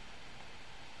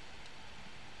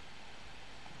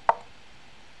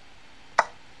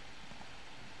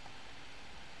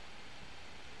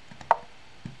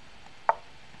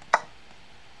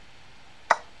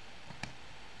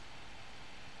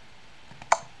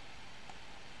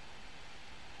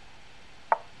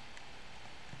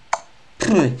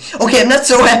 Okay, I'm not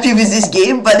so happy with this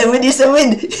game, but a win is a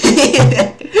win.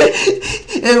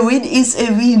 A win is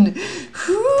a win.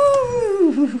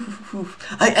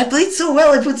 I played so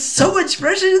well, I put so much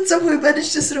pressure and somehow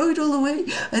managed to throw it all away.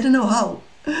 I don't know how.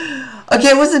 Okay,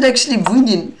 I wasn't actually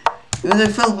winning. I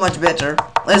felt much better.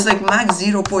 I was like max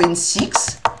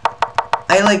 0.6.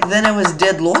 Then I was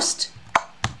dead lost.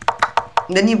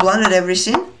 Then he blundered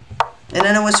everything. And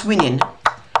then I was winning.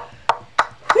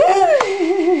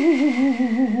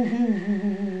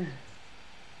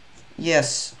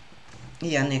 Yes.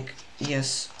 Yeah, Nick.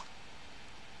 Yes.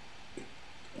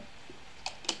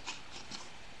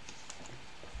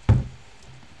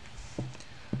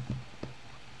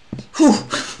 Whew.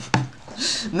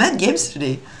 Mad games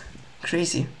today.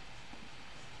 Crazy.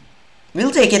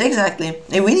 We'll take it, exactly.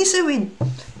 A win is a win.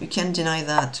 You can't deny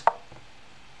that.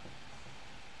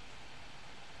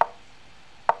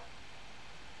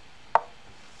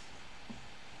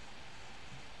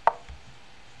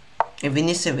 A win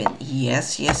is a win.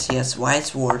 Yes, yes, yes.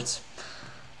 Wise words.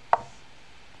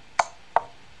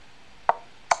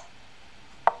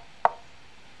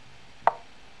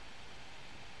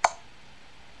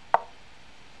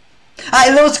 I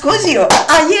lost Cosio.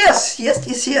 Yes, yes,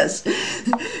 yes, yes.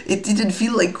 It didn't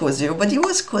feel like Cosio, but it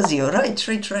was Cosio. Right.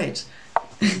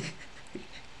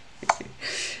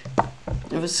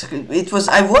 It was.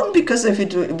 I won because of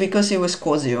it. Because it was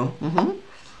Cosio.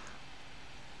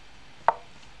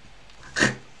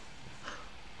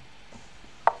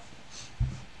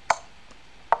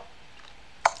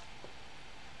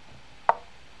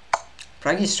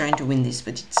 Prague is trying to win this,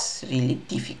 but it's really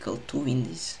difficult to win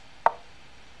this.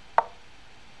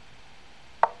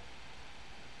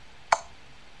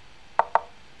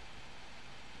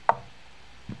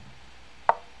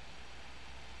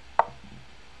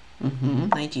 Mm-hmm,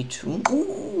 92.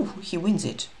 Ooh, he wins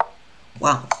it.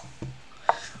 Wow.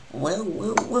 Whoa,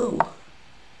 whoa, whoa.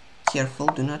 Careful,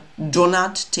 do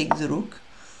not take the rook.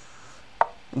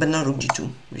 But no rook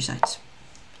g2, besides.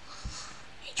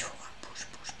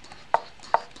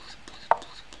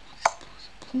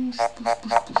 Push, push,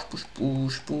 push, push,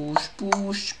 push,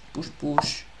 push, push,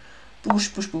 push,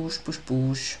 push, push, push, push,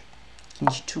 push. King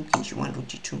g2, king g1, rook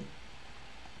g2.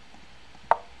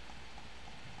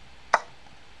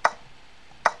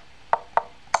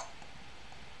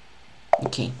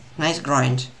 Okay, nice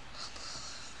grind.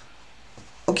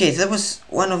 Okay, that was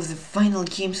one of the final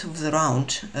games of the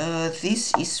round.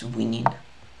 This is winning.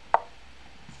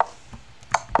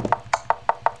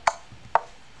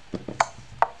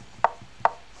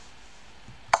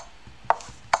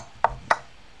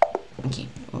 Okay,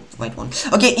 oh, white one.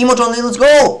 Okay, emote only, let's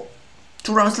go!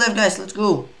 2 rounds left, guys, let's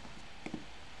go.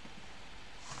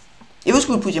 It was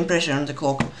good putting pressure on the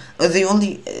clock. The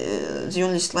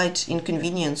only slight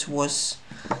inconvenience was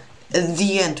at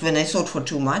the end when I thought for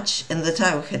too much, and that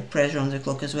I had pressure on the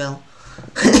clock as well.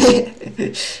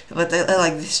 But I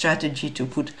like this strategy to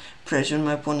put pressure on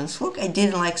my opponent's clock. I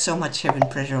didn't like so much having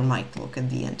pressure on my clock at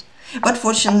the end. But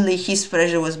fortunately his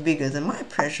pressure was bigger than my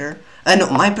pressure. No,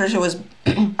 my pressure was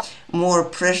more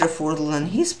pressureful than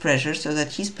his pressure, so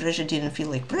that his pressure didn't feel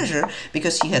like pressure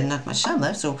because he had not much time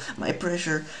left, so my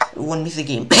pressure won me the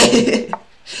game.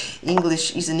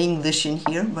 English is an English in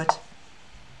here, but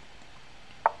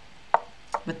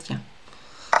yeah.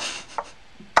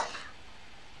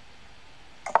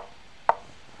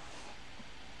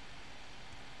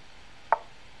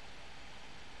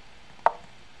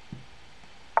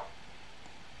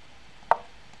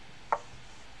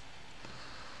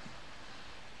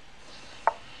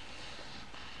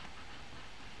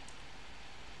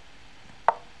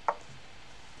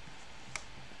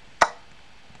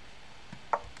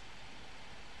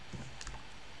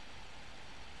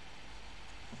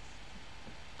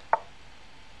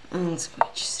 And let's go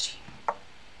h3.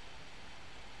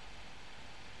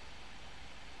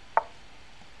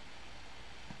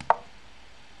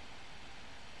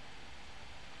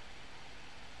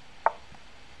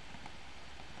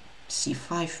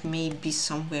 c5 maybe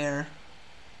somewhere.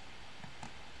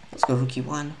 Let's go rook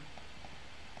e1.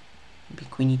 Maybe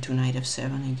queen e2, knight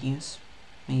f7 ideas.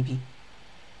 Maybe.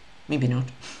 Maybe not.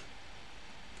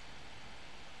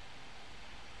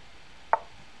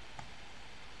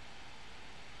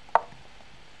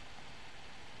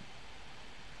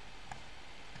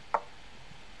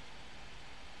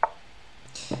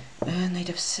 Knight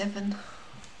f7.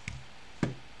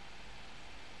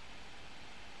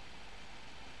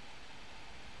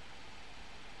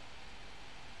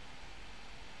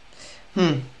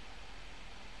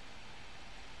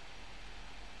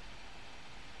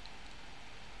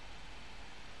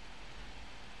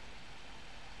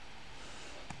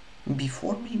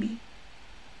 B4 maybe.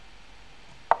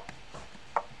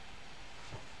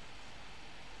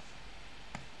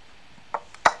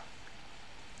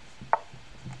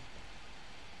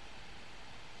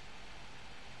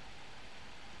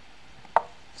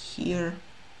 Here.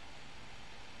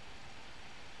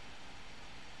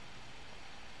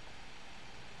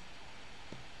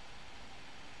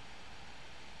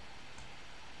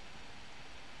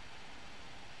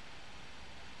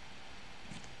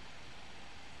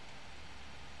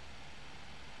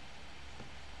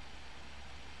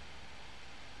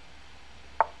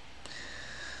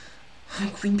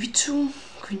 Queen b2,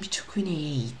 queen b2, queen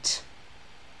a8.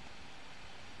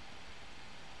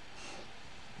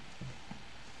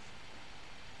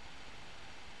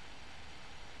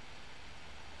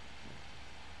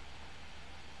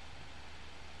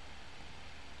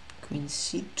 Queen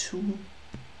c2,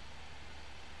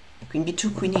 queen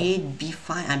b2, queen a8, b5,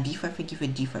 and b5 I give a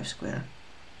d5 square.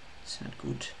 It's not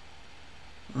good.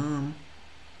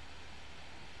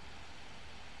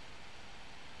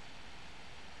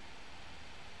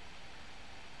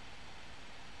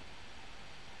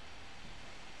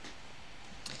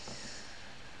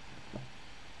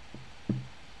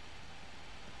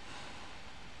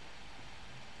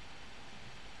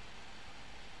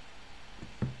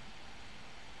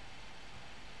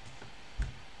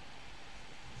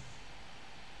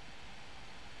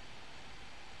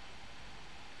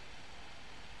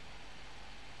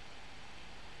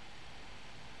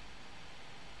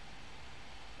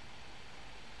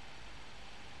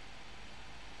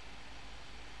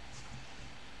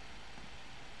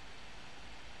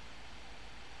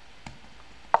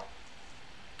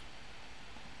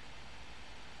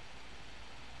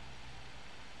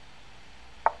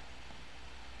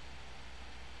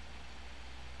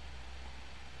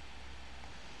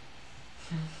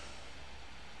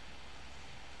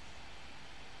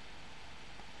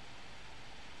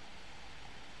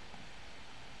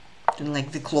 Didn't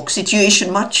like the clock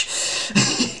situation much.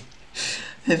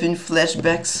 Having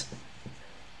flashbacks.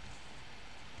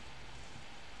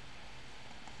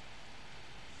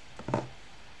 The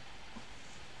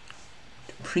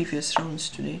previous rounds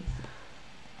today.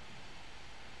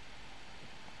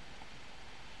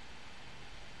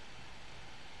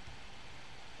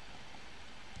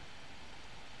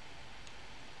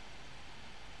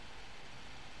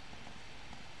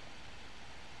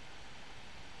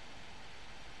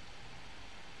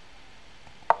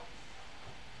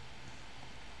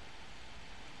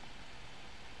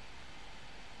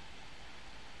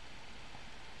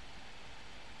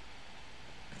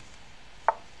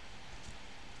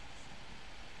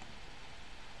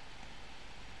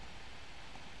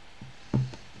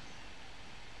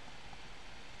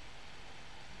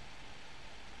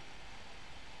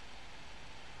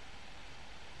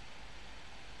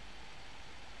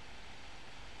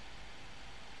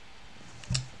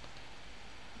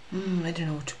 I don't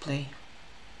know what to play.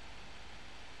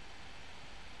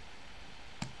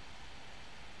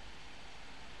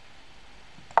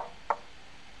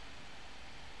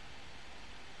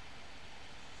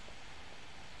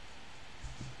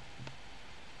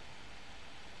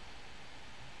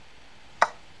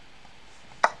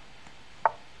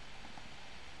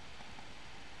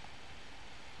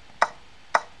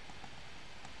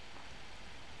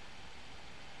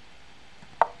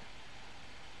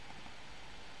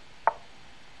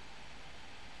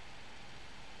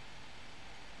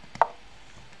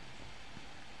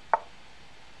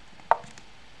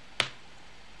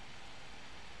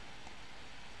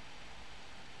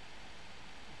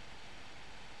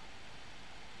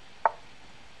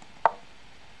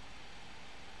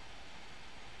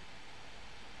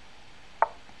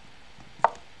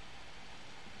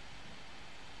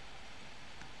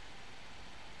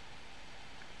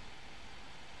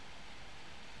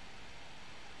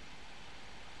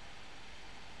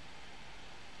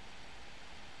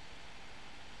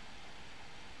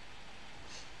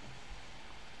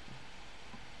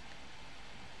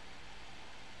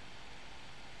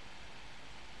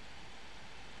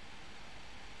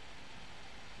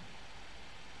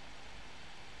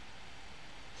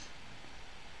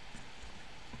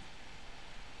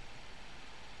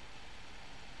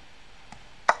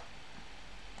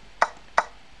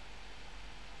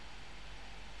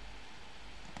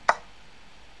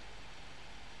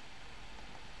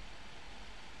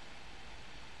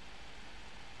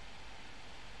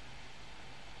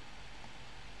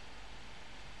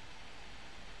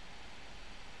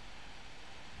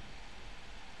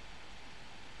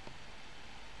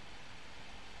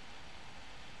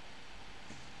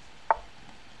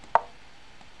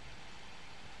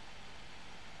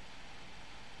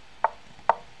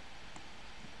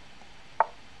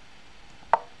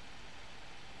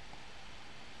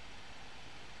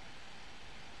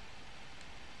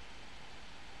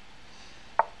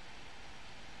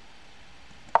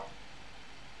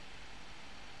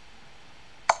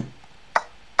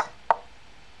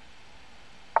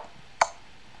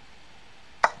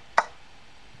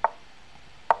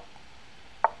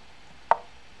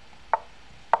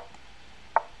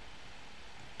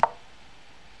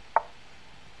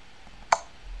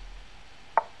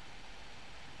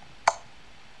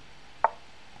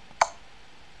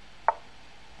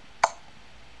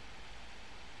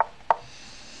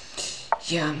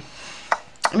 Yeah,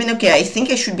 I mean, okay, I think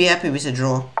I should be happy with a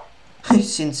draw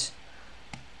since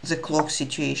the clock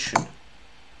situation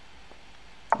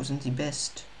wasn't the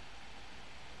best.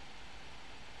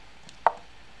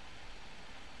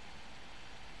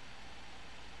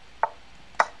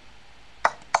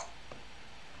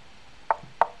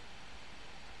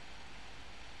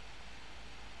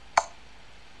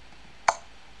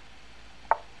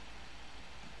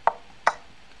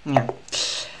 Yeah.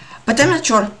 But I'm not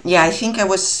sure. Yeah, I think I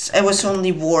was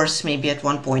only worse maybe at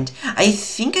one point. I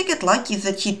think I get lucky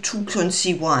that he took on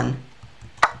c1.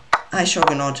 I sure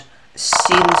not.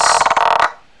 Since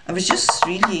I was just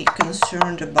really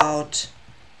concerned about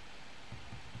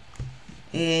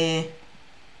no,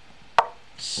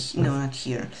 not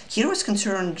here. Here I was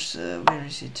concerned, where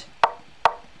is it?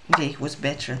 Okay, it was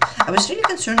better. I was really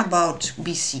concerned about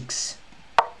b6.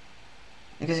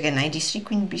 Because again, knight d3,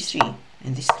 queen b3.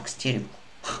 And this looks terrible.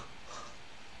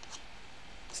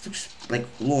 This looks like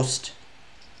lost.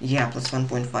 Yeah, plus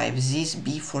 1.5. This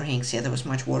b4 hangs. Yeah, that was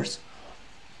much worse.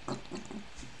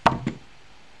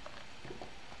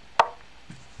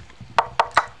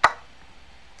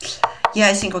 Yeah,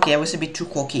 I think, okay, I was a bit too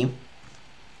cocky.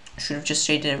 Should have just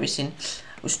traded everything.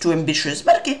 I was too ambitious.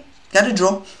 But okay, got a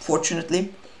draw,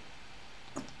 fortunately.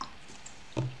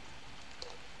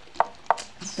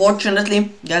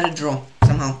 Unfortunately, got a draw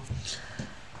somehow.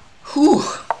 Whew.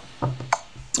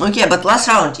 Okay, but last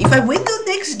round. If I win the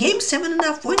next game,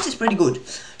 7.5 points is pretty good.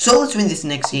 So let's win this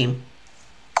next game.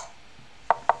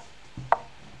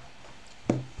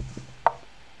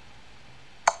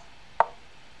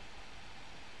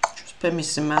 Spam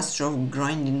is a master of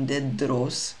grinding dead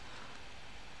draws.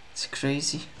 It's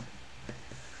crazy.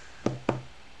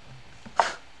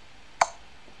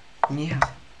 Yeah.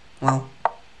 Wow.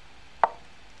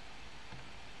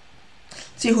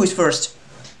 See who is first.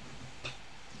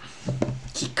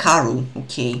 Hikaru,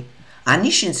 okay.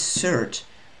 Anish in third.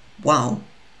 Wow.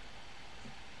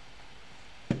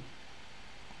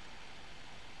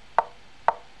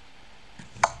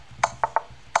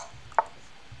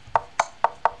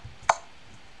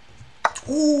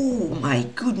 Oh my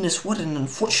goodness, what an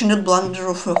unfortunate blunder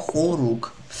of a whole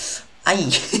rook.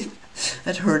 Aye,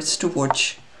 that hurts to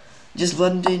watch. Just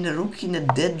blundering a rook in a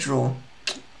dead draw.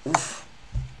 Oof.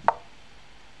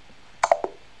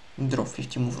 Draw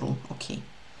 50 move rule, okay.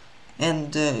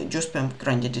 And Jospam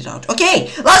grinded it out.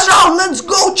 Okay, last round, let's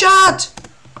go chat!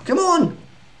 Come on!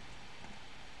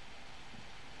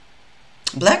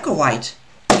 Black or white?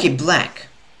 Okay, black.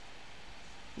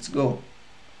 Let's go.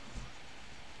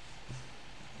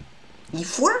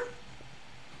 E4?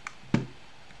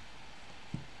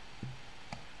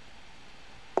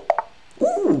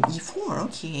 Ooh, E4,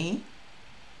 okay.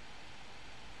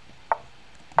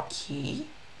 Okay.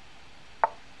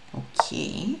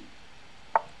 Okay.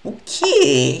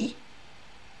 Okay.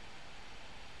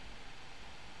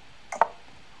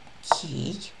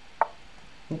 Okay.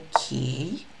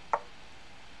 Okay.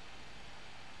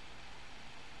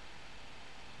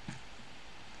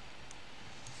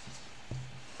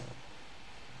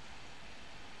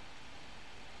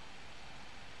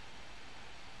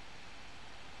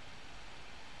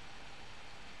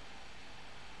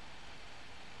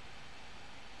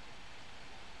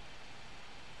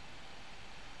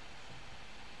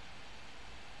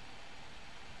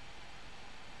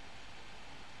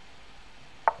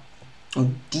 Oh,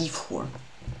 D4.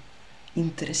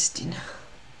 Interesting.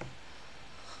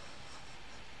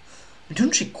 I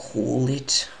don't recall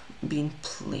it being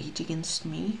played against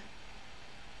me.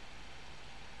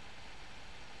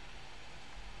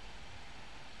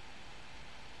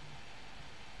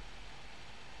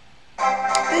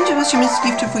 Thank you much, Mr.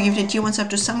 Gifter, for gifting tier 1 sub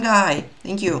to some guy.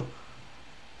 Thank you.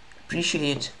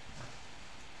 Appreciate it.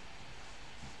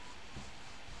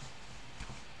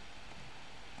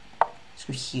 Let's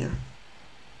go here.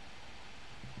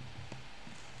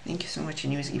 Thank you so much,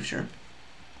 News Gifter.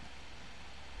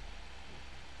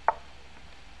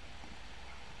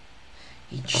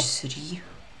 H3.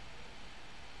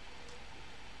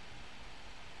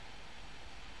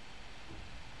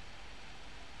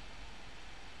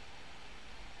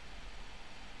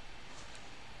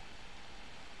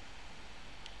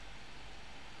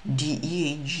 D,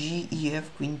 E, A, G, E,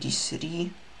 F, Queen D3.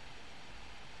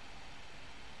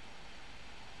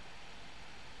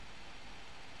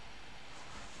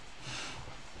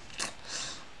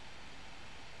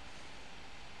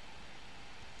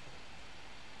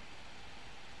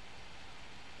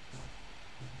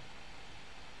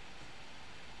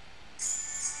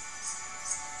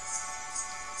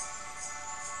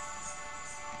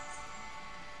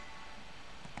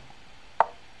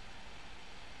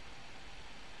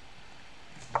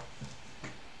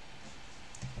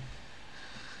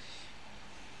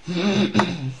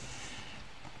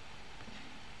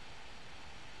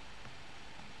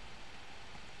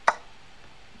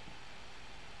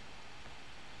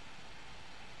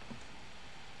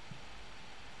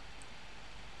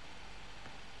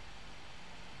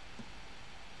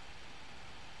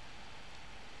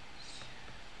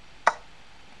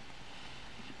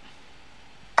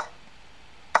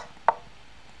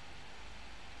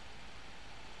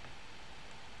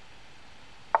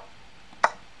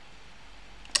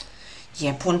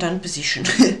 Yeah, pawn down position.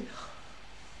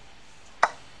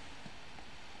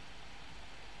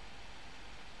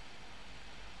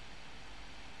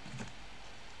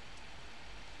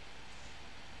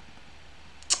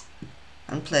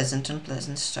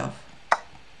 Unpleasant stuff.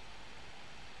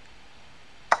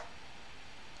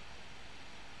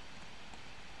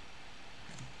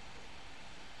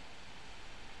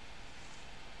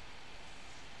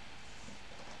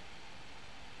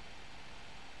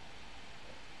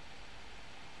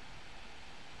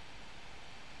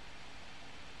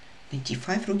 Knight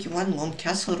 5, rook e1, long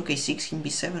castle, rook a6, king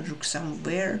b7, rook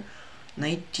somewhere,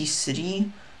 knight d3,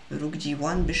 rook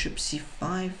d1, bishop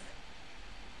c5.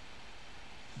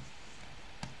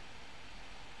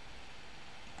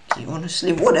 Okay,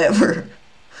 honestly, whatever.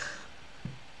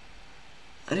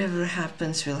 Whatever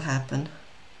happens will happen.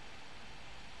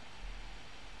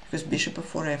 Because bishop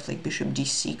f4, I have like bishop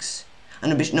d6.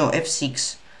 No,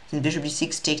 f6. Then bishop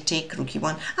d6, take, rook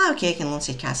e1. Ah, okay, I can launch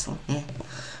a castle. Yeah.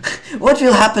 What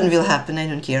will happen, I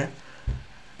don't care.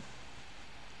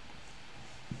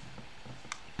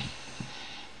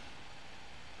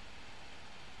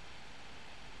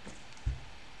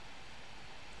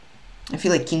 I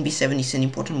feel like king b7 is an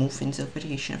important move in the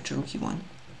variation after rook e1.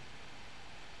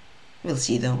 We'll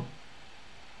see though.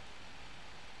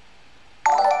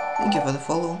 Thank you for the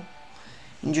follow.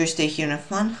 Enjoy stay here and have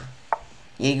fun.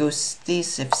 Yeah, goes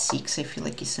this, f6, I feel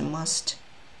like it's a must.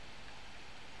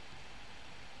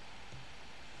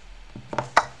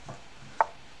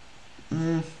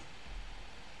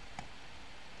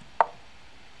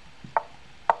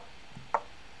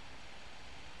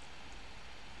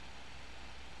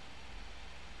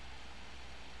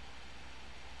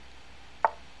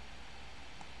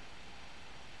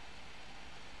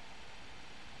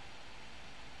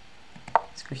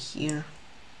 Let's go here.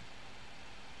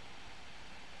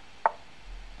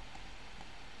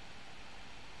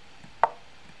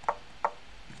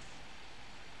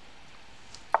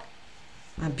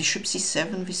 Bishop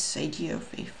c7 with this idea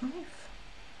of a5.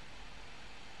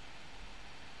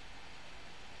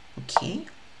 Okay.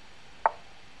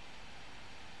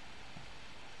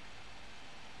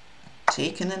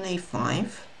 Taken an a5.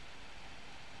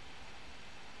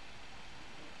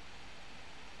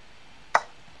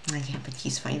 Yeah, but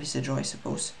he's fine with the draw, I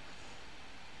suppose.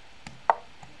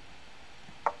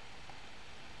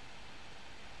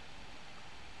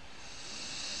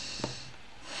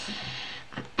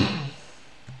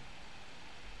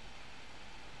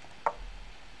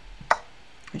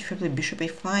 If I play bishop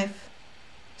a5,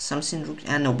 something rook.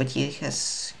 Ah, no, but he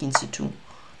has king c2.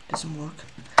 Doesn't work.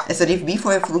 I thought if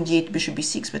b4, rook d8, bishop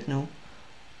b6, but no.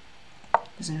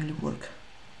 Doesn't really work.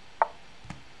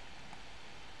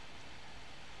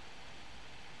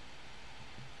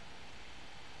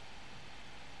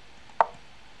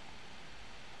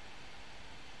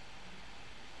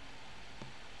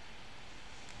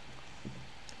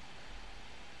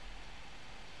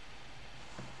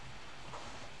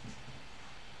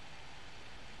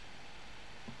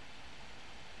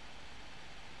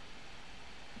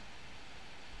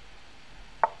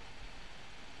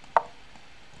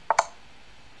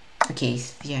 Okay,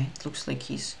 yeah, it looks like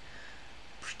he's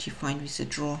pretty fine with the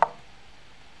draw.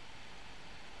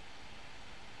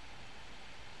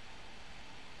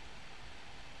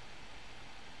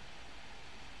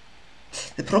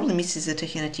 The problem is that I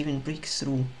cannot even break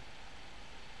through.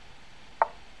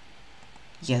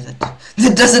 Yeah, that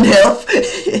doesn't help.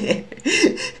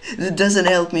 That doesn't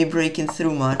help me breaking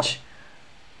through much.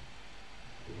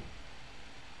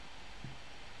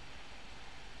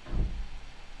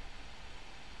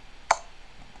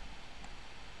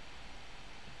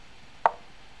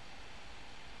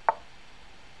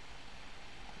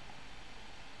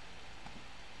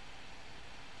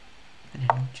 I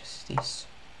don't know, just this.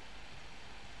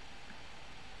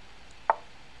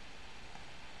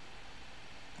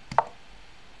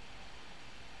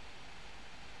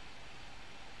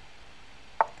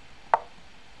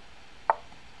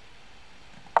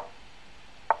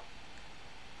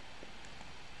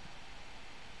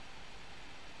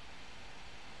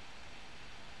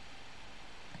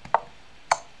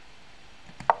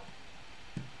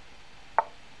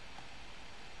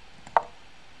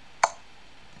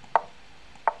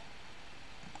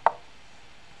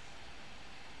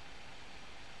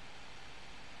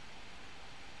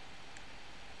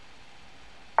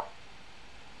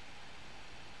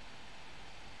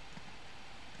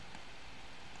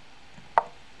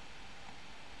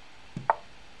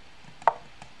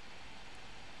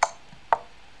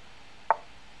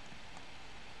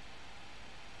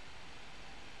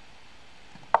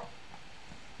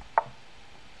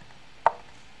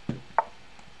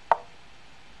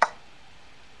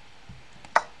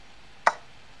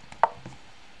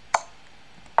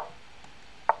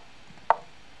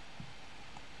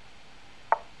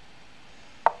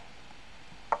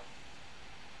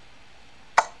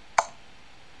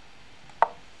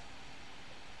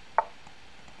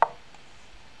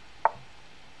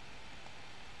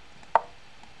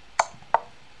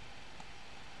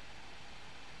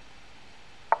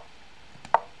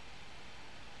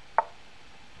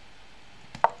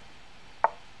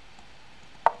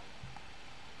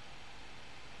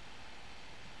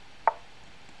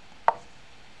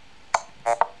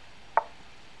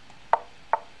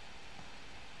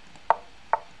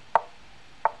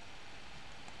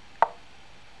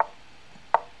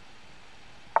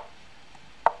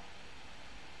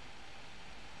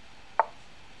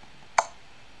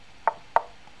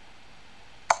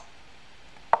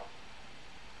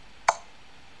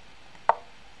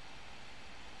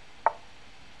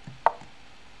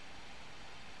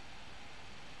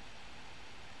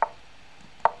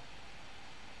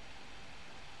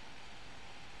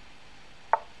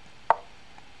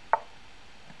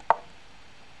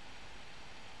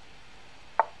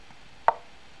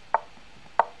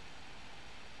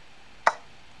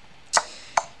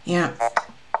 Yeah.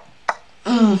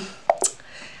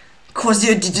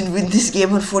 Kozio didn't win this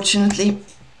game, unfortunately.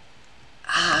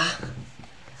 I'm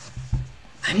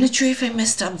not sure if I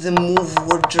messed up the move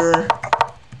order.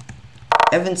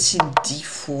 I haven't seen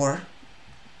d4.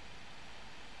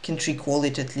 Can't recall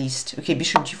it at least. Okay,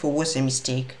 bishop g4 was a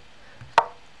mistake.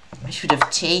 I should have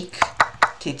take.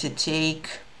 Yeah,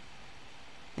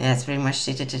 it's very much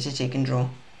take and draw.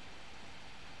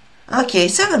 Okay,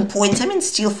 7 points. I mean,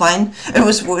 still fine. I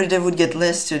was worried I would get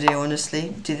less today,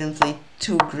 honestly. Didn't play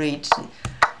too great.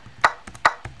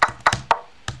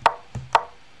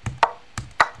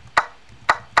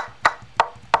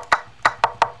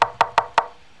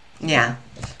 Yeah,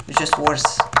 it was just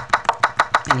worse.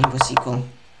 And it was equal.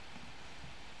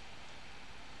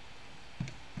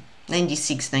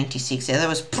 96, 96. Yeah, that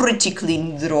was pretty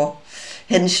clean draw.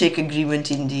 Handshake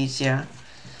agreement indeed, yeah.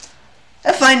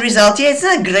 A fine result. Yeah, it's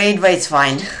not great, but it's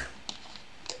fine.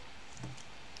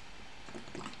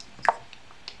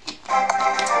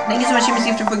 Thank you so much,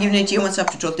 Mr. for giving it you. What's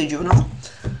up to totally juvenile?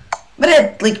 But I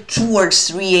had like 2 or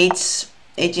 3 8s,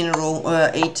 8 in a row,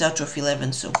 8 out of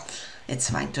 11, so it's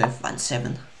fine to have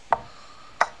 1-7.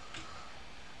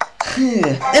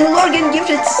 And Morgan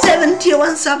gifted 7 tier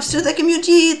 1 subs to the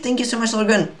community. Thank you so much,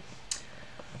 Morgan.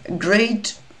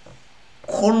 Great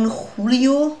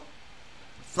Cornholio,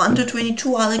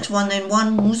 Fanta22, Alex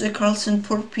 191, Musa Carlson,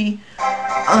 Porpy,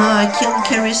 Kelly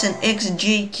Carris, and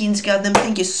XJ Kings got them.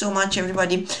 Thank you so much,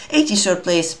 everybody. 83rd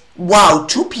place. Wow,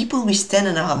 2 people with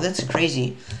 10.5. That's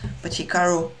crazy. But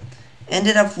Hikaru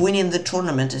ended up winning the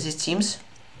tournament, as it seems.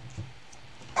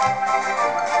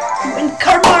 And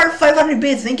Karmar 500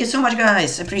 bits. Thank you so much,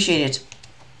 guys. Appreciate it.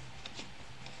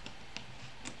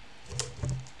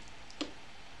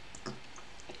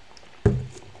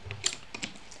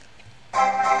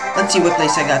 Let's see what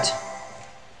place I got.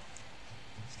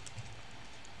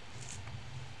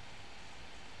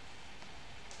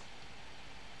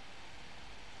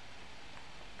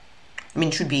 I mean,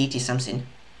 it should be 80 something,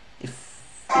 if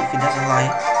it doesn't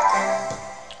lie.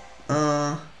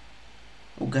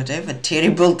 Oh god, I have a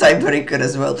terrible tiebreaker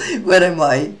as well. Where am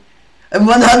I? I'm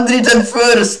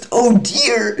 101st. Oh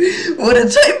dear, what a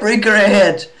tiebreaker I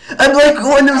had. I'm like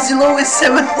one of the lowest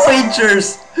 7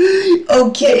 pointers.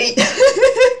 Okay.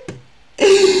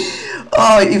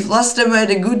 Oh, if last time I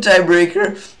had a good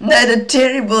tiebreaker, I had a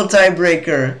terrible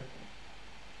tiebreaker.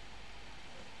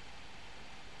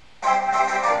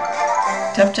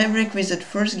 Tough tiebreak with that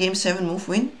first game 7 move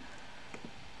win.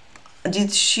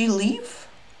 Did she leave?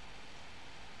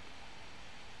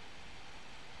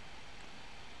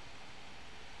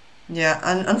 Yeah,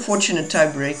 unfortunate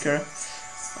tiebreaker.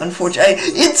 Unfortunately,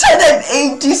 it said I'm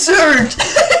 83rd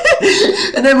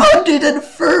and I'm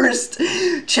 101st.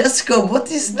 Chesko,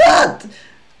 what is that?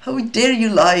 How dare you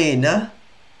lie, huh?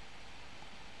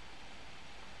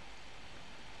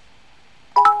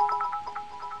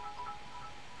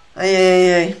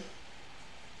 Ay.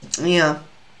 Yeah.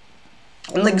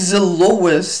 I'm like the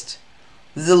lowest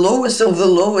of the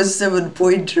lowest 7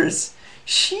 pointers.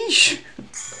 Sheesh.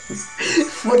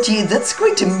 48, that's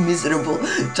quite a miserable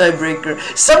tiebreaker.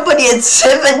 Somebody had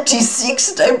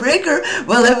 76 tiebreaker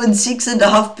while having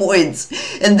 6.5 points.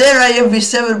 And there I am with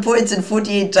 7 points and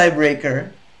 48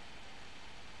 tiebreaker.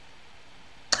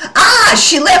 Ah,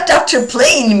 she left after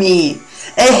playing me.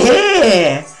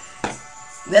 Eh,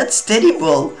 that's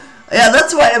terrible. Yeah,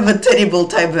 that's why I have a terrible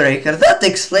tiebreaker. That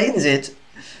explains it.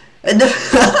 And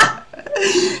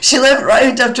she left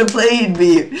right after playing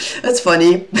me. That's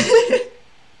funny.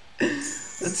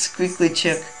 Let's quickly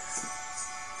check.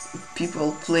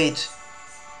 People played.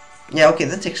 Yeah, okay,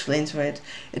 that explains why it's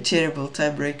a terrible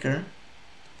tiebreaker.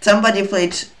 Somebody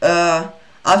played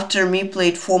after me,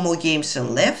 played 4 more games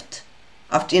and left.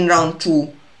 After in round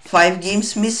 2, 5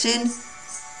 games missing.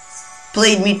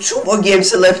 Played me 2 more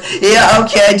games and left. Yeah,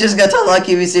 okay, I just got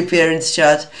unlucky with the parents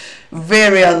chat.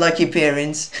 Very unlucky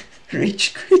parents.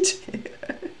 Rich quit.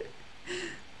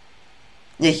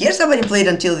 Yeah, here somebody played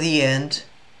until the end.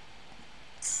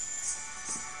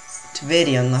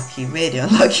 Very unlucky, very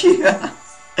unlucky.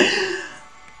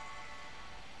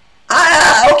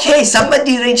 Okay,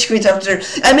 somebody rage quit after.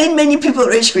 I mean, many people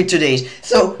rage quit today,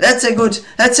 so that's a good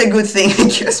thing, I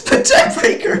guess. But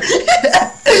tiebreaker,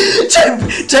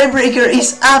 tiebreaker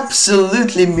is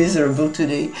absolutely miserable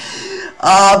today.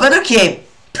 But okay,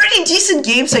 pretty decent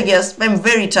games, I guess. I'm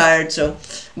very tired, so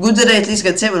good that I at least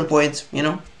got 7 points. You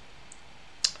know,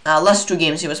 last 2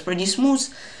 games it was pretty smooth.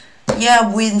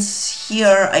 Yeah, wins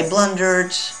here. I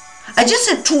blundered. I just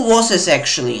had 2 losses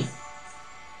actually,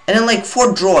 and then like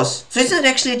 4 draws. So it's not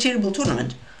actually a terrible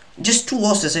tournament. Just 2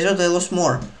 losses. I thought I lost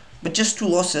more, but just 2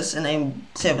 losses, and I'm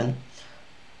 7.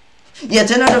 Yeah,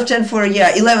 10 out of 10 for,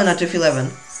 yeah, 11 out of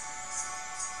 11.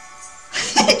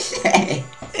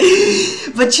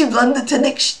 But she blundered an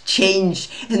exchange,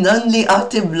 and only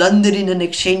after blundering an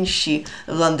exchange she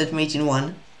blundered mate in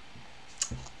 1.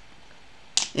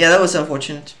 Yeah, that was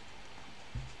unfortunate.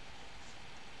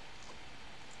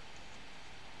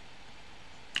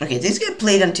 Okay, this guy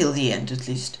played until the end, at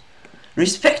least.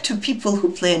 Respect to people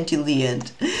who play until the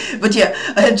end. But yeah,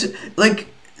 I had like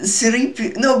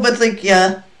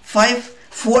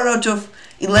 4 out of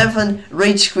 11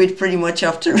 rage quit pretty much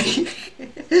after.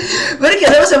 But okay,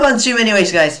 that was a fun stream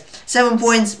anyways, guys. 7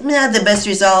 points, not the best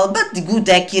result, but good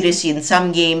accuracy in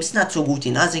some games, not so good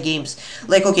in other games.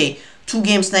 Like, okay, 2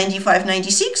 games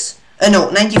 95-96. No,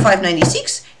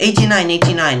 95-96,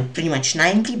 89-89, pretty much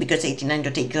 90, because 89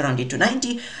 to take you around it to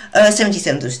 90,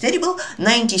 77 was terrible,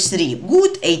 93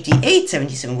 good, 88,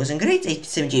 77 wasn't great,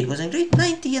 78 wasn't great,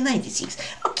 90 and 96.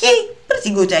 Okay,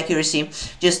 pretty good accuracy,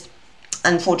 just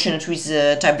unfortunate with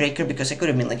the tiebreaker because I could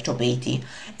have been like top 80,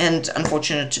 and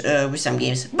unfortunate with some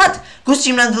games. But good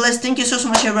stream nonetheless. Thank you so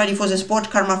much everybody for the support.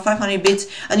 Karma 500 bits,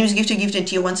 a news gift and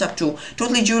tier 1 sub to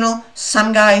Totally Juno,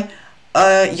 some guy,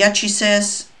 Yachi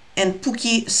says, and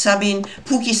Pookie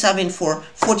subbing for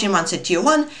 14 months at tier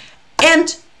 1,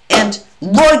 and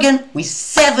Morgan with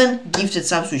 7 gifted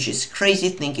subs, which is crazy.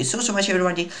 Thank you so much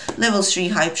everybody. Level 3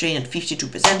 hype train at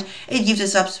 52%, 8 gifted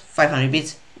subs, 500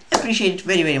 bits. Appreciate it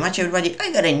very much everybody.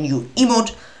 I got a new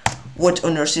emote. What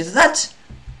on earth is that?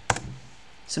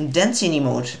 Some dancing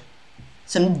emote.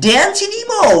 Dancing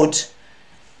emote,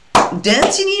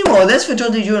 that's for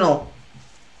Totally Juno.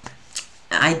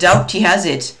 I doubt he has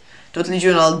it. Totally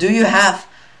Journal, do you have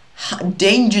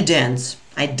Danger Dance?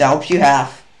 I doubt you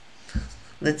have.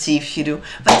 Let's see if you do.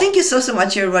 But thank you so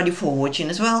much everybody for watching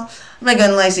as well. I'm not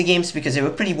gonna analyze the games because they were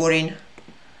pretty boring.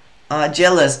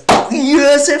 Jealous.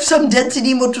 Yes, I have some dancing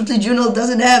emote Totally Journal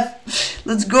doesn't have.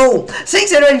 Let's go.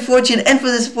 Thanks everybody for watching and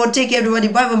for the support. Take care everybody.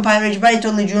 Bye Vampire Rage, bye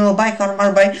Totally Journal, bye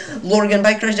Karmar, bye Lorgan,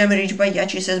 bye Crash Damage, bye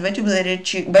Yachi says, bye to Blair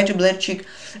Chick, bye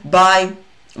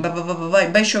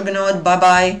bye Shogunaut,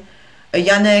 bye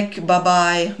Yannick,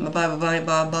 bye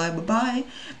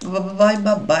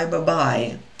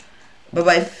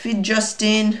Fit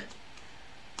Justin,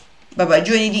 bye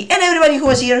Johnny D, and everybody who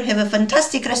was here. Have a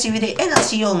fantastic rest of your day, and I'll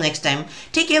see you all next time.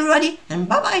 Take care everybody, and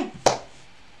bye.